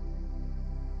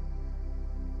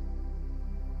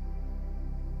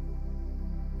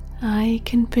 I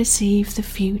can perceive the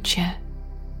future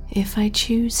if I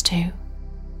choose to.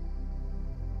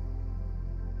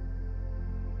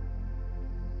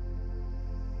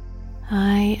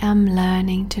 I am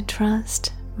learning to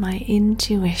trust my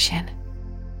intuition.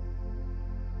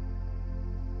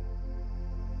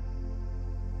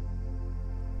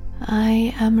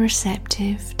 I am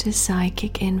receptive to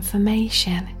psychic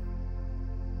information.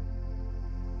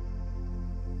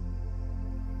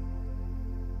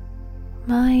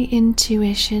 My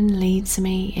intuition leads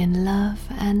me in love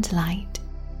and light.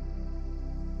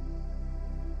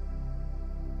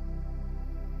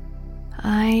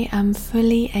 I am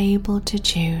fully able to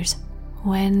choose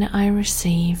when I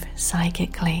receive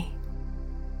psychically.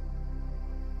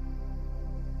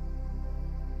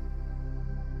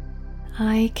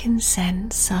 I can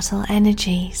sense subtle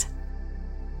energies.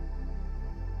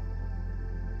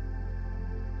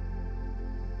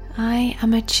 I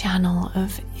am a channel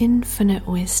of infinite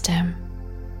wisdom.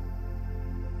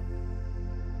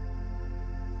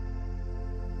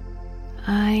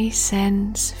 I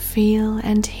sense, feel,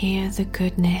 and hear the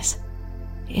goodness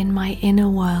in my inner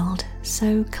world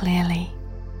so clearly.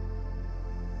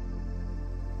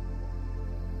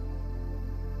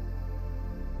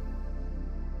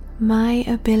 My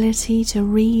ability to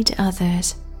read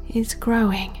others is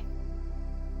growing.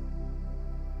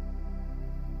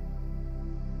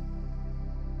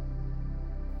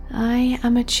 I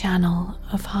am a channel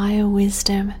of higher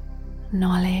wisdom,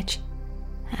 knowledge,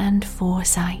 and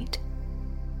foresight.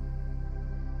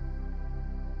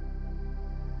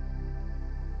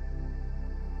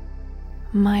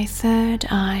 My third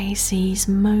eye sees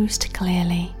most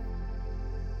clearly.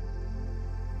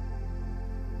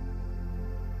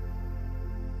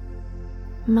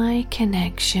 My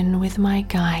connection with my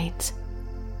guides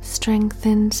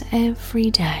strengthens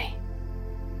every day.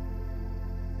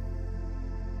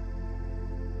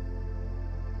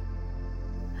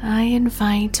 I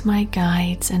invite my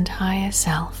guides and higher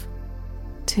self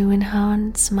to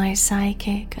enhance my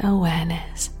psychic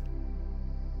awareness.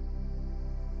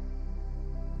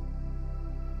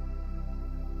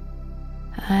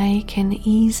 I can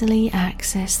easily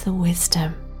access the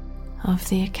wisdom of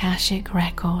the Akashic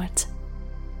records.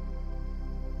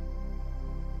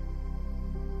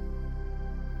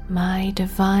 My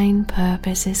divine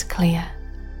purpose is clear,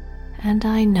 and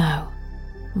I know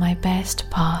my best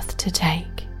path to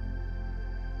take.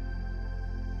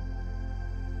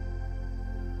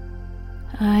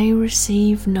 I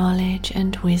receive knowledge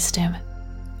and wisdom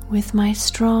with my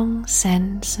strong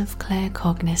sense of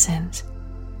claircognizance.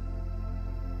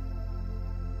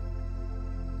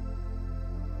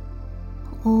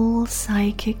 All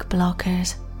psychic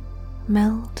blockers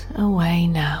melt away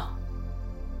now.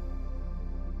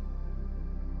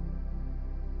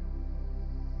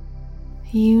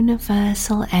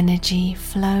 Universal energy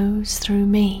flows through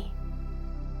me.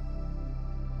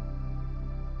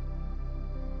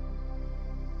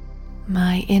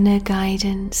 My inner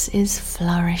guidance is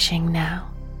flourishing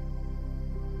now.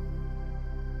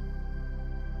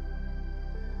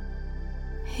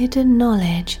 Hidden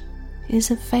knowledge is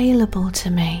available to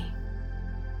me.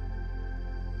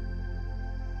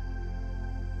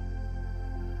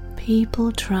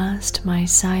 People trust my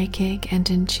psychic and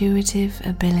intuitive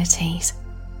abilities.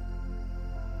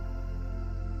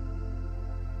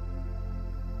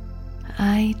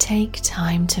 I take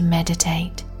time to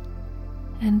meditate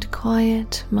and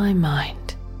quiet my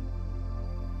mind.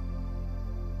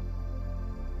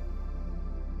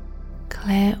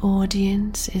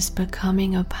 Clairaudience is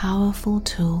becoming a powerful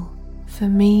tool for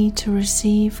me to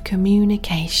receive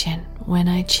communication when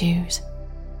I choose.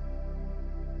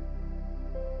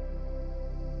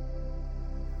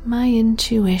 My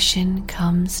intuition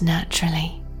comes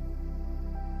naturally.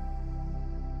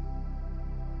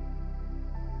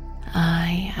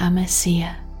 I am a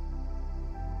seer.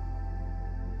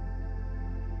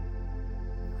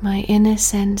 My inner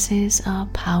senses are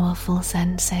powerful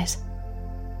senses.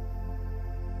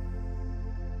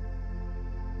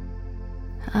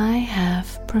 I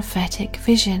have prophetic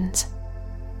visions.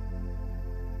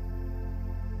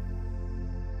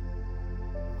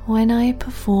 When I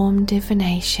perform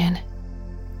divination,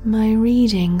 my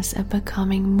readings are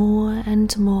becoming more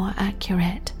and more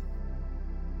accurate.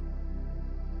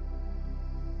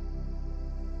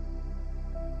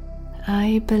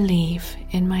 I believe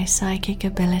in my psychic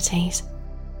abilities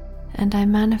and I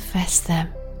manifest them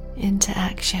into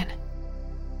action.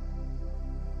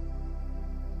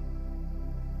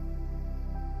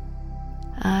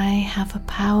 I have a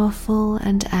powerful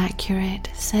and accurate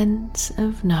sense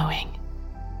of knowing.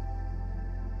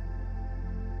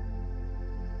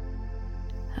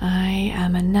 I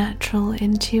am a natural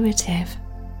intuitive.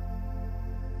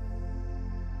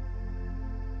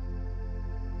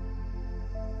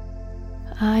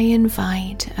 I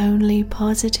invite only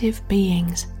positive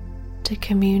beings to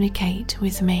communicate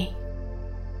with me.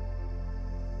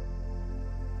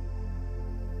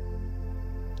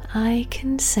 I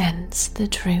can sense the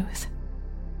truth.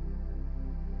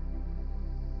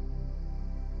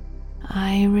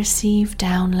 I receive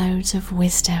downloads of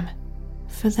wisdom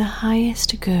for the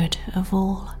highest good of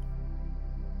all.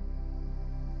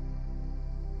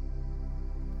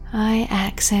 I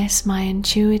access my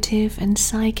intuitive and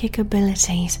psychic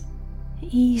abilities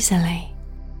easily.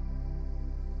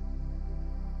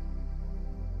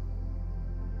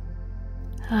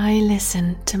 I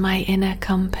listen to my inner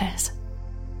compass.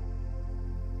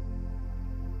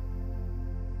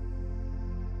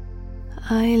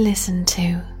 I listen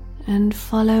to and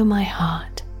follow my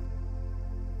heart.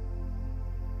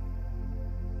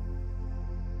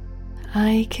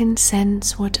 I can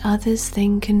sense what others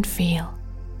think and feel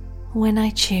when I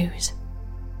choose.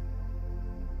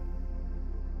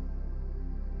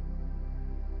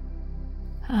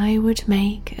 I would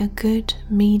make a good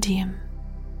medium.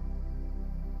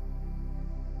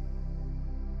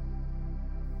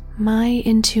 My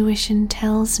intuition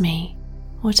tells me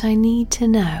what I need to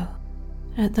know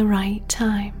at the right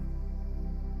time.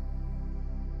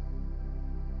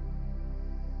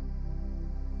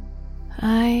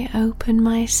 I open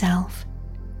myself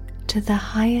to the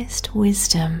highest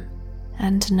wisdom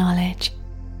and knowledge.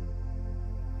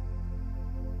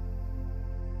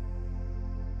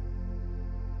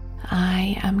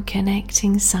 I am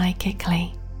connecting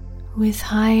psychically with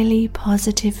highly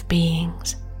positive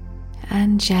beings,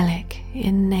 angelic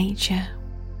in nature.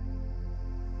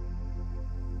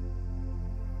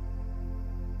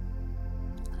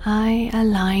 I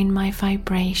align my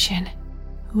vibration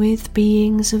with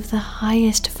beings of the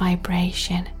highest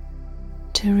vibration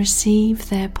to receive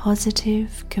their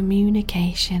positive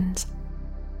communications.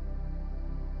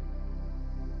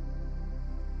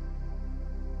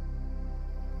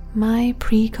 My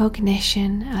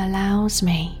precognition allows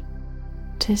me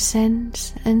to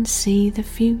sense and see the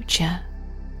future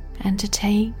and to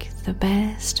take the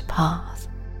best path.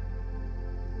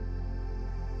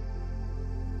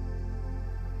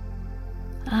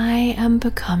 I am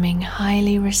becoming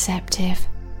highly receptive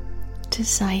to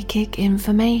psychic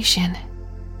information.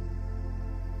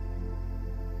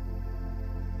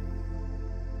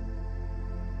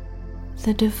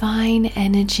 The divine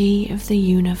energy of the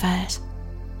universe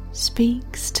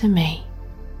speaks to me.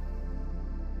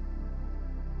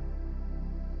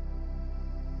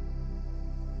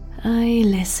 I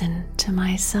listen to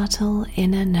my subtle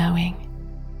inner knowing.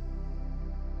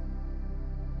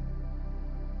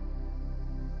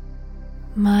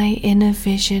 My inner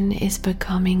vision is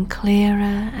becoming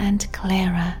clearer and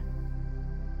clearer.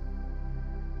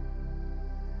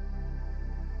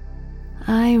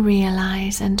 I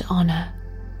realize and honor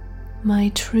my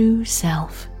true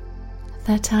self,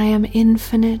 that I am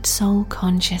infinite soul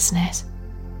consciousness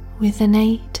with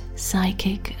innate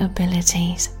psychic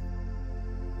abilities.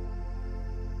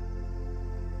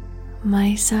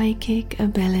 My psychic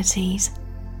abilities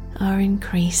are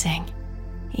increasing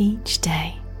each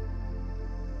day.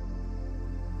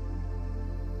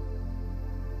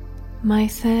 My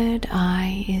third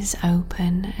eye is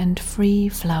open and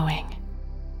free-flowing,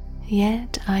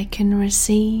 yet I can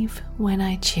receive when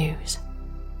I choose.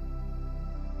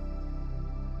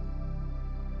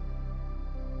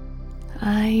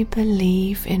 I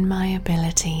believe in my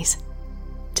abilities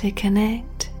to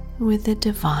connect with the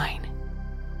divine.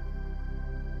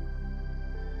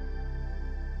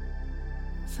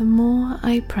 The more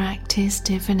I practice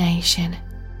divination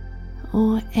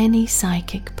or any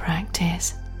psychic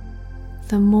practice,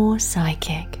 the more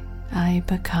psychic I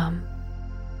become.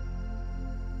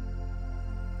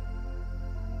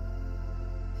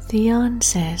 The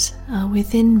answers are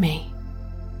within me.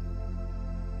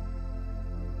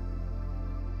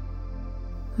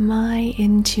 My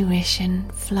intuition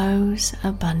flows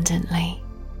abundantly.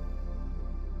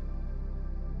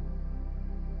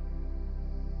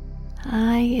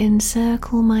 I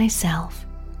encircle myself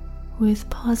with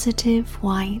positive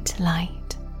white light.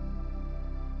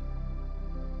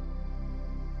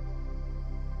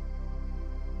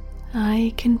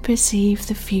 I can perceive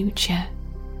the future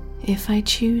if I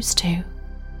choose to.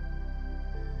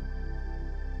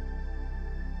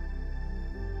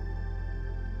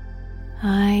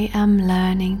 I am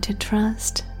learning to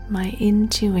trust my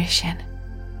intuition.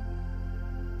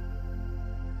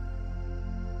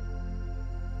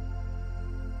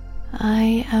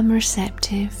 I am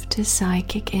receptive to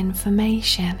psychic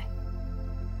information.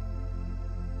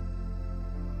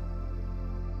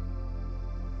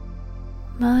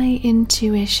 My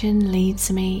intuition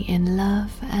leads me in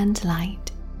love and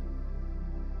light.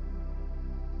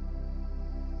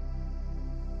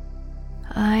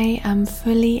 I am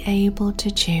fully able to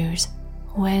choose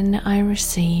when I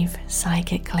receive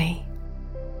psychically.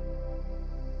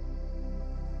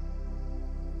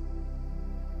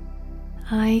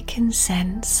 I can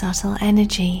sense subtle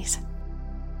energies.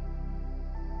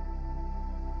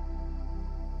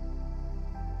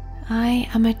 I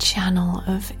am a channel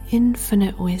of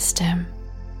infinite wisdom.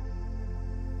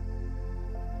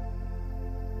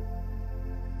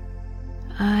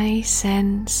 I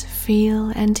sense, feel,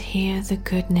 and hear the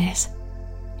goodness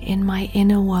in my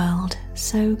inner world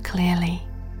so clearly.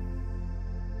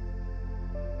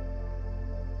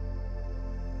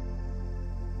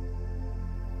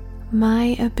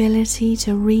 My ability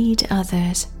to read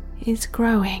others is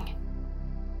growing.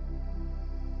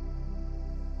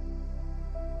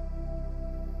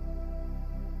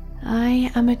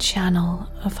 I am a channel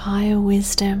of higher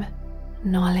wisdom,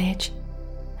 knowledge,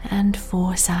 and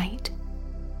foresight.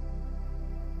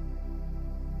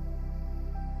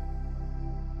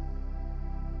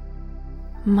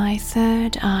 My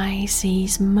third eye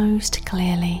sees most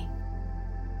clearly.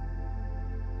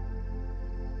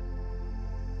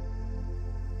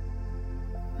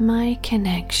 My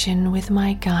connection with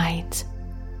my guides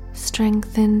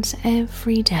strengthens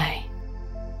every day.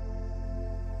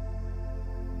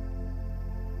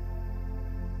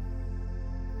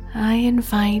 I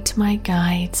invite my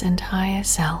guides and higher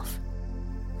self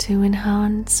to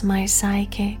enhance my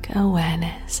psychic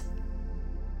awareness.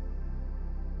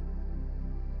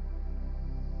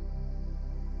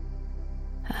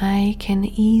 I can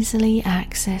easily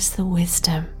access the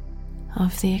wisdom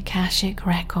of the Akashic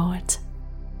records.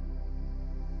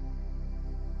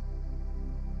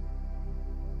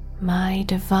 My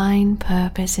divine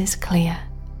purpose is clear,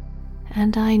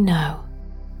 and I know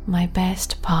my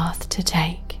best path to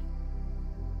take.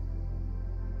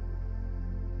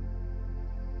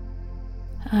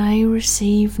 I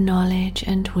receive knowledge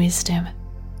and wisdom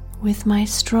with my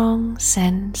strong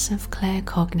sense of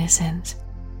claircognizance.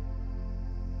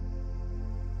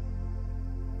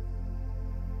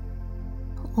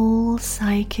 All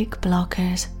psychic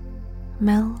blockers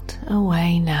melt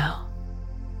away now.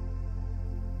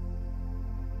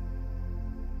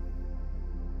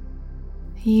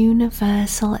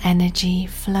 Universal energy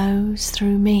flows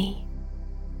through me.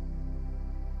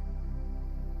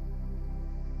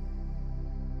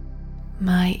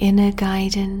 My inner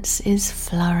guidance is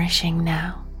flourishing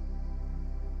now.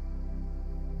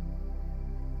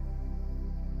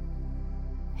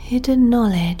 Hidden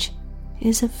knowledge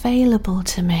is available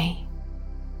to me.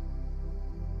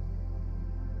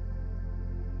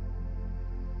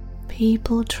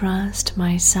 People trust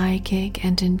my psychic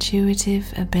and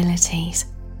intuitive abilities.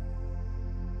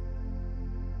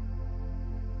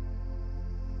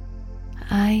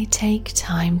 I take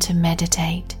time to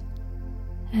meditate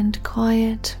and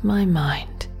quiet my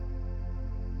mind.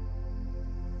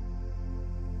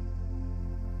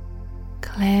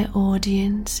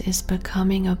 Clairaudience is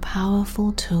becoming a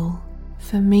powerful tool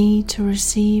for me to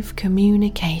receive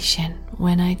communication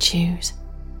when I choose.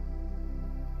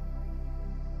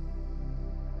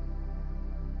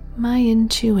 My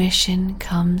intuition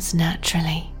comes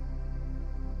naturally.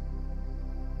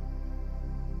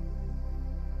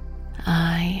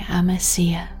 I am a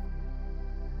seer.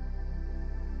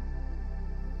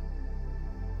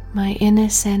 My inner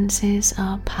senses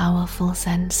are powerful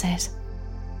senses.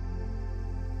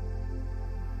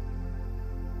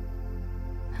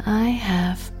 I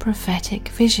have prophetic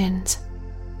visions.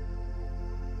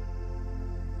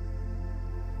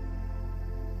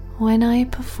 When I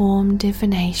perform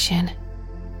divination,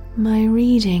 my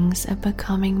readings are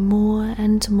becoming more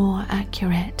and more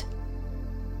accurate.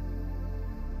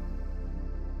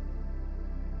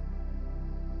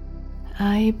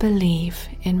 I believe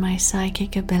in my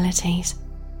psychic abilities,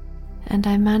 and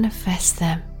I manifest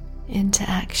them into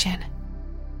action.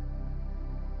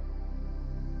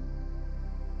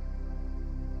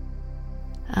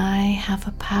 I have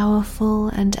a powerful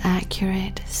and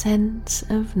accurate sense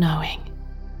of knowing.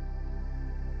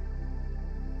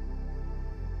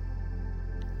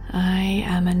 I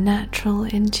am a natural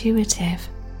intuitive.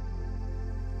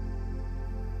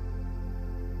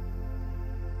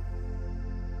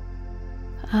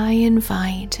 I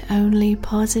invite only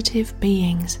positive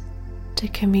beings to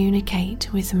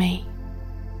communicate with me.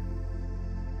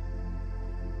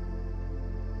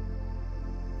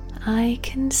 I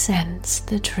can sense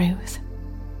the truth.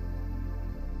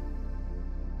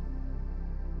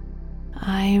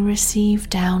 I receive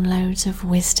downloads of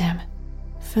wisdom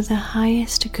for the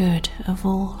highest good of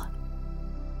all.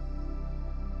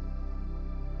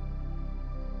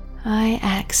 I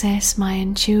access my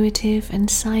intuitive and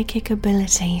psychic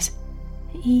abilities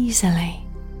easily.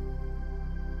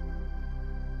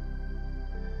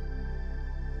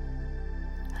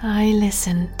 I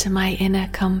listen to my inner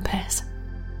compass.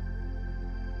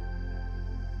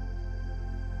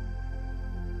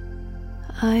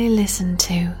 I listen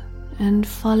to and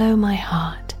follow my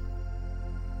heart.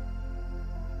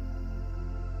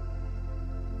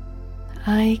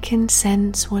 I can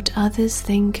sense what others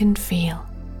think and feel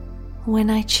when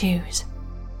I choose.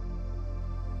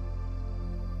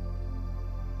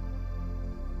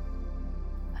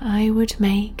 I would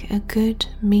make a good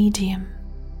medium.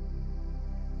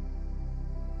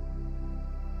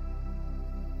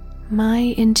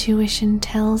 My intuition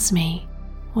tells me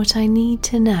what I need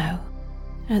to know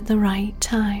at the right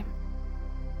time.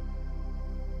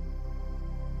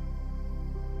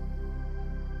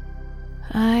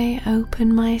 I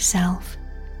open myself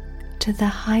to the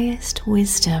highest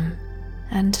wisdom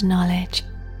and knowledge.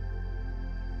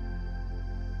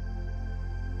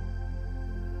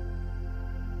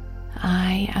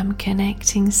 I am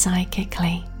connecting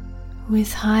psychically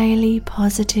with highly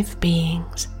positive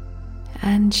beings,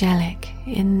 angelic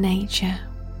in nature.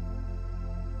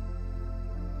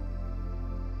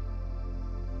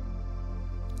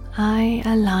 I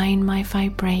align my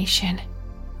vibration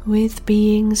with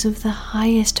beings of the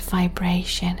highest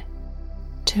vibration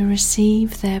to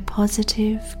receive their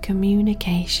positive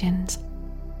communications.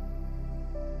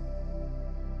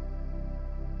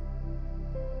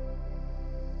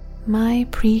 My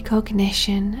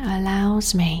precognition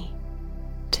allows me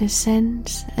to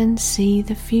sense and see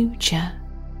the future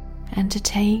and to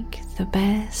take the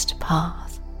best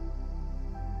path.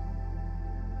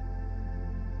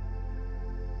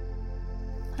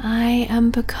 I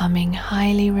am becoming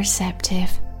highly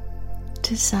receptive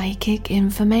to psychic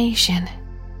information.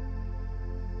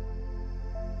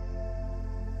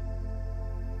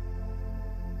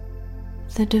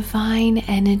 The divine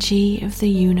energy of the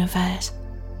universe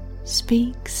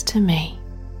speaks to me.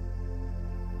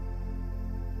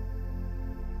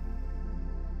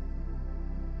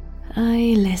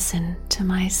 I listen to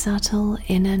my subtle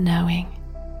inner knowing.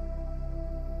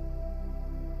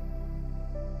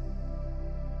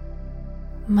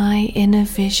 My inner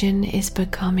vision is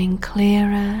becoming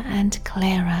clearer and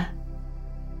clearer.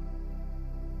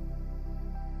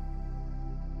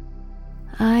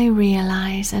 I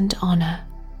realize and honor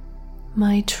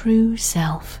my true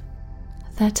self,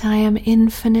 that I am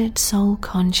infinite soul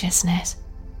consciousness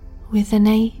with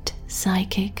innate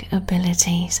psychic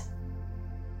abilities.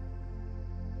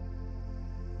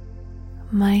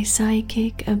 My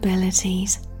psychic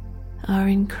abilities are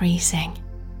increasing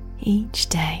each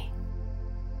day.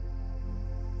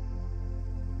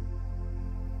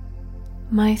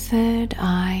 My third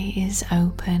eye is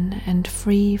open and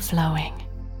free-flowing,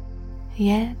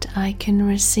 yet I can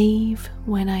receive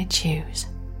when I choose.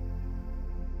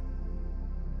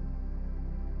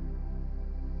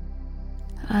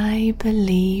 I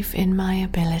believe in my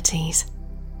abilities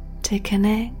to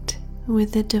connect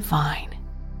with the divine.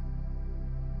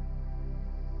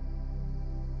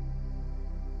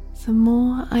 The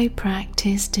more I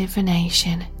practice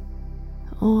divination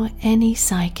or any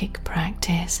psychic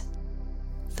practice,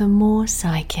 the more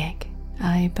psychic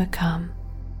I become.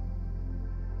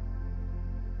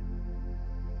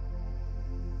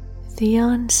 The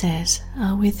answers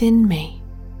are within me.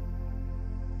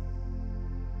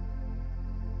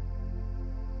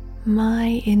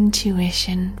 My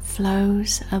intuition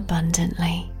flows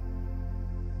abundantly.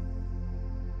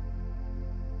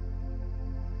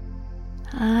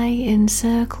 I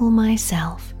encircle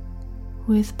myself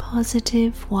with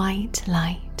positive white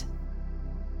light.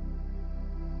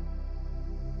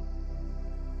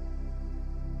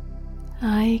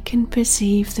 I can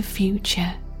perceive the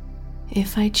future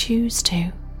if I choose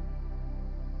to.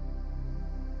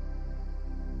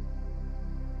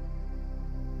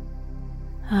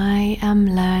 I am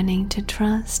learning to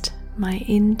trust my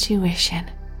intuition.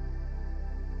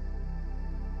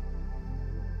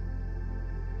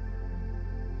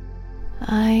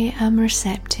 I am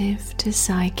receptive to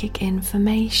psychic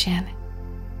information.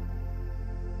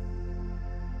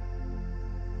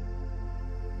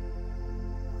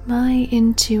 My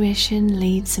intuition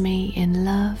leads me in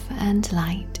love and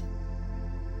light.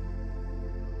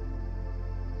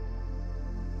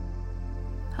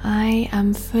 I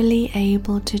am fully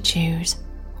able to choose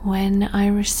when I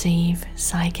receive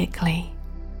psychically.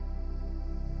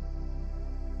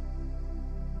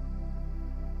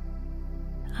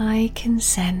 I can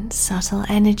sense subtle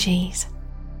energies.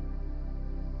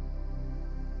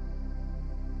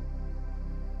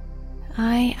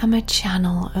 I am a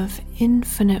channel of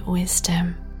infinite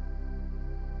wisdom.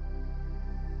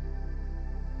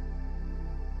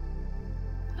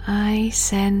 I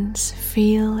sense,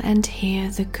 feel, and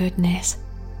hear the goodness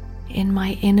in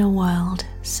my inner world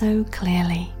so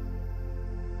clearly.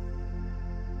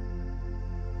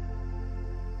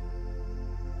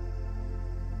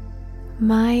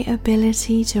 My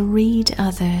ability to read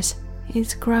others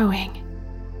is growing.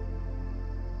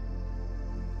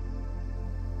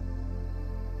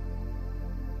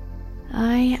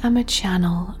 I am a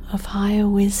channel of higher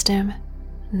wisdom,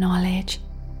 knowledge,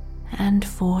 and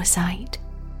foresight.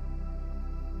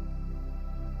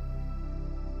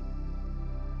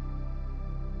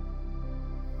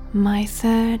 My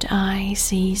third eye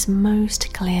sees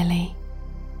most clearly.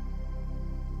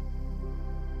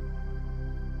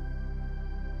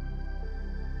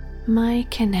 My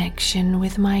connection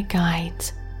with my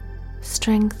guides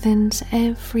strengthens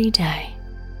every day.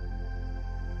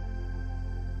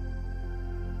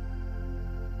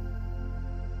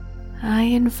 I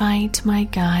invite my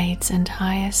guides and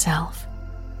higher self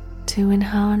to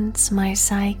enhance my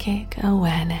psychic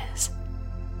awareness.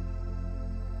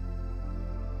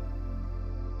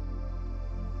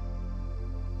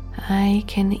 I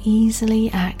can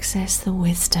easily access the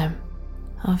wisdom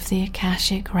of the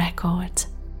Akashic records.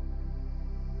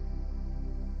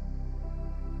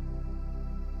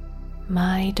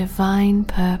 My divine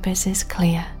purpose is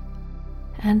clear,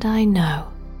 and I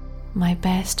know my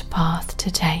best path to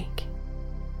take.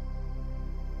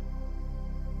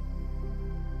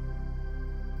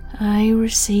 I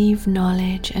receive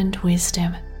knowledge and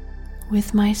wisdom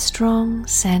with my strong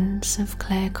sense of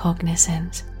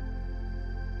claircognizance.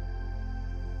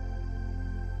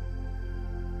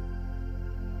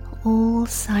 All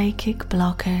psychic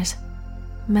blockers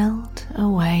melt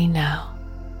away now.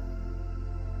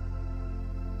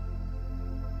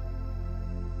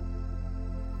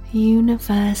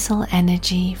 Universal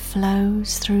energy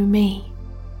flows through me.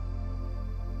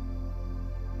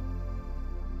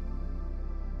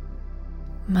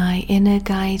 My inner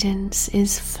guidance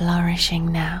is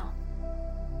flourishing now.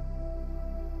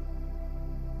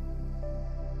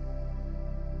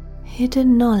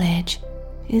 Hidden knowledge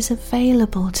is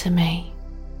available to me.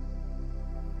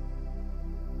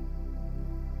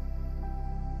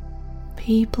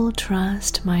 People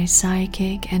trust my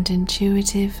psychic and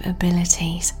intuitive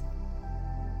abilities.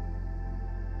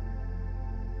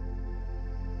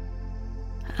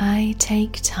 I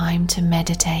take time to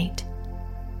meditate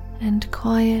and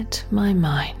quiet my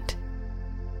mind.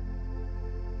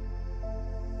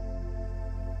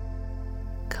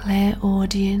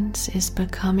 Clairaudience is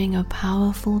becoming a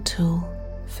powerful tool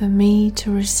for me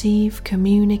to receive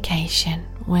communication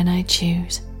when I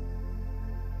choose.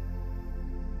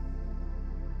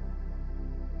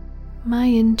 My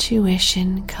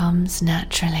intuition comes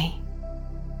naturally.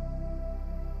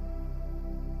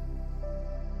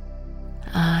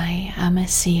 I am a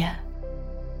seer.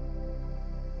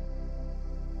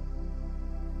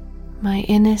 My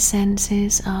inner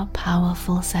senses are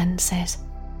powerful senses.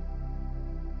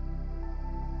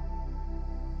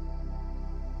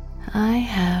 I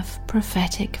have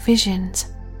prophetic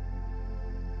visions.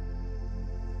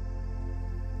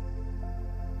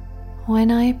 When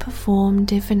I perform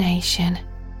divination,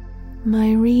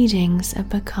 my readings are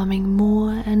becoming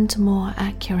more and more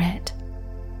accurate.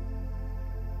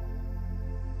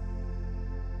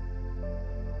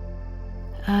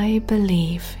 I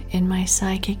believe in my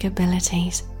psychic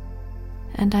abilities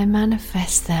and I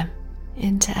manifest them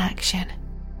into action.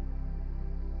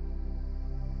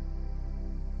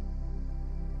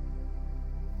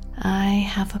 I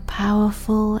have a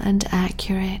powerful and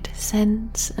accurate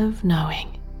sense of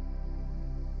knowing.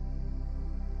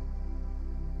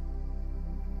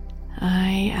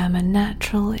 I am a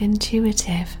natural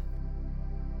intuitive.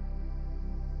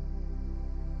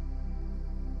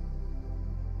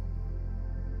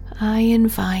 I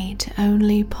invite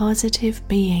only positive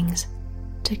beings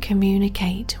to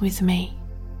communicate with me.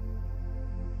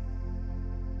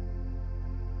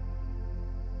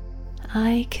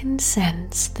 I can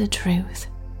sense the truth.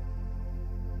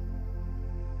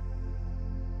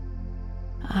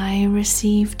 I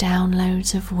receive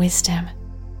downloads of wisdom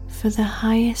for the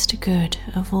highest good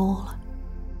of all.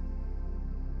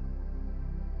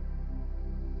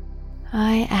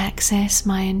 I access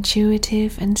my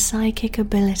intuitive and psychic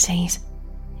abilities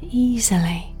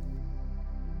easily.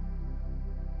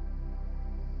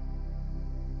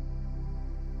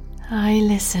 I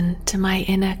listen to my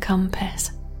inner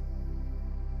compass.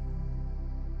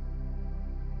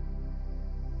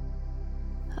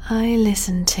 I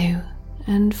listen to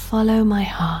and follow my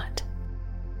heart.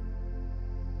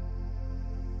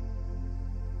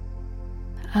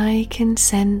 I can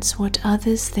sense what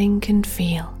others think and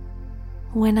feel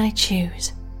when I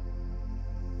choose.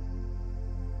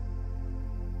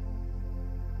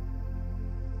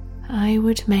 I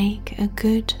would make a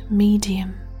good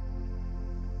medium.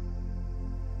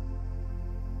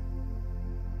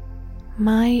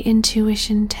 My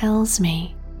intuition tells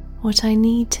me what I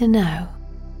need to know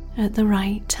at the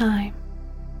right time.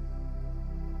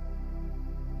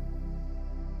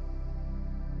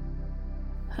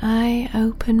 I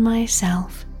open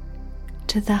myself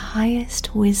to the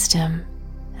highest wisdom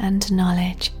and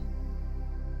knowledge.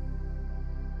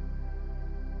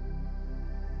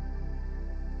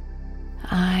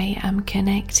 I am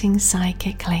connecting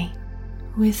psychically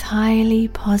with highly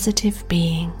positive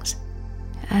beings,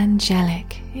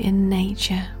 angelic in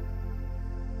nature.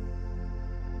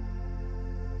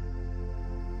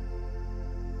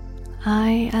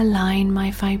 I align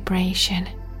my vibration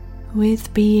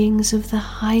with beings of the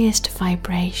highest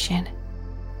vibration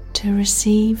to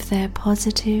receive their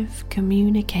positive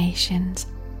communications.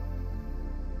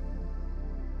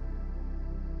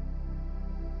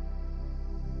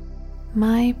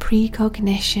 My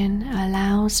precognition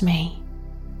allows me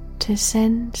to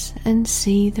sense and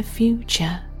see the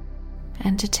future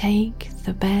and to take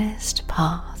the best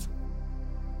path.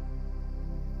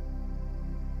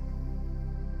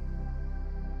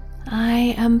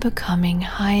 I am becoming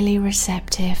highly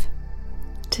receptive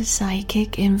to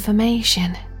psychic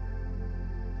information.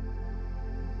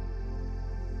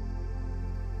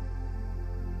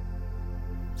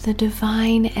 The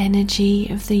divine energy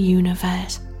of the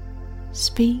universe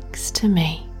speaks to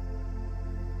me.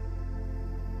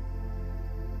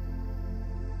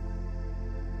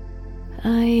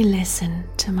 I listen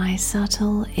to my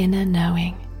subtle inner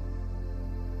knowing.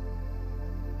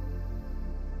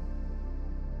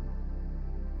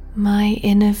 My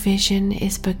inner vision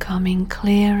is becoming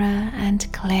clearer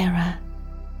and clearer.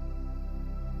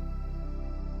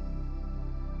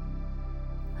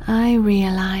 I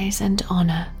realize and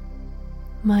honor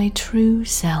my true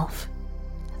self,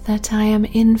 that I am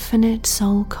infinite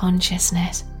soul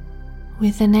consciousness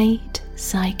with innate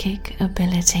psychic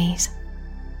abilities.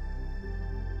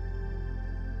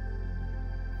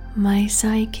 My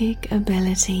psychic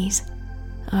abilities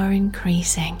are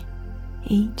increasing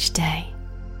each day.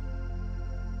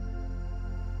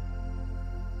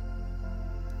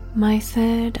 My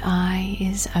third eye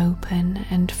is open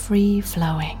and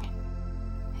free-flowing,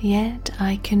 yet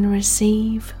I can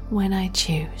receive when I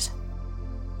choose.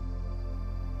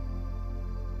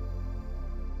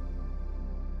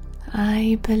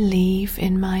 I believe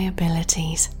in my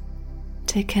abilities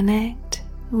to connect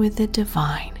with the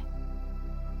divine.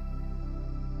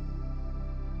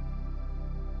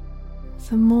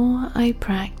 The more I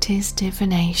practice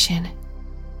divination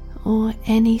or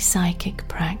any psychic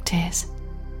practice,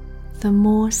 the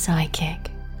more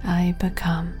psychic I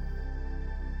become.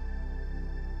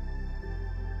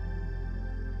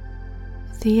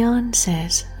 The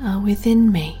answers are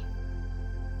within me.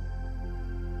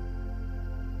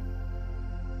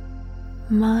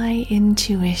 My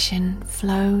intuition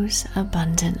flows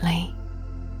abundantly.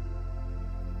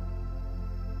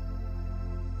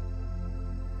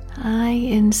 I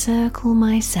encircle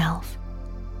myself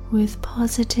with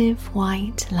positive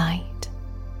white light.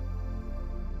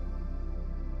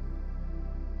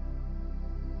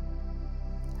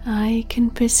 I can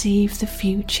perceive the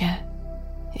future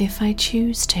if I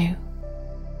choose to.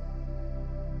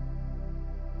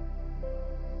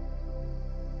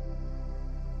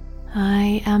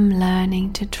 I am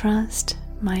learning to trust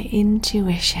my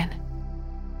intuition.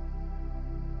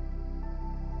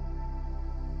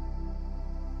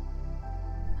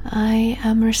 I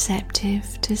am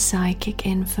receptive to psychic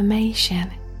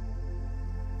information.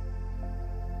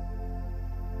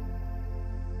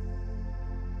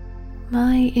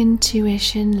 My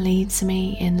intuition leads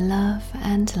me in love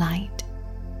and light.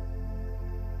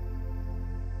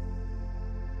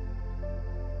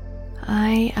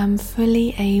 I am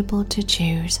fully able to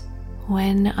choose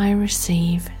when I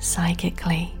receive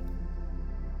psychically.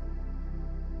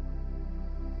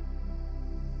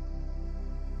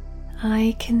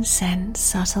 I can sense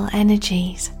subtle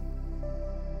energies.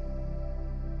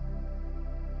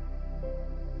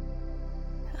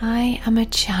 I am a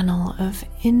channel of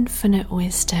infinite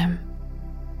wisdom.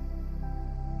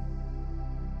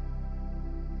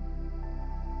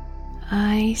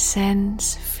 I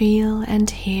sense, feel, and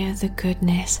hear the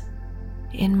goodness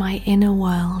in my inner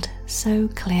world so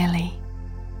clearly.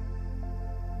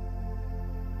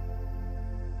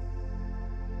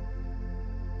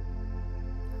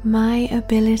 My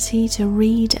ability to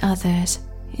read others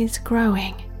is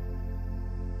growing.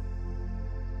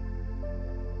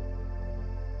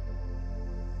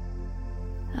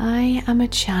 I am a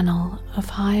channel of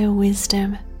higher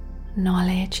wisdom,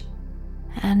 knowledge,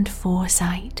 and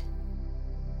foresight.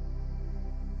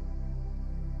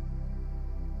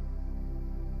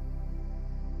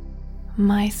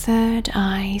 My third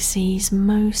eye sees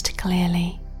most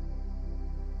clearly.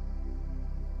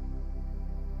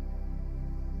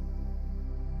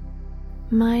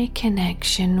 My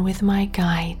connection with my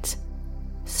guides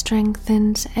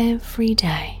strengthens every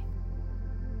day.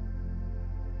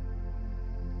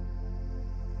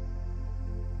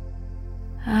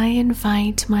 I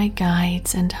invite my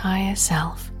guides and higher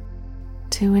self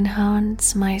to to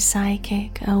enhance my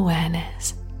psychic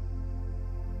awareness.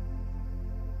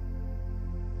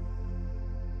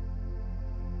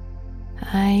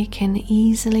 I can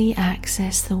easily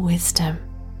access the wisdom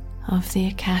of the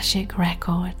Akashic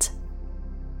records.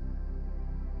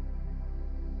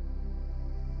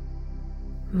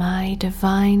 My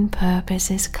divine purpose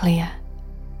is clear,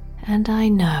 and I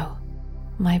know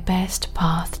my best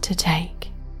path to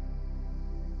take.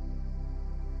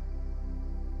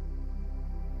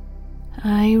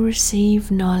 I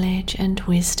receive knowledge and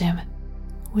wisdom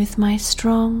with my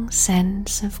strong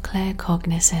sense of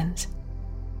claircognizance.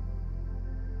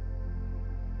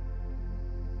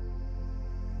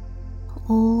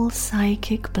 All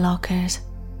psychic blockers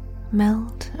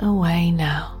melt away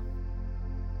now.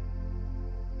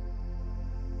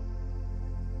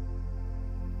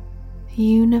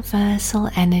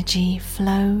 Universal energy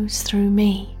flows through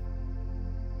me.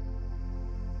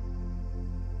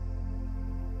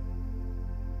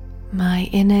 My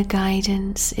inner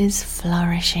guidance is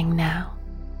flourishing now.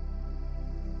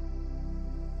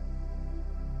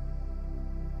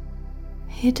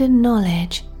 Hidden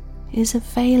knowledge is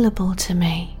available to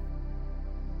me.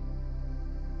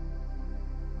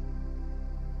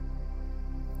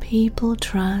 People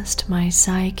trust my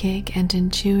psychic and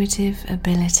intuitive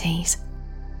abilities.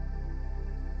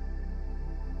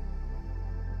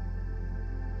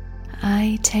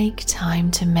 I take time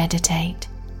to meditate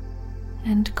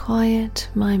and quiet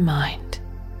my mind.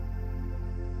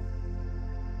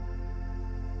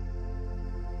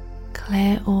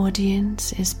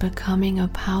 Clairaudience is becoming a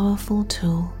powerful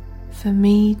tool for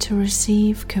me to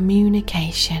receive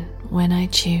communication when I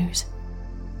choose.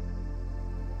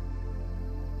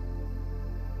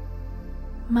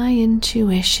 My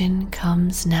intuition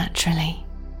comes naturally.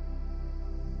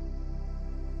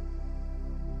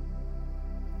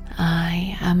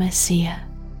 I am a seer.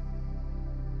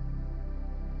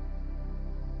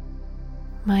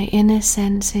 My inner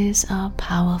senses are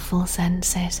powerful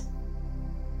senses.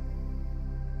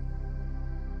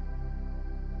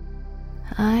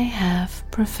 I have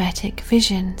prophetic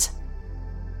visions.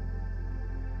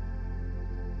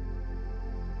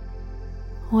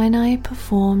 When I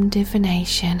perform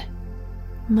divination,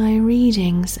 my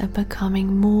readings are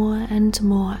becoming more and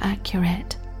more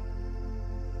accurate.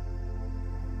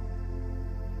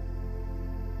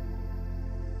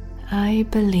 I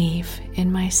believe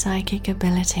in my psychic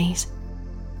abilities,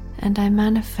 and I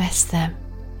manifest them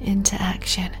into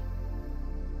action.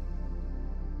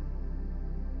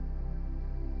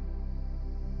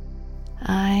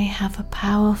 I have a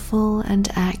powerful and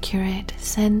accurate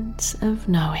sense of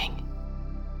knowing.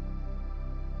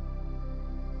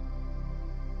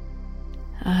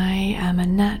 I am a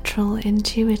natural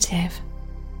intuitive.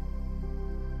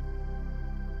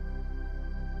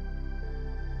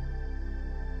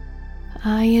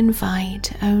 I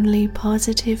invite only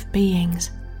positive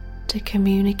beings to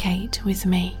communicate with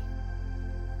me.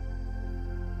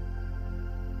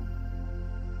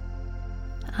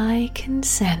 I can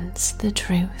sense the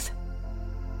truth.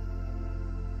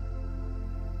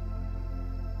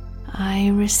 I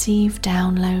receive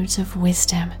downloads of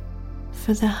wisdom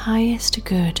for the highest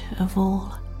good of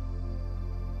all.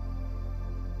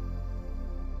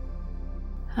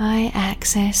 I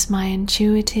access my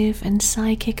intuitive and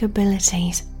psychic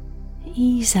abilities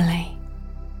easily.